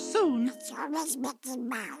real soon. It's always Mickey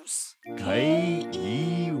Mouse.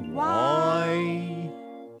 K-E-Y.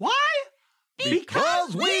 Why?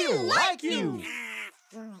 Because we like you.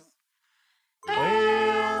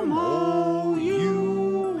 M-O-U-S-E.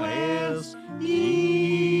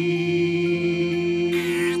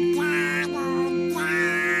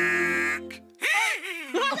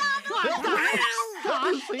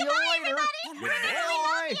 See you later.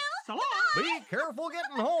 Bye. So long. Be careful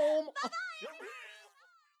getting home.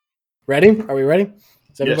 Ready? Are we ready?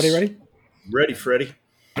 Is everybody Yes. ready? Ready, Freddy.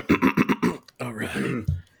 All right.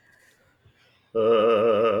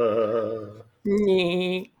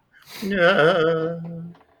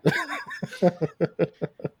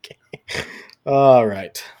 Okay. All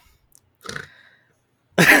right.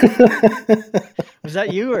 Was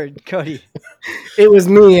that you or Cody? It was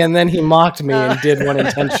me, and then he mocked me and did one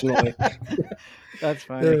intentionally. That's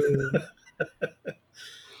funny.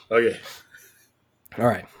 Okay. All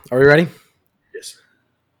right. Are we ready? Yes.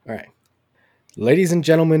 All right. Ladies and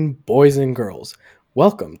gentlemen, boys and girls,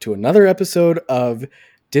 welcome to another episode of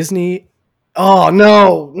Disney. Oh,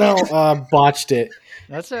 no. Botched it.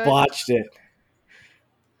 That's all right. Botched it.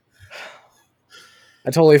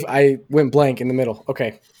 I went blank in the middle.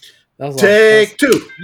 Okay. That was Take two.